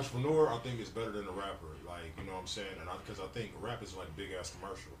 Entrepreneur, I think, is better than a rapper, like, you know what I'm saying? And because I think rap is like a big ass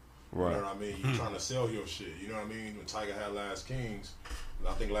commercial. Right. You know what I mean? You're trying to sell your shit. You know what I mean? When Tiger had Last Kings,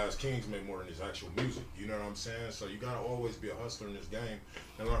 I think Last Kings made more than his actual music. You know what I'm saying? So you gotta always be a hustler in this game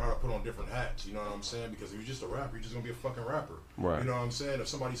and learn how to put on different hats. You know what I'm saying? Because if you're just a rapper, you're just gonna be a fucking rapper. Right. You know what I'm saying? If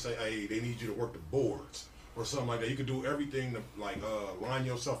somebody say, hey, they need you to work the boards or something like that, you can do everything to like line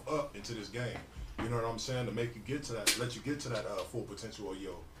yourself up into this game. You know what I'm saying? To make you get to that, let you get to that full potential of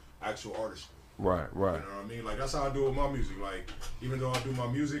your actual artistry. Right. You know what I mean? Like, that's how I do with my music. Like, even though I do my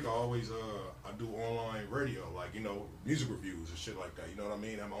music, I always I do online radio, like, you know, music reviews and shit like that. You know what I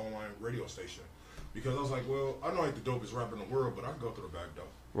mean? I have my online radio station. Because I was like, well, I know I ain't the dopest rapper in the world, but I can go through the back door.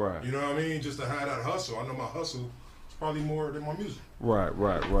 Right. You know what I mean? Just to have that hustle. I know my hustle is probably more than my music. Right.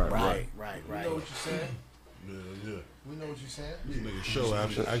 Right. We know what you're saying. Yeah. We know what you're saying. This nigga show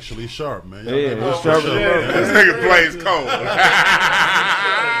actually sharp, man. Yeah, it's sharp. This nigga plays cold.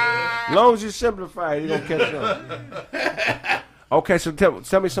 As long as you simplify it, you don't catch on. Okay, so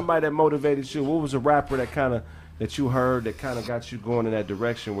tell me somebody that motivated you. What was a rapper that you heard that kind of got you going in that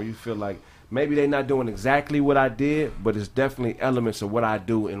direction where you feel like maybe they're not doing exactly what I did, but it's definitely elements of what I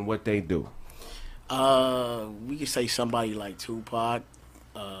do and what they do? We could say somebody like Tupac,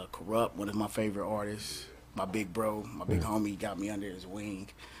 Corrupt, one of my favorite artists. My big bro, my big homie, got me under his wing.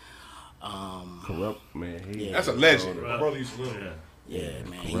 Corrupt, man. That's a legend. My brother used to live there. Yeah,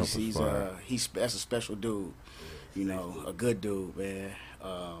 man. He's that's a special dude. You know, a good dude, man.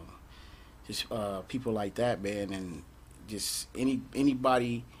 Just people like that, man, and just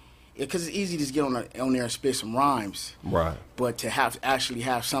anybody, because it's easy to just get on there and spit some rhymes. Right. But to actually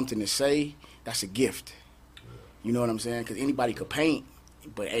have something to say, that's a gift. You know what I'm saying? Because anybody could paint,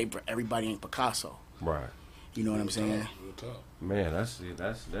 but everybody ain't Picasso. Right. You know what I'm saying? Man, that's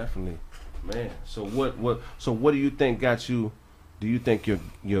definitely, man. So what do you think got you? Do you think you're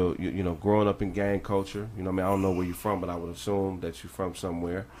you know, growing up in gang culture? You know, I mean, I don't know where you're from, but I would assume that you're from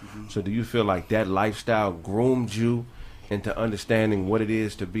somewhere. Mm-hmm. So do you feel like that lifestyle groomed you into understanding what it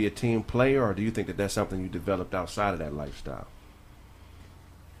is to be a team player, or do you think that that's something you developed outside of that lifestyle?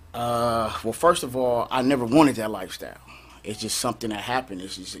 Well, first of all, I never wanted that lifestyle. It's just something that happened.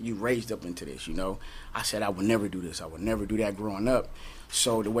 It's just you raised up into this, I said I would never do this. I would never do that growing up.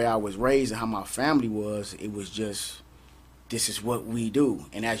 So the way I was raised and how my family was, it was just, this is what we do.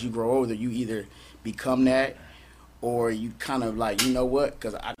 And as you grow older, you either become that or you kind of like, you know what?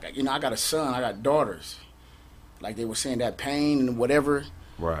 Because I got a son, I got daughters. Like they were saying, that pain and whatever.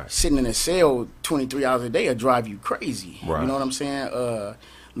 Right. Sitting in a cell 23 hours a day will drive you crazy. Right. You know what I'm saying?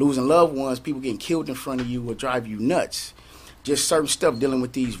 Losing loved ones, people getting killed in front of you will drive you nuts. Just certain stuff dealing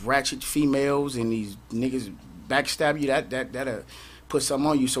with these ratchet females and these niggas backstab you, that'll put something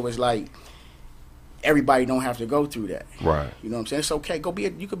on you. So it's like everybody don't have to go through that. Right. You know what I'm saying? It's okay.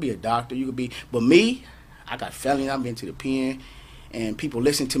 You could be a doctor. But me, I got felony. I've been to the pen, and people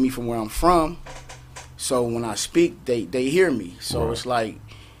listen to me from where I'm from. So when I speak, they hear me. So It's like,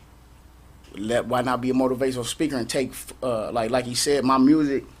 why not be a motivational speaker and take like he said, my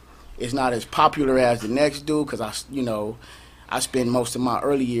music is not as popular as the next dude because I spend most of my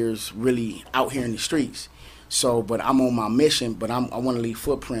early years really out here in the streets. So, but I'm on my mission. But I want to leave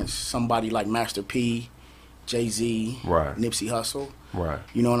footprints. Somebody like Master P, Jay-Z, right. Nipsey Hussle. Right.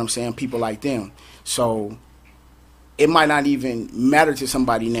 You know what I'm saying? People like them. So it might not even matter to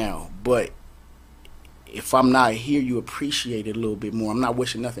somebody now, but if I'm not here, you appreciate it a little bit more. I'm not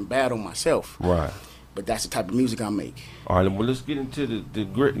wishing nothing bad on myself. Right. But that's the type of music I make. All right, well, let's get into the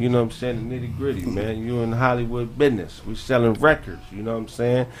grit, you know what I'm saying, the nitty-gritty, man. You in Hollywood business. We selling records, you know what I'm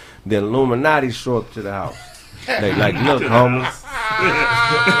saying? The Illuminati show up to the house. They like, look, homies.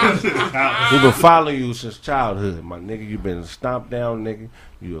 We've been following you since childhood, my nigga. You been stomped down, nigga.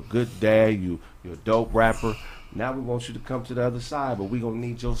 You a good dad. You a dope rapper. Now we want you to come to the other side, but we gonna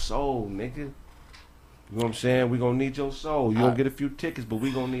need your soul, nigga. You know what I'm saying? We gonna need your soul. You gonna get a few tickets, but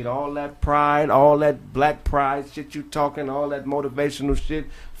we gonna need all that pride, all that black pride shit you talking, all that motivational shit.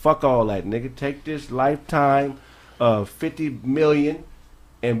 Fuck all that, nigga. Take this lifetime of 50 million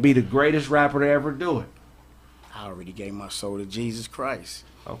and be the greatest rapper to ever do it. I already gave my soul to Jesus Christ.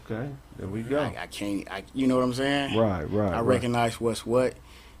 Okay, there we go. I can't, you know what I'm saying? Right. I recognize what's what.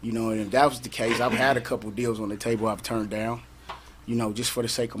 And if that was the case, I've had a couple deals on the table I've turned down. Just for the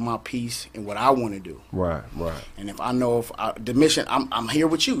sake of my peace and what I want to do. Right. And if I know the mission, I'm here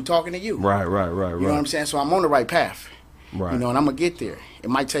with you, talking to you. Right. You know what I'm saying? So I'm on the right path. Right. And I'm going to get there. It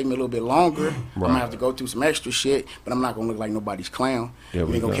might take me a little bit longer. Right. I'm going to have to go through some extra shit, but I'm not going to look like nobody's clown. You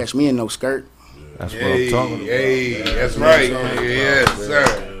ain't going to catch me in no skirt. That's what I'm talking about. Hey, that's right. Yes,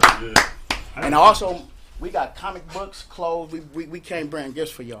 sir. And also, we got comic books, clothes. We can't bring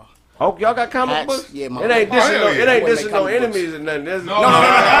gifts for y'all. Oh, y'all got comic Hats? books? Yeah, it ain't dissing no enemies and nothing. No.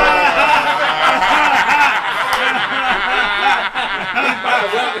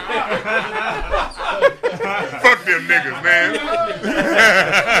 Fuck them niggas, man.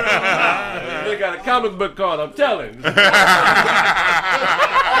 They got a comic book called, I'm telling.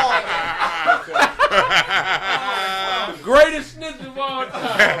 The greatest snitch of all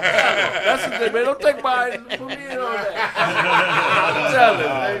time. That's the thing, man. Don't take my put me in on that. I'm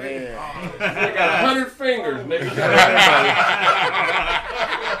telling, baby. They got 100 fingers, nigga.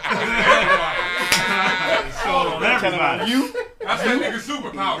 You? That's that nigga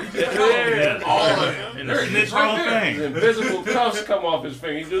superpower. He just killed all of them. And the snitch whole thing. His invisible cuffs come off his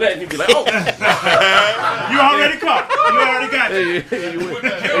finger. He do that and he be like, oh. You already caught. You already got you.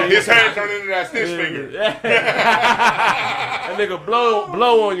 His hand turned into that snitch finger. That nigga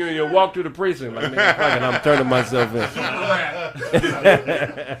blow on you and you walk through the precinct like, nigga, fucking, I'm turning myself in.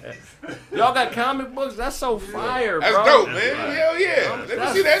 Y'all got comic books? That's so fire, bro. That's dope, man. Hell yeah. Let me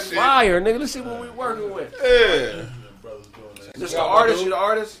see that shit. Fire, nigga. Let's see what we working with. Yeah. Just the artist? You the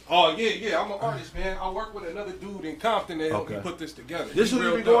artist? Oh, yeah. I'm an artist, man. I work with another dude in Compton that helped me put this together. This who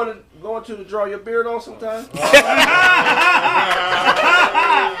you be going to draw your beard on sometime?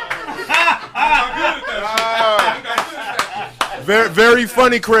 Very, very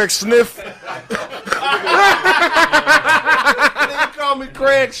funny, Craig Sniff. They call me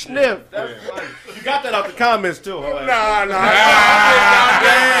Craig Sniff. That's funny. You got that out the comments too, huh? Nah. I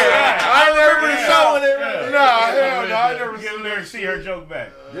ain't never been showing it. Hell no. I never Get Larry see her joke back.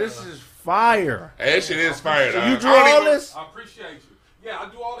 This is fire. Hey, that shit is fire. So you drew all this? I appreciate you. Yeah, I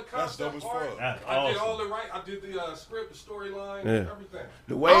do all the concept art. I did all the I did the script, the storyline, everything.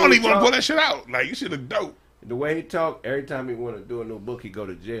 The way I don't even want to pull that shit out. Like, you should look dope. The way he talk, every time he want to do a new book, he go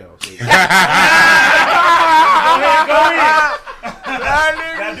to jail. So Go ahead.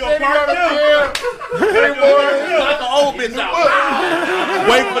 Gotta do a part two. Like the old bitch out.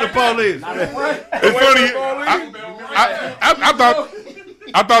 Wait for the police. It's funny. I thought.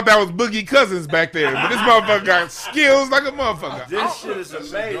 I thought that was Boogie Cousins back there, but this motherfucker got skills like a motherfucker. This shit is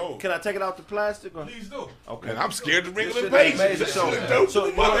amazing. Can I take it out the plastic? Or? Please do. Okay. Man, I'm scared to bring This it shit in is amazing. So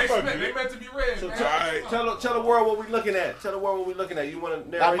you Well, know, they meant to be read. so man. tell the world what we're looking at. Tell the world what we're looking at. You want to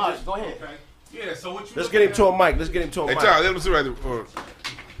narrate this? Go ahead. Okay. Yeah. So what you? Let's get him to a mic. Let's get him to a Hey, mic. Charles, let me see right there.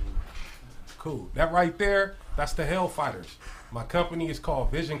 Cool. That right there, that's the Hellfighters. My company is called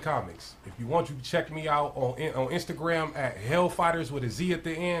Vision Comics. If you want, you can check me out on Instagram at Hellfighters with a Z at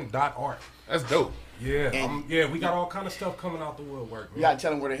the end .art. That's dope. Yeah, we got all kind of stuff coming out the woodwork. Man. You gotta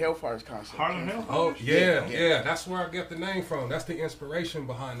tell them where the Hellfighters concept. Harlem Hellfighters. Oh yeah, that's where I get the name from. That's the inspiration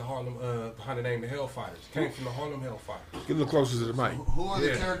behind behind the name the Hellfighters. Came from the Harlem Hellfighters. Get a little closer to the mic. Who are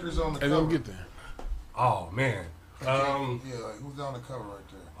the characters on the Hey, cover? don't get there. Oh man. Yeah, like who's on the cover right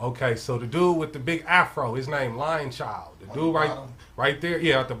there? Okay, so the dude with the big afro, his name Lion Child. The dude right there,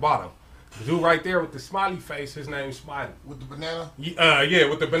 yeah, at the bottom. The dude right there with the smiley face, his name's Smiley. With the banana? Yeah,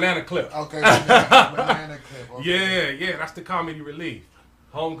 with the banana clip. Okay, banana clip. Okay. Yeah, that's the comedy relief.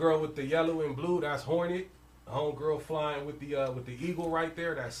 Homegirl with the yellow and blue, that's Hornet. Homegirl flying with the eagle right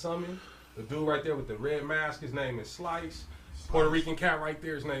there, that's Summon. The dude right there with the red mask, his name is Slice. Puerto Rican cat right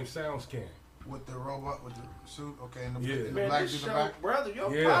there, his name's Soundscan. With the robot, with the suit, okay, and the, Yeah. the Man, black this dude in the show, back. brother,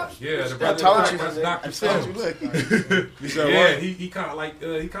 your Yeah, pops. the I brother told you. that's Dr. I told you. Phil. Look. You said Yeah, what? he kind of like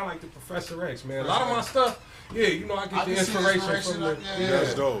the Professor X, man. A lot of my stuff, yeah, you know, I get the can see the inspiration from the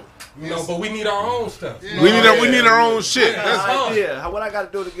That's dope. you know, but we need our own stuff. Yeah. We need our own shit. Yeah. That's all. idea. What I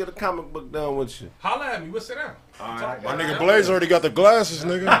got to do to get a comic book done with you? Holla at me. We'll sit down. My nigga Blaze already got the glasses,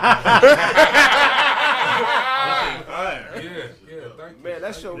 nigga. Yeah, thank you. Man,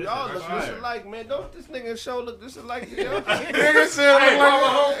 that show y'all look just alike, man. Don't this nigga show look just alike to y'all? Nigga said Hey, like my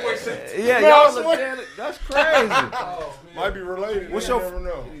homeboy said, Yeah, y'all look damn it. That's crazy. might be related. What's you your? never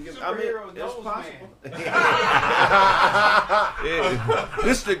know. I mean, Superhero it's nose possible. Yeah.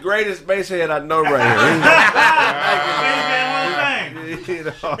 This is the greatest bass head I know right here. He's in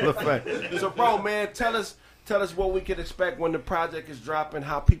the Hall of Fame. So, bro, man, tell us what we can expect when the project is dropping,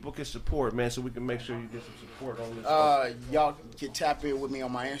 how people can support, man, so we can make sure you get some support on this. Y'all can tap in with me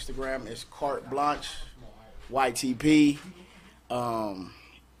on my Instagram. It's Carte Blanche, YTP.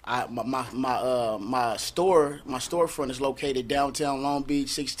 My storefront is located downtown Long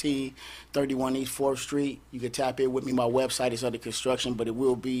Beach, 1631 East 4th Street. You can tap in with me. My website is under construction, but it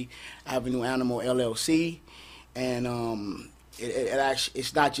will be Avenue Animal LLC. And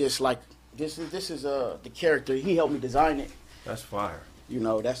it's not just like this is the character. He helped me design it. That's fire. You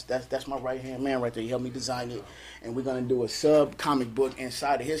know, that's my right hand man right there. He helped me design it, and we're gonna do a sub comic book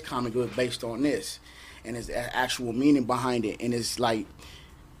inside of his comic book based on this, and there's actual meaning behind it, and it's like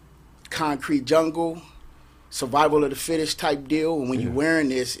concrete jungle, survival of the fittest type deal. And when you're wearing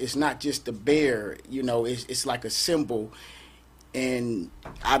this, it's not just the bear. You know, it's like a symbol. And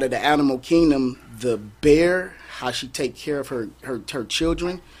out of the animal kingdom, the bear, how she take care of her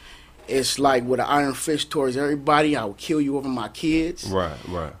children. It's like with an iron fist towards everybody. I will kill you over my kids. Right.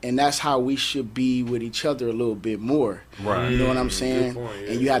 And that's how we should be with each other a little bit more. Right. You know what I'm saying? Good point,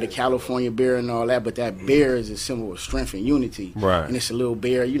 yeah. And you had the California bear and all that, but that bear is a symbol of strength and unity. Right. And it's a little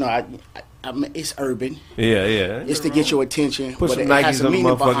bear. You know, I mean, it's urban. Yeah. It's to get your attention. Put but some it has Nikes a on the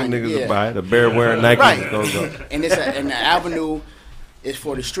meaning motherfucking behind it. niggas Yeah. to buy. The bear wearing Nikes Right. goes up. And and the avenue is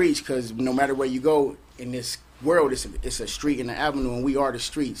for the streets, because no matter where you go in this world, it's a street and an avenue, and we are the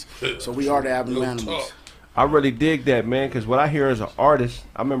streets. So we are the avenue animals. I really dig that, man, because what I hear as an artist,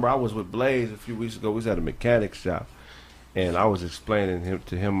 I remember I was with Blaze a few weeks ago. We was at a mechanic shop, and I was explaining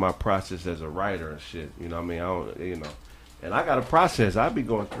to him my process as a writer and shit. You know what I mean? And I got a process. I be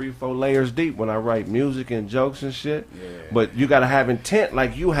going 3-4 layers deep when I write music and jokes and shit. Yeah. But you got to have intent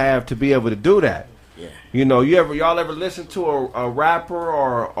like you have to be able to do that. Yeah. You know, y'all ever listen to a rapper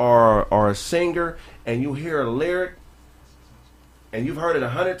or a singer and you hear a lyric and you've heard it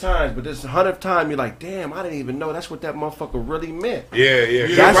 100 times, but this 100th time you're like, damn, I didn't even know that's what that motherfucker really meant. Yeah.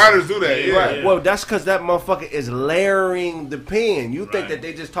 That's- Writers do that. Yeah. Right. Well, that's because that motherfucker is layering the pen. You think that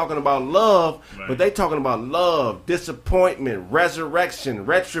they just talking about love, but they talking about love, disappointment, resurrection,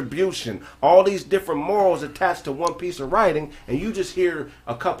 retribution, all these different morals attached to one piece of writing, and you just hear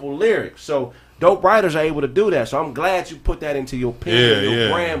a couple lyrics. So dope writers are able to do that. So I'm glad you put that into your pen and your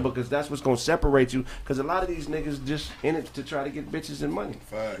brand, because that's what's going to separate you. Because a lot of these niggas just in it to try to get bitches and money.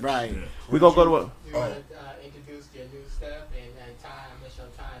 Right. We going to go to a... You want to introduce your new stuff and time, what's your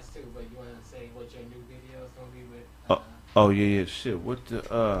times too, but you want to say what your new video is going to be with? Oh yeah, shit. What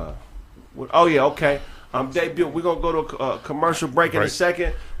the oh yeah, okay. I'm debut. We're gonna go to a commercial break in a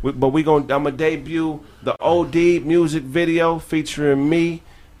second, but I'm gonna debut the OD music video featuring me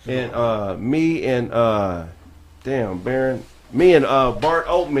and damn Baron. Me and Bart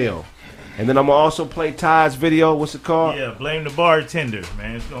Oatmeal. And then I'm going to also play Ty's video. What's it called? Yeah, Blame the Bartender,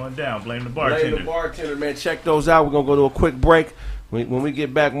 man. It's going down. Blame the Bartender. Blame the Bartender, man. Check those out. We're going to go to a quick break. When we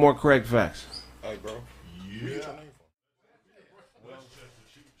get back, more Correct Facts. Hey, bro. Yeah.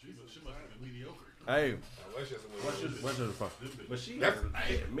 Hey. But she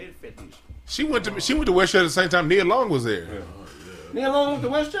mid-50s. She went to Westchester at the same time Nia Long was there. Nia Long went to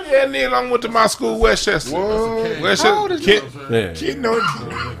Westchester? Yeah, Nia Long went to my school, Westchester. Westchester. Ken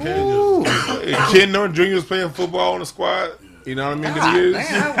Norton Jr. was playing football on the squad. You know what I mean?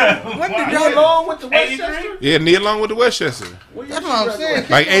 Nia Long went to Westchester? Yeah, Nia Long went to Westchester. That's what I'm saying.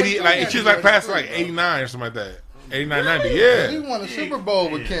 Like 80, like she was like past like 89 or something like that. 89, 90, yeah. He won a Super Bowl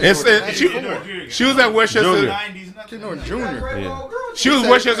with Ken Norton. She was at Westchester. Ken Norton Jr. Yeah. She was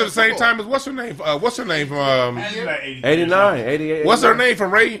Westchester at the same time as what's her name? What's her name from 89, 88. What's her name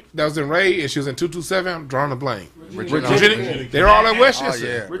from Ray? That was in Ray, and she was in 227. I'm drawing a blank. Virginia. They're all at Westchester. Oh,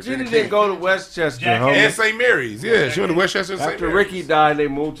 yeah. Virginia didn't go to Westchester, homie. And St. Mary's. Yeah, she went to Westchester and St. After Mary's. Ricky died, they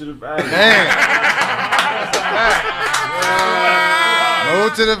moved to the Valley.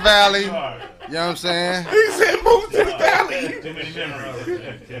 Move to the Valley. You know what I'm saying? He said move to the Valley.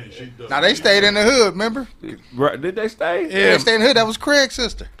 Now they stayed in the hood, remember? Did they stay? Yeah, they stayed in the hood. That was Craig's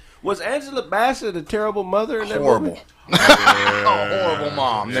sister. Was Angela Bassett a terrible mother in that Horrible. movie? Horrible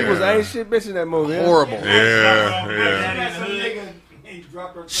mom. She was ain't shit bitch in that movie. Huh? Horrible. Yeah.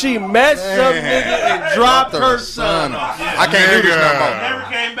 She met some nigga and dropped her son off. I can't do this no more. Never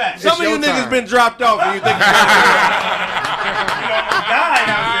came back. Some of you niggas been dropped off and you think Died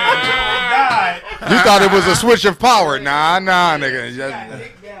out there. You thought it was a switch of power. Nah, nigga.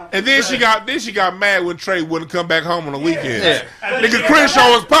 And then she got mad when Trey wouldn't come back home on the weekends. Nigga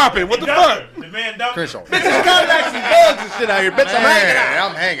Crenshaw was popping. What the fuck? The man dumped Crenshaw. bitches contacts and bugs and shit out here. Bitch, I'm hanging out.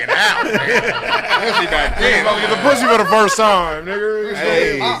 I'm hanging out. Especially back then. Get the pussy for the first time, nigga.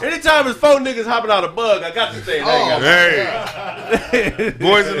 Hey. Anytime it's 4 niggas hopping out a bug, I got to say that. Hey.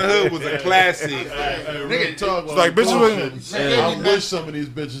 Boys in the Hood was a classic. Nigga talk It's like bitches was. I wish some of these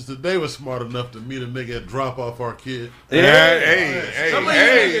bitches today were smart enough to meet a nigga and drop off our kid. Yeah.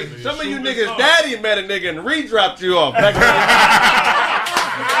 Hey. Some of you niggas daddy met a nigga and re-dropped you off. You're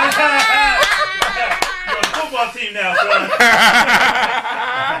a football team now, son.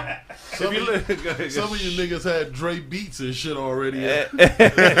 Some of you niggas had Dre Beats and shit already. Can't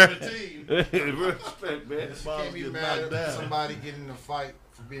be mad at somebody getting in a fight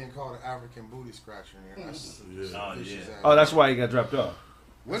for being called an African booty scratcher. Oh, that's why he got dropped off.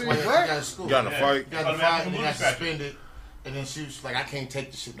 What? Got in school. Got in a fight. Got in a fight and got suspended. And then she was like, I can't take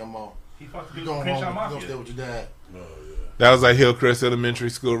this shit no more. You going home, you gonna stay with your dad. That was like Hillcrest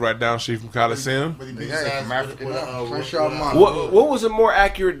Elementary School right down the street from Coliseum. But he beat his ass with What was a more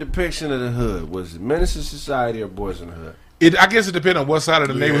accurate depiction of the hood? Was it Menace to Society or Boys in the Hood? I guess it depended on what side of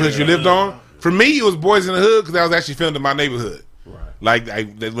the neighborhood you lived on. For me, it was Boys in the Hood because I was actually filmed in my neighborhood. Right. Like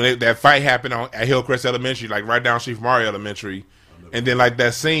when that fight happened at Hillcrest Elementary, like right down the street from our elementary, and then like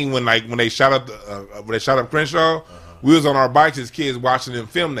that scene when they shot up Crenshaw, we was on our bikes as kids watching them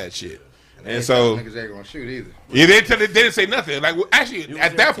film that shit. And so niggas ain't gonna shoot either. Yeah, they didn't say nothing. Like actually,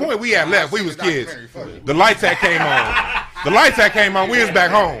 at that point we had left. We was kids. The lights that came on. We was back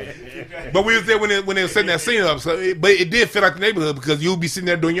home. But we was there when they was setting that scene up. So, but it did feel like the neighborhood because you'll be sitting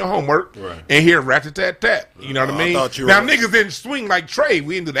there doing your homework and hear rat-a-tat-tat. You know what I mean? Now niggas didn't swing like Trey.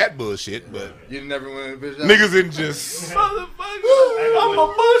 We didn't do that bullshit. But you never went bitch. Niggas didn't just. I'm a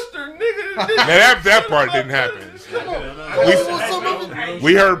buster, nigga. Now that part didn't happen.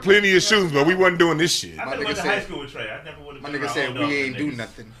 We heard plenty of shootings, but we wasn't doing this shit. I never went to high school with Trey. I never would have. My nigga said we ain't do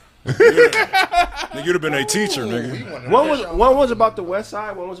nothing. Nigga, you'd have been a teacher, nigga. One was about the West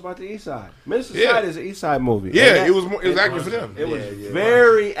Side. One was about the East Side. Minister Side is an East Side movie. Yeah, it was accurate for them. It was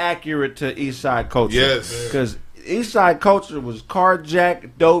very accurate to East Side culture. Yes, because East Side culture was carjack,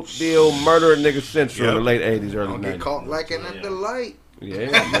 dope deal, murder, nigga central in the late '80s, early '90s. Get caught lacking at the light.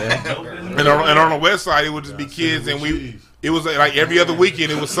 Yeah, man. and on the West Side, it would just be kids, and it was like every other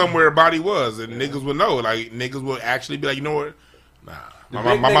weekend, it was somewhere a body was, and niggas would know. Like niggas would actually be like, you know what? Nah.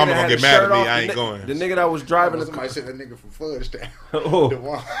 My mama gonna get mad at me. I ain't going. The nigga that was driving the somebody said that nigga from Fudge Town. Oh. Hey,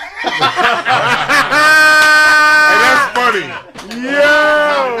 that's funny.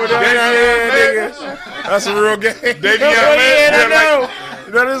 Yo, that's a real game.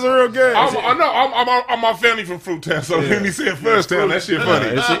 That is a real game. I'm my family from Fruit Town, so when he said Fudge Town, that shit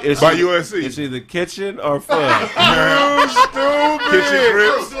funny. By USC. It's either kitchen or fudge. You stupid. Kitchen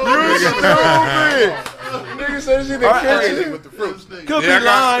Crips. You stupid. Nigga nigga said this nigga with the fruit. Could be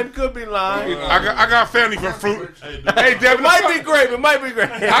lying. Could be lying. I got family from fruit. Hey, Devin. Might be great. It might be great.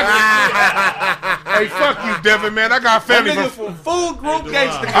 Hey, fuck you, Devin, man. I got family That nigga from from Food Group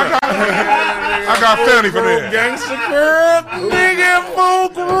Gangsta Group. I got family from there. Gangsta Group, nigga,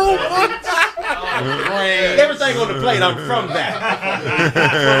 Food Group. Everything on the plate, I'm from that.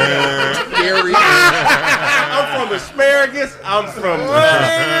 I'm from asparagus. I'm from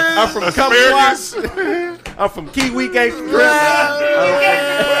kumquats. I'm from Kiwi Gangsta Group.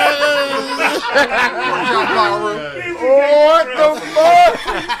 What the fuck?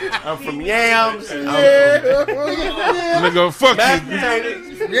 I'm from yams. Nigga, fuck you.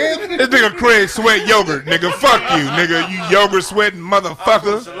 This nigga Craig sweat yogurt. Nigga, fuck you. Nigga, you yogurt sweating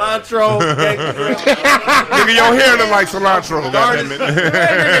motherfucker. Cilantro. Nigga, your hair look like cilantro. Goddammit.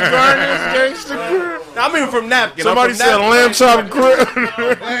 I'm even from Napkin. Somebody said lamb chop grip.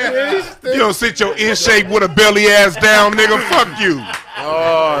 You don't sit your in shape with a belly ass down, nigga. Fuck you.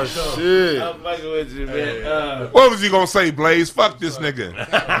 Oh shit. I'm fucking with you, man. What was he gonna say, Blaze? Fuck this nigga.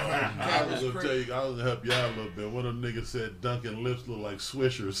 I was gonna tell you, I was gonna help y'all a little bit. One of them niggas said Dunkin' lips look like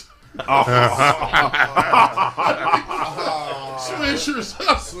Swishers. Swishers.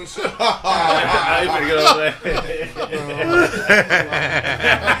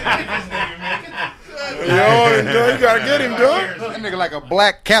 Yo, you gotta get him, dog. That nigga like a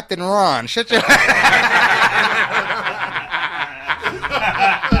black Captain Ron. Shut your.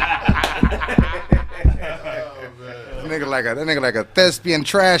 That nigga like a thespian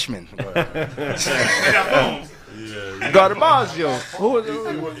trashman. Garbaggio. Who is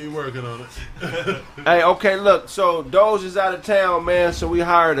he working on it? Hey, okay, look. So Doge is out of town, man. So we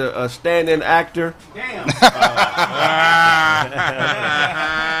hired a stand-in actor. Damn.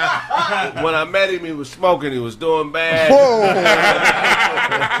 When I met him, he was smoking. He was doing bad.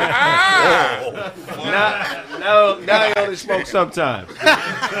 now he only smokes sometimes.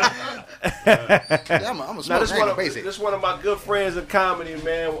 I'm a Now, this one of my good friends in comedy,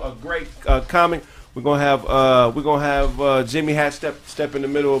 man. A great comic. We're gonna have Jimmy Hat step in the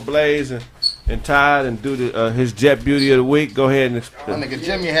middle of Blaze and Todd and do his Jet Beauty of the Week. Go ahead and. That nigga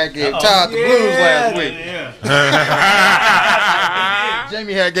Jimmy Hat gave Todd the blues last week.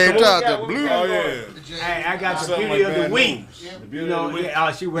 Jimmy Hat gave Todd the blues. Oh yeah. Hey, I got the beauty of the week. You know,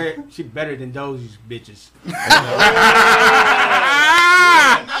 she better than those bitches.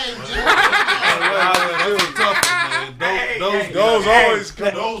 Those always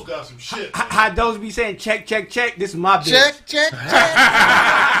come. Those got some shit. How those be saying check, check, check? This is my bitch. Check, check, check.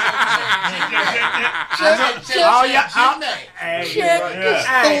 All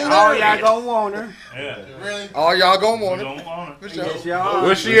y'all gonna want her. Really? All y'all gonna want her. Yes, y'all.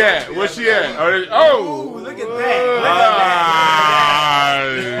 Where's she at? Where's she at? Oh, look at that.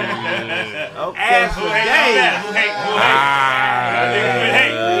 Ass for days.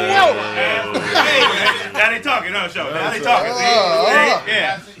 Now they talking, huh, show? Now they talking.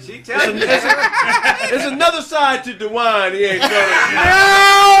 Yeah. She telling me. There's another side to DeWine. He ain't showing.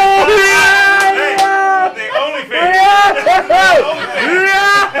 They only fans.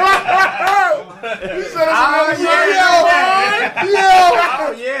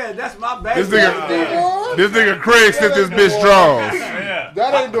 Oh yeah, that's my baby. This nigga Craig sniffed this bitch draws.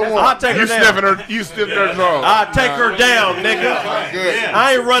 That ain't the one. I'll take her down. You sniffed her draws. I'll take her down, nigga. Good.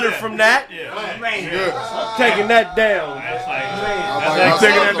 I ain't running from that. Good. I'm taking that down. You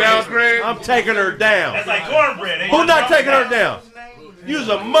taking that down, Craig? I'm taking her down. That's like cornbread. Who not taking her down? You's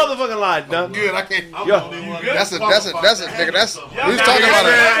a motherfucking lie, done. Good. I can't. Yo, That's a nigga. That's we was talking about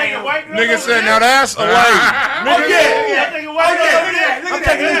it. Nigga said, now that's a lady. oh yeah. I'm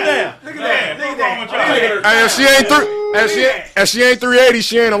taking this down. Look at that. Hey, if she ain't 380,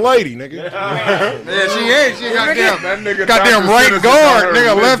 she ain't a lady, nigga. Yeah, she ain't. She goddamn. That nigga Goddamn Dr. right Citizen guard, her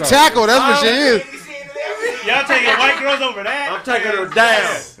nigga, lips left on. tackle. That's what she is. Y'all taking white girls over that? I'm taking her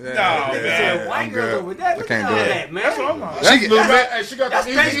down. No, man. White girls over there. Look can't at do all it. that, man. That's what I'm on. Hey, she got That's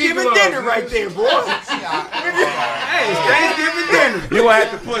the Thanksgiving dinner right there, boy. Hey, it's Thanksgiving dinner. You gonna have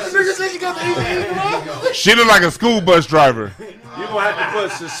to put. She look like a school bus driver. You gonna have to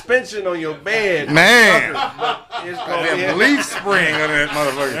put suspension on your bed, Man. It's gonna be Leaf spring on that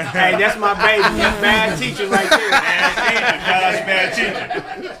motherfucker. Hey, that's my baby. That's bad teacher right there. Bad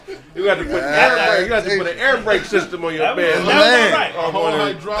teacher. You got to put an air brake system on your bed. That was right. A whole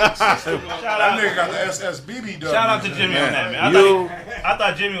hydraulic system. That nigga got the SSBB done. Shout out to Jimmy on that, man. I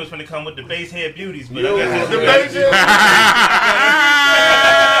thought Jimmy was going to come with the base head beauties, but I guess it's the base head.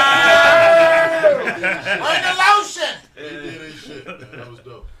 Bring the lotion. He did his shit. That was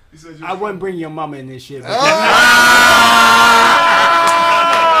dope. He said, I wouldn't bring your mama in this shit. Oh,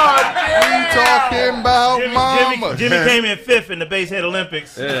 talking about mama. Jimmy came in 5th in the Basehead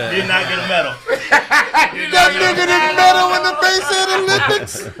Olympics. Yeah. Did not get a medal. That nigga didn't medal in the Basehead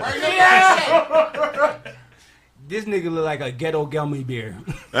Olympics. This nigga look like a ghetto gummy bear.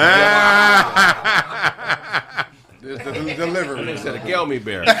 It's the delivery. They said a Gelmy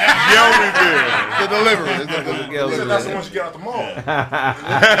bear. Gelmy bear. The delivery. That's the one you get out the mall.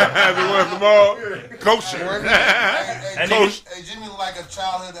 The one from the mall. Kosher. Hey, Jimmy look like a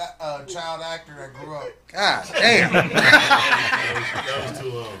child actor that grew up. God damn.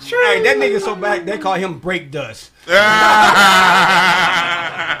 Hey, that nigga so back they call him Break Dust.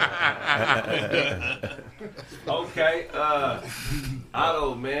 Okay,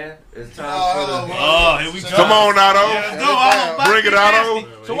 Otto, man, it's time for the. Oh, here we go. Come on, Otto. Let's go, Otto. Bring it, Otto.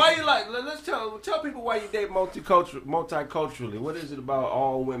 So why you like? Let's tell people why you date multiculturally. What is it about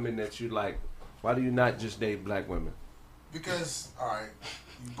all women that you like? Why do you not just date black women? Because, all right,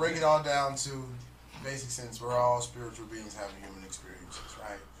 you break it all down to basic sense. We're all spiritual beings having human experiences,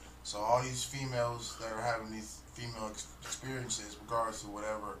 right? So all these females that are having these female experiences, regardless of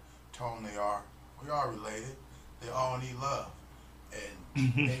whatever tone they are, we are related. They all need love. And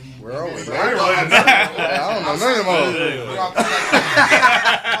we're all related. I don't know none of them.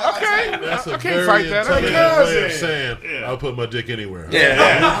 Okay. That's a I can't very fight that. intelligent way of saying, I'll put my dick anywhere. She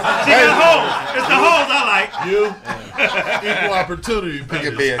got holes. It's the holes I like. You, equal opportunity. He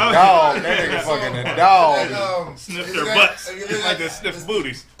could be a dog. That nigga fucking a dog. Sniff their butts. Like they sniff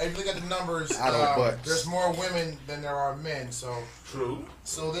booties. If you look at the numbers, there's more women than there are men. So true.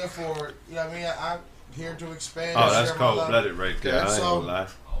 So therefore, you know what I mean? I'm here to expand. Oh, that's cold-blooded right there. I ain't gonna lie.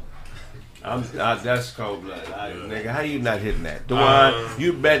 That's cold-blooded. Nigga, how you not hitting that? Dewan,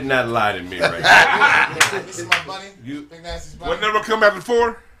 you better not lie to me right now. This is my buddy. Big Nasty's buddy. What number come after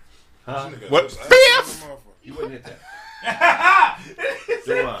 4? Huh? What? 5th? You wouldn't hit that.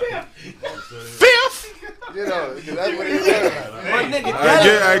 Fifth? You know, that's what he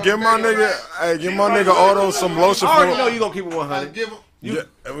said. Give my nigga Otto some lotion I for. already know you gonna keep it 100. Give him. Yeah,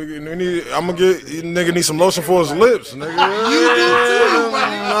 I'm gonna get nigga need some lotion for his lips, nigga. You do too,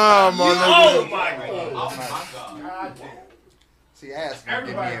 Nah, my nigga. Oh my god. See, ask him.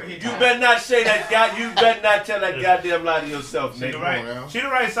 You better not say that guy. You better not tell that goddamn lie to yourself, nigga. She the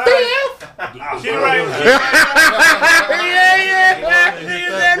right side. She the right side.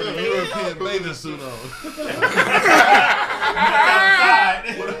 European bathing suit on.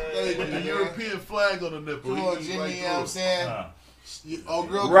 The European flag on the nipple. Come on, Jimmy, you know what I'm saying?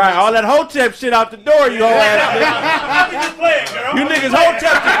 Right, all that Hotep shit out the door, you whole ass nigga. You niggas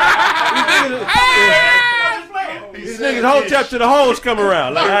Hotep. These niggas Hotep to the hoes come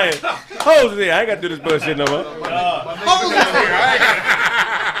around. Like, I ain't hoes here. I ain't got to do this bullshit no more. Hoes here.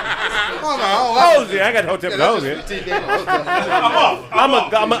 Hoes here. I got Hotep to the hoes here. I'm a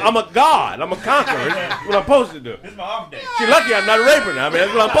god. I'm a conqueror. That's what I'm supposed to do. This is my off day. She lucky I'm not a raper now. I mean,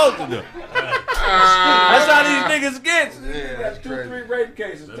 that's what I'm supposed to do. That's how these niggas get. Got 2-3 rape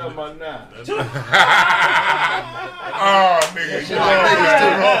cases talking about now. Oh, nigga.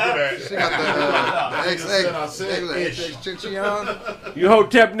 She got the XX. You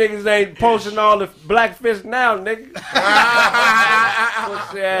Hotep niggas ain't posting all the black fist now, nigga.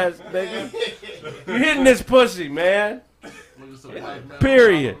 Pussy ass nigga. You hitting this pussy, man.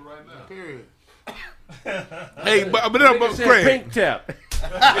 Period. Hey, but Craig. Pink tap.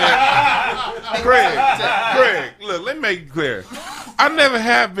 Craig, look, let me make it clear. I never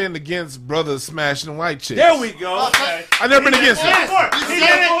have been against brothers smashing white chicks. There we go. Okay. I never been against it.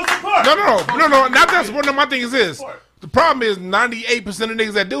 No. Not that's one of my things is this. The problem is 98% of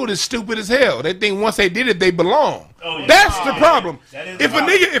niggas that do it is stupid as hell. They think once they did it, they belong. Oh, yeah. That's the problem. That is If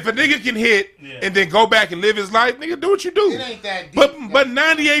a nigga can hit and then go back and live his life, nigga, do what you do. It ain't that deep. But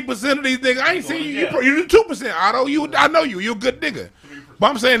 98% of these niggas, I ain't saying you do 2%. Otto, I know you. You a good nigga. What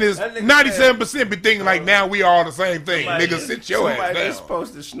I'm saying is 97% be thinking like now we all the same thing. Nigga, sit your ass Somebody down.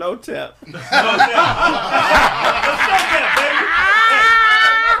 supposed to snow tap. I'm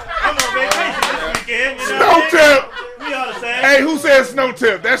on vacation this weekend. You know Snow tip. We all the same. Hey, who said snow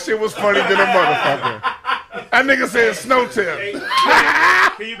tip? That shit was funny than a motherfucker. That nigga said snow tip.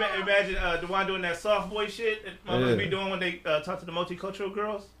 Can you imagine Dewan doing that soft boy shit that motherfuckers be doing when they talk to the multicultural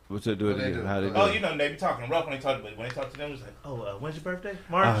girls? What's that do it again? How they do Oh, it? you know, they be talking rough when they talk, but when they talk to them, it's like, when's your birthday?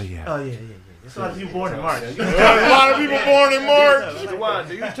 March? Oh, yeah. Oh, yeah. There's a lot of people born in March. A lot of people born in March.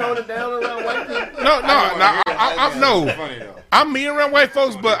 Do you tone it down around white people? No. I'm me around white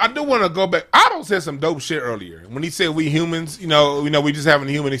folks, but I do want to go back. Otto said some dope shit earlier when he said we humans, we just having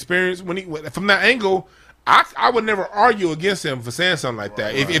a human experience. From that angle, I would never argue against him for saying something like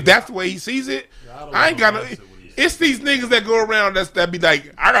that. If that's the way he sees it, I ain't got no. It's these niggas that go around that be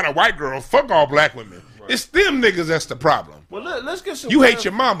like, I got a white girl, fuck all black women. Right. It's them niggas that's the problem. Well, let's get some. You hate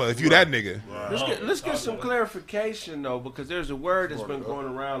your mama if you that nigga. Right. Let's get some clarification though, because there's a word that's been going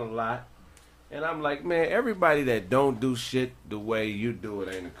around a lot, and I'm like, man, everybody that don't do shit the way you do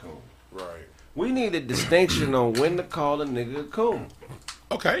it ain't a coon. Right. We need a distinction on when to call a nigga a coon.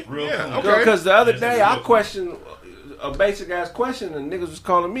 Okay. Yeah. Okay. Because the other day I questioned a basic ass question, and niggas was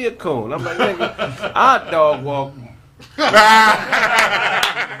calling me a coon. I'm like, nigga, I dog walk.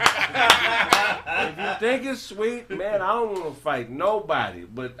 If you think it's sweet, man, I don't want to fight nobody.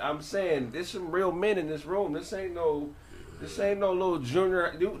 But I'm saying there's some real men in this room. This ain't no little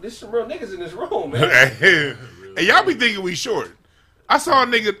junior. There's some real niggas in this room, man. And y'all be thinking we short. I saw a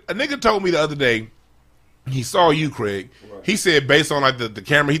nigga told me the other day, he saw you, Craig. Right. He said based on like the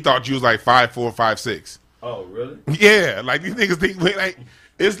camera, he thought you was like 5'4", 5'6". Oh, really? Yeah, like these niggas think like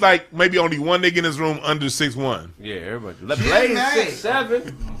it's like maybe only one nigga in this room under 6'1". Yeah, everybody. Blaze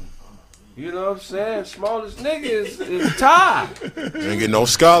 6'7". You know what I'm saying? Smallest nigga is Ty. Ain't get no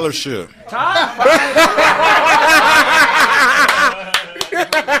scholarship. Ty.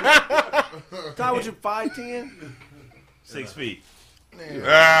 Ty, what you 5'10"? 6 feet. No.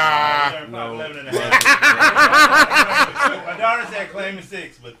 11 and a half. My daughter said claiming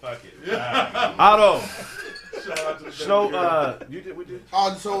 6, but fuck it. Otto. So, we did.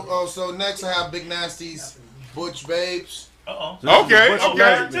 So next I have Big Nasty's Butch Babes. Okay.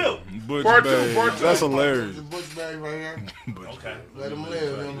 Butch Part Babes. two. That's hilarious. Butch Babes right here. Okay. Let him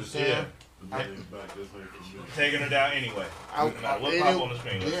live. You understand? Yeah. Taking her down anyway. We'll pop on the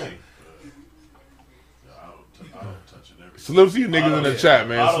screen. Let's see. I don't touch it every Salute to you niggas in the chat,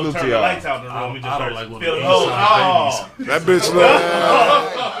 man. Salute to y'all. Lights out in the room. We just don't like when feel the That bitch look.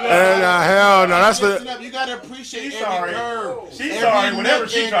 Hell no. That's the. You gotta appreciate She's every sorry. curve. She's every sorry whenever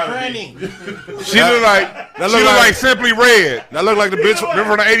nook she and trying cranny. She look like Simply Red. That look like the bitch.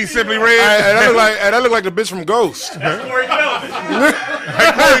 Remember from the 80s Simply Red? That look like the bitch from Ghost. That's Corey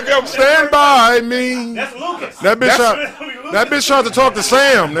Feldman. Stand by me. That's Lucas. That bitch tried to talk to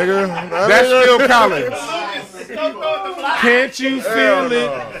Sam, nigga. That's Phil Collins. Can't you feel it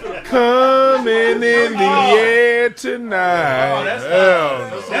coming in the air tonight? That's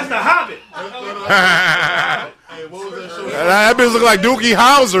the Hobbit. That bitch look like Dookie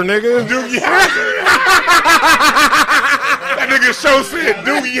Howser, nigga. Dookie Howser. That nigga show said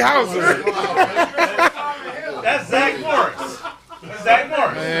Dookie Howser. That's Zach Morris. Zach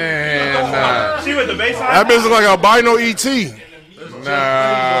Morris. Man, nah. She with the bass line. That bitch look like albino E.T.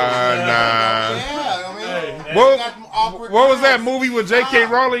 Nah. What was that movie with J.K.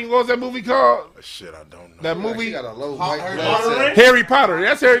 Rowling? What was that movie called? Shit, I don't know. That movie? Got a low Harry Potter.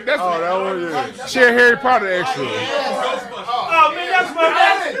 That's Harry. That one. Yeah. Share Harry Potter extra. Oh man,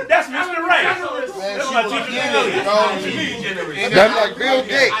 that's Mr. Ray. That's my teacher. That's like Bill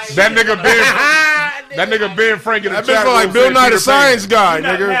Gates. That nigga Ben Frank in the That bitch look like Bill Nye the Science Guy, You're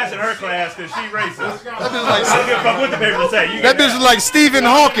not nigga. passing her class because she racist. That bitch like I don't give a fuck what the paper say. That bitch is like Stephen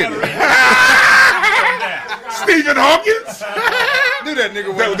Hawking. Stephen Hawkins? Do that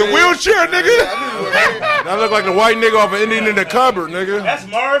nigga. The wheelchair nigga? That look like the white nigga off of Indian in the Cupboard, nigga. That's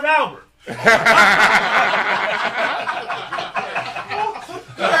Marv Albert.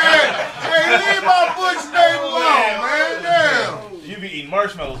 Hey, leave my Butch Babe alone, man. Damn. You be eating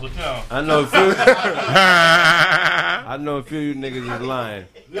marshmallows with them. I know a few of you niggas is lying.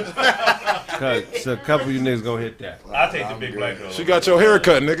 Cause a couple of you niggas gonna hit that. I'll take the big black girl. She got your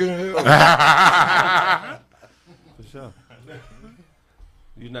haircut, nigga. For sure.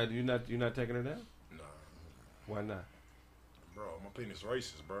 You not taking her down? No. Why not? Bro, my penis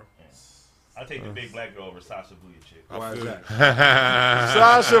racist, bro. I'll take the big black girl over Sasha Vujacic. Why is that?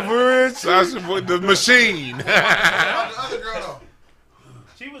 Sasha Vujacic. Sasha Vujacic, the machine. The other girl though.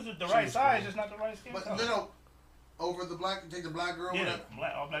 She was the right size, just not the right skin. But no, over the black, take the black girl. Yeah,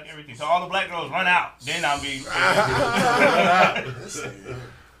 black, all black, everything. So all the black girls run out. Then I'll be.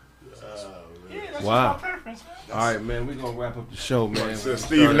 Wow. All right, man. We're going to wrap up the show, man.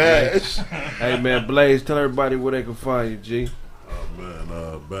 Steve Nash. Hey, man. Blaze, tell everybody where they can find you, G. Oh, man.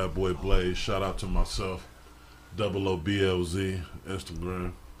 Bad Boy Blaze. Shout out to myself. OOBLZ.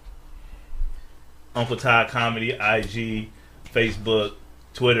 Instagram. Uncle Todd Comedy. IG. Facebook.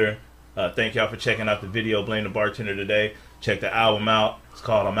 Twitter. Thank y'all for checking out the video. Blame the Bartender today. Check the album out. It's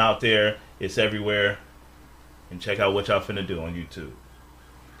called I'm Out There. It's everywhere. And check out what y'all finna do on YouTube.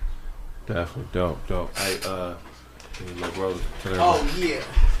 Definitely dope. Hey, my brother. Oh yeah.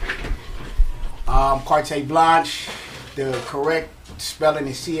 Carte Blanche. The correct spelling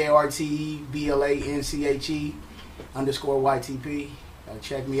is CarteBlanche_YTP.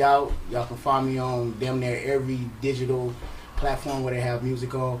 check me out. Y'all can find me on damn near every digital platform where they have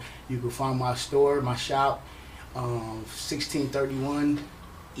music on. You can find my store, my shop, 1631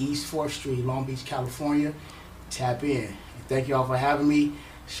 East 4th Street, Long Beach, California. Tap in. And thank y'all for having me.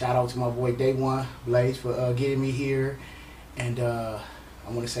 Shout out to my boy Day One, Blaze, for getting me here. And I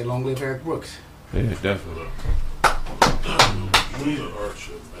want to say long live Eric Brooks. Yeah, definitely.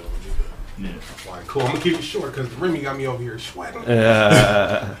 Yeah. All right, cool. I'm gonna keep it short because Remy got me over here sweating.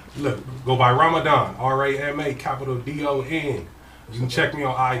 Look, go by Ramadan, R-A-M-A, capital D-O-N. You can check me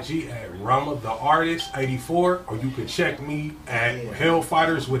on IG at Rama the Artist 84, or you can check me at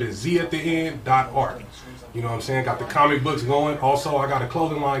Hellfighters with a Z at the end .art. You know what I'm saying? Got the comic books going. Also, I got a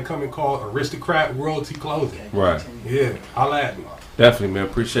clothing line coming called Aristocrat Royalty Clothing. Right. Yeah, holla at me. Definitely, man.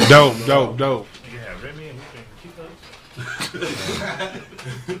 Appreciate it. Dope. Yeah, Remy and we can keep those.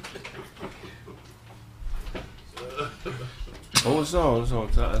 Oh, it's on. It's on.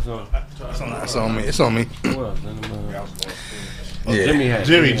 It's on me. It's on me. What else? Yeah. Jimmy hat.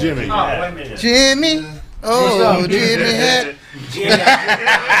 Jimmy. Oh, wait a minute. Jimmy. Oh, Jimmy hat. Jimmy.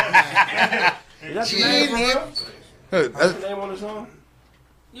 That's the name on the song?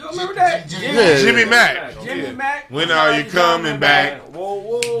 You remember that? Jimmy Mack. Jimmy Mack. When are you coming back?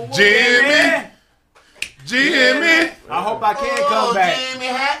 Whoa. Jimmy. I hope I can come back. Jimmy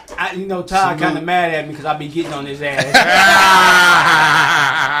hat. Todd kind of mad at me because I be getting on his ass.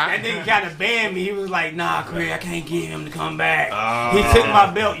 That nigga kind of banned me. He was like, nah, Craig, I can't get him to come back. He took my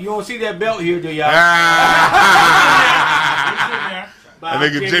belt. You don't see that belt here, do y'all? That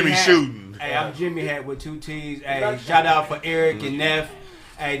nigga Jimmy shooting. Hey, I'm Jimmy Hat with 2 T's. Hey, shout out for Eric and Neff.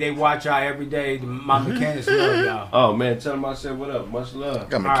 Hey, they watch y'all every day. My mechanics love y'all. Oh, man. Tell them I said what up. Much love.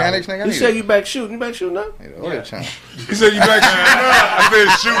 Got mechanics, nigga. You said you back shooting. You back shooting now? Yeah. He said you back shooting up. I said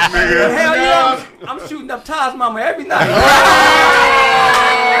shoot, nigga. Hell yeah. I'm shooting up Todd's mama every night.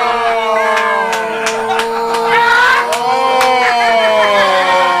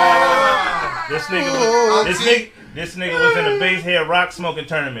 This nigga was in the base head rock smoking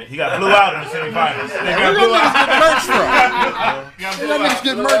tournament. He got blew out in the semifinals. Where niggas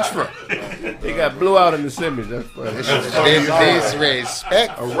get merch from? He got blew out in the semis. That's funny.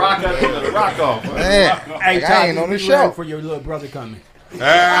 Disrespect. A rock off. Man, Hey, like, I Todd, ain't on the you show. learn for your little brother coming. Go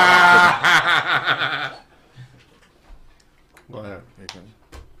ahead.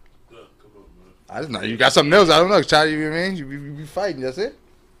 I just know you got something else. I don't know. Todd, you know what I mean? You be fighting. That's it.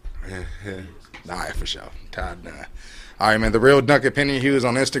 Nah, for sure. Todd, nah. All right, man. The Real Duncan Penny Hughes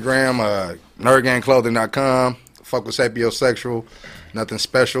on Instagram. NerdGangClothing.com. Fuck with sapiosexual. Nothing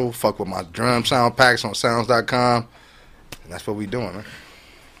special. Fuck with my drum sound packs on sounds.com. And that's what we doing, man.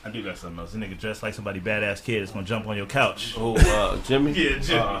 I do got something else. This nigga dressed like somebody badass kid that's gonna jump on your couch. Oh, Jimmy? Yeah,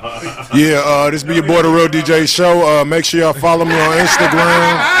 Jimmy. Yeah, this be your boy, The Real DJ Show. Make sure y'all follow me on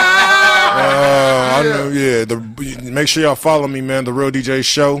Instagram. Make sure y'all follow me, man, The Real DJ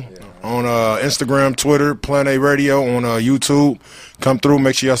Show. On Instagram, Twitter, Planet Radio, on YouTube. Come through,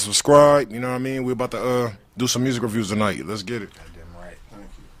 make sure y'all subscribe. You know what I mean? We're about to do some music reviews tonight. Let's get it. Right. Thank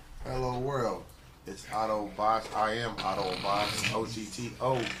you. Hello, world. It's Autobots. I am Autobots.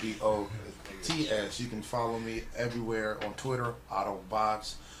 OTTOBOTS. You can follow me everywhere on Twitter,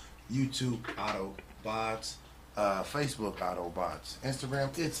 Autobots. YouTube, Autobots. Facebook, Autobots. Instagram,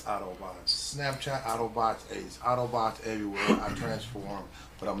 it's Autobots. Snapchat, Autobots. It's Autobots everywhere. I transform,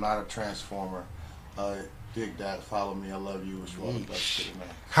 but I'm not a transformer. Dig that. Follow me. I love you. It's all the best to the man.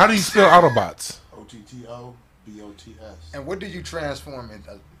 How do you spell Autobots? OTTOBOTS. And what did you transform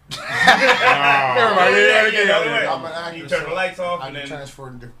into? Never mind. I'm an actor. You turn the lights off I and can then transfer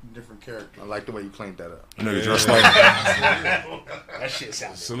different characters. I like the way you cleaned that up. Nigga dressed like That shit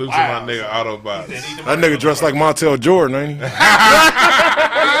sounds Salute to my nigga Autobots. that nigga dressed like Montel Jordan, ain't he?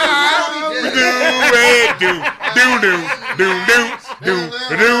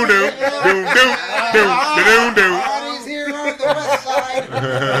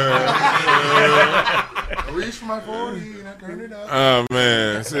 Reach for my 40 and I turn it up. Oh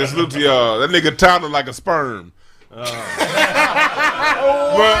man, salute to y'all. That nigga Todd look like a sperm. But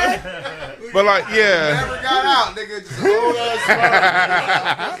like, yeah. Never got out, nigga. Just old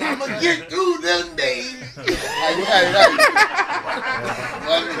ass. I'm gonna get through them days.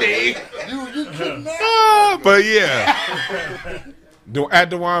 One day, you couldn't. But yeah, at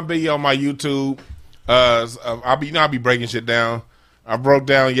Dewan B on my YouTube. I'll be breaking shit down. I broke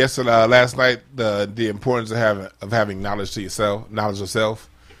down last night the importance of having knowledge of self.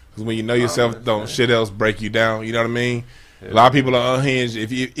 Because when you know yourself, don't shit else break you down. You know what I mean? Yeah. A lot of people are unhinged.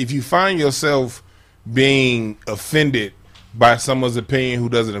 If you find yourself being offended by someone's opinion who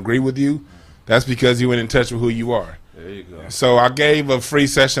doesn't agree with you, that's because you went in touch with who you are. There you go. So I gave a free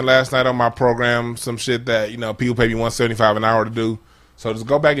session last night on my program, some shit that, people pay me $175 an hour to do. So just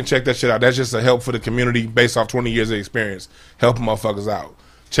go back and check that shit out. That's just a help for the community based off 20 years of experience, helping motherfuckers out.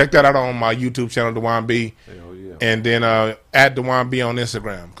 Check that out on my YouTube channel, Dewan B. Hell yeah. And then at Dewan B on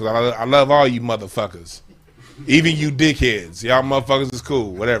Instagram, because I love all you motherfuckers. Even you dickheads. Y'all motherfuckers is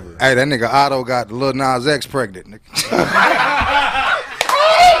cool, whatever. Hey, that nigga Otto got Lil Nas X pregnant, nigga.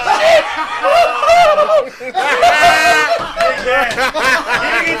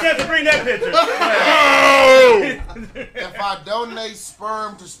 You didn't get to bring that picture. If I donate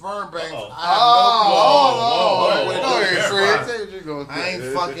sperm to sperm banks, I have no I ain't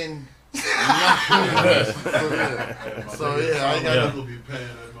fucking. So yeah, I ain't got to be paying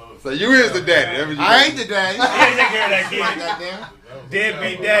that motherfucker. So you is the daddy. I ain't the daddy. You ain't take care of that kid.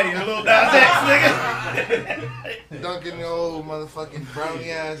 Deadbeat daddy, the little Nas X nigga. Dunking the old motherfucking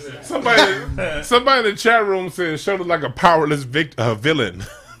brownie ass. Somebody in the chat room said Show looked like a powerless villain.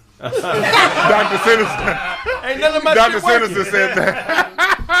 Dr. Sinister. Ain't none of my Dr. shit working. Sinister said that.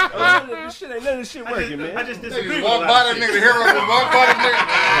 Ain't none of this shit working, man. I just disagree with Walk by that nigga, the hero. Walk by that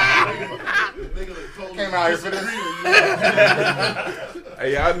nigga. Came out here for this. Hey,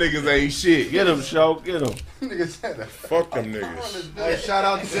 y'all niggas ain't shit. Get him, Show. Get him. Nigga said that. Fuck them niggas. Hey, shout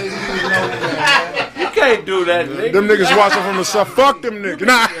out to Jay-Z. You can't do that, nigga. Them niggas watching from the side. Fuck them niggas.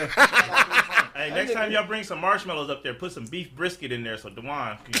 Nah. Hey, next time y'all bring some marshmallows up there, put some beef brisket in there so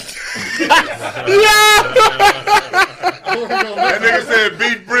Dewan can... That nigga said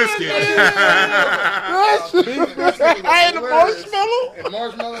beef brisket. I had the marshmallow. And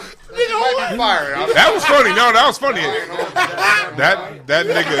marshmallow. Might be fire. That was funny. No, that was funny.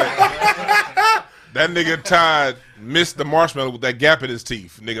 That nigga Todd missed the marshmallow with that gap in his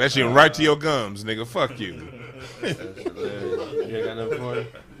teeth. Nigga, that shit went right to your gums. Nigga, fuck you. You ain't got nothing for him?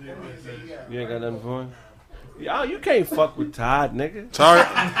 You ain't got nothing for him? Yo, you can't fuck with Todd, nigga.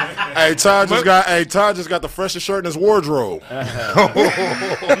 Todd just got the freshest shirt in his wardrobe. You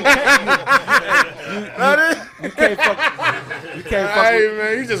can't fuck. Hey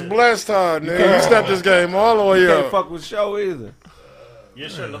man, you just blessed Todd, nigga. You stepped this game all the way You up. can't fuck with Show either. Your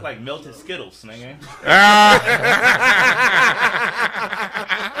shirt look like melted Skittles, nigga.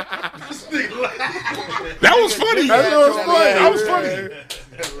 That was funny. That was funny.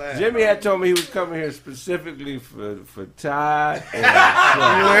 Jimmy had told me he was coming here specifically for Todd. And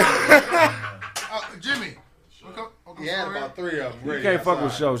Jimmy. He had about 3 of them. you can't fuck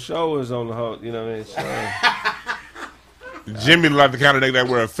with Show. Show is on the whole, you know what I mean? Jimmy looked like the kind of nigga that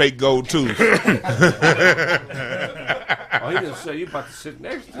wear a fake gold tooth. Oh, he didn't say you about to sit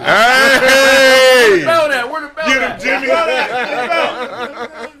next to him. Hey! Where the bell at? Where the bell Get him, at? Jimmy. You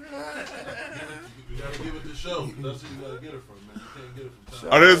gotta give it to Show. That's who you gotta get it from, man. You can't get it from Todd.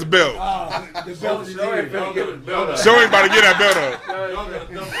 Oh, there's a belt. The bell is Show ain't finna give it the bell up. Show ain't about to get that belt up.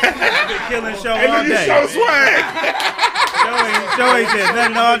 I've been killing Show Hey, all look at day. Show swag. Show ain't said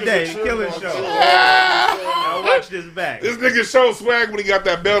nothing all day. Killing Show. Now watch this back. This nigga Show swag when he got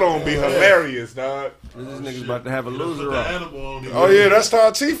that belt on be hilarious, dog. This nigga's about to have a loser The on. animal on him. Oh yeah, that's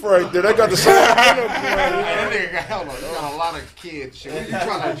Todd Teeth right there. They got the same. That nigga got, hold on, you got a lot of kids shit. What you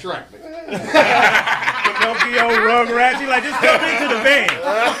trying to attract, nigga? Pinocchio, Rugrats. He like, just come into the van.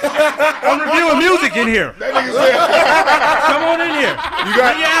 I'm reviewing music in here. That nigga said, Come on in here. You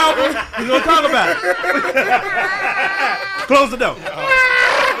got your album. We're gonna talk about it. Close the door.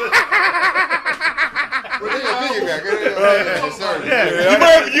 you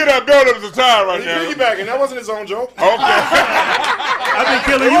might have to get that belt up to the time right now. Piggybacking. That wasn't his own joke. Okay. I've been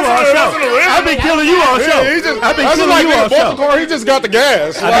killing you all show. I've been killing you all show. I've been killing you all show. He just got the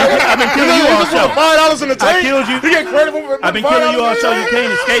gas. I've been killing you all show. $5 in the tank. I killed you. You get credit for I've been killing you all show. You can't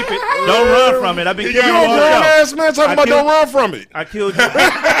escape it. Don't run from it. I've been killing You you a all grown show. ass man talking about don't run from it. I killed you.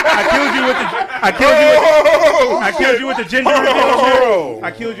 I killed you with the. I killed you with the ginger reveal. I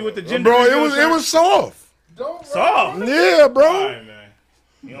killed you with the ginger. Bro, reveal it shirt. was soft. Soft. Yeah, bro. All right, man.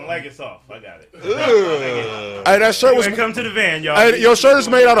 You don't like it soft. I got it. Hey, that shirt was. Anyway, come to the van, y'all. Hey, your shirt is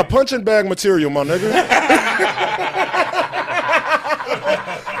made out of punching bag material, my nigga.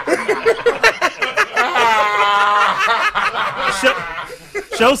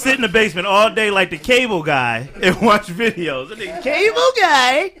 Show sit in the basement all day like the cable guy and watch videos. The cable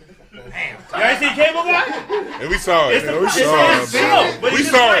guy. Damn. You ain't seen Cable Guy? And we saw it. We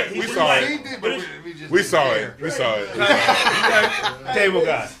saw it. We saw it. Cable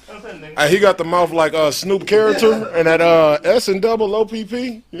Guy. Hey, he got the mouth like Snoop character and that S and double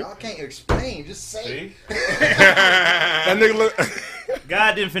OPP. Y'all can't explain, just say it. That nigga look.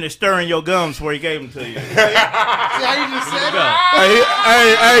 God didn't finish stirring your gums before he gave them to you. See how you just said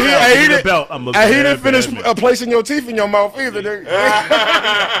he didn't finish placing your teeth in your mouth either, nigga.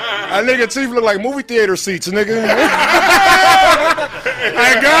 That nigga teeth look like movie theater seats, nigga.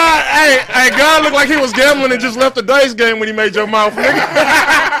 God looked like he was gambling and just left the dice game when he made your mouth, nigga.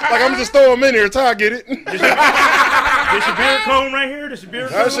 Like, I'm just throw him in here till I get it. This your beard comb right here? This your beard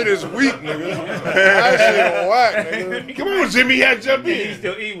comb? That shit is weak, nigga. That shit is whack, nigga. Come on, Jimmy Hat, jump in. He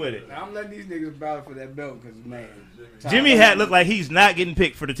still eat with it. I'm letting these niggas battle for that belt because, man. Jimmy Hat looked like he's not getting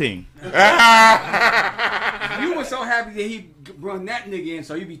picked for the team. You were so happy that he run that nigga in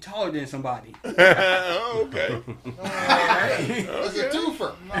so you be taller than somebody. Okay. It's a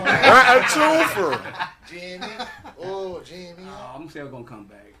twofer. A twofer. Jimmy. Oh, Jimmy. Oh, I'm still gonna come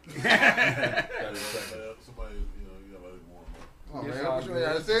back. Oh, man,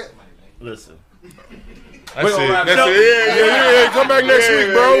 that's it. Listen. That's it. Yeah. Come back next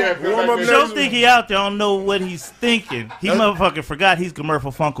week, bro. Warm up next Show week. think he out there don't know what he's thinking. He motherfucking forgot he's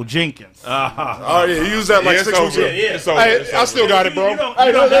Commercial Funkle Jenkins. Oh, yeah, he used that like 6 weeks ago. It's over. Hey, I still got it, bro. You don't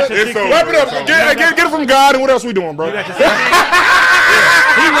got your Hey, wrap it up. Get it from God, and what else we doing, bro? He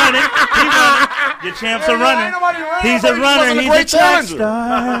running. Your champs are running. He's a runner. He's a track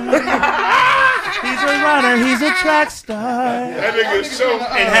star. He's a runner. He's a track star. That nigga is so.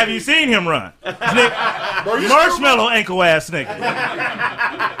 And have you seen him run? Marshmallow ankle ass nigga.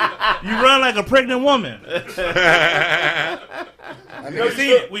 You run like a pregnant woman. We've seen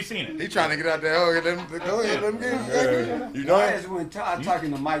it. We've seen it. He trying to get out there. Oh, go ahead, let him get it. You know I it? just when Todd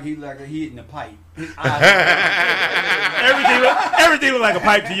talking to Mike, he like he hitting the pipe. His Everything look like a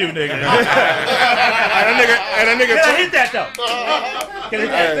pipe to you, nigga. And that nigga. Can I hit that though? Can I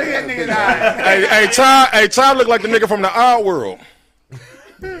hit that? Hey, Todd looked like the nigga from the Odd World.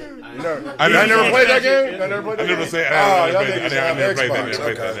 I never played that game. I never played that.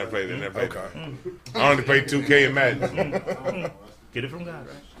 I only played 2K and Madden. Get it from God,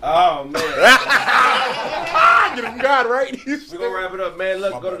 right? Oh, man. Get it from God, right? We're going to wrap it up, man.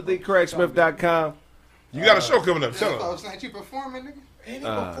 Look, go to thecraigsmith.com. You got a show coming up. Tell Oh, them. ain't you performing, nigga? Ain't he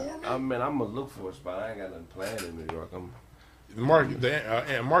performing? I mean, I'm going to look for a spot. I ain't got nothing planned in New York.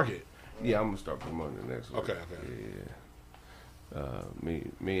 Market. Yeah, I'm going to start promoting it next week. Okay. Yeah.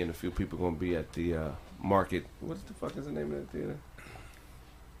 Me and a few people going to be at the market. What the fuck is the name of that theater?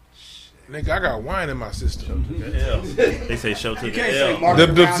 Nigga, I got wine in my system. They say show to the L.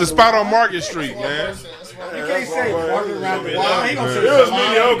 The spot on Market Street, man. You can't say walking around the wall. He gonna say It was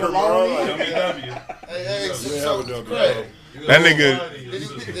mediocre, bro. Hey, so Craig. That nigga. Did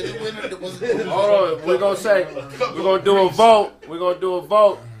he win it? Hold on. We're going to do a vote. We're going to do a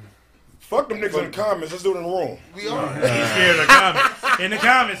vote. Fuck them niggas in the comments. Let's do it in the room. We are. He's scared of comments. In the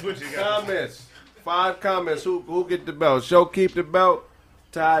comments, what you got? Comments. 5 comments. Who get the belt? Show keep the belt.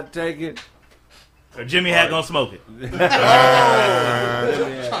 Todd take it. Or Jimmy Hat gonna smoke it.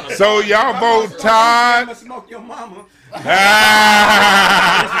 So y'all vote Todd. I'ma smoke your mama. It's the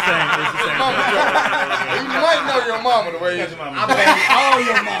same. You might know your mama the way you. I bet all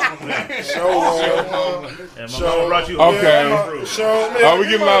your mama. And my mama brought you Okay. We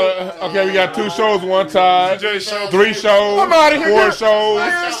getting a lot of, okay, we got 2 shows, 1 Todd, 3 shows, 4 shows,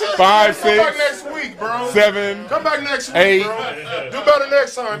 5, 6, Come back next week, bro. 7. Come back next week, 8. bro. Do better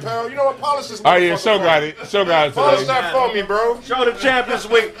next time, pal. You know what? Polish this. Oh yeah, show got it Polish today. that for me, bro. Show the champ this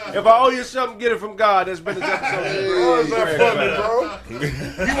week. If I owe you something, get it from God. That's been this episode. Polish that for me, bro.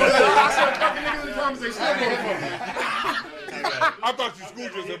 You want to say I said fucking niggas in the comments, they still voted for me. I thought you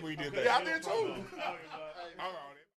schooled yourself when you did that. Yeah, I did too.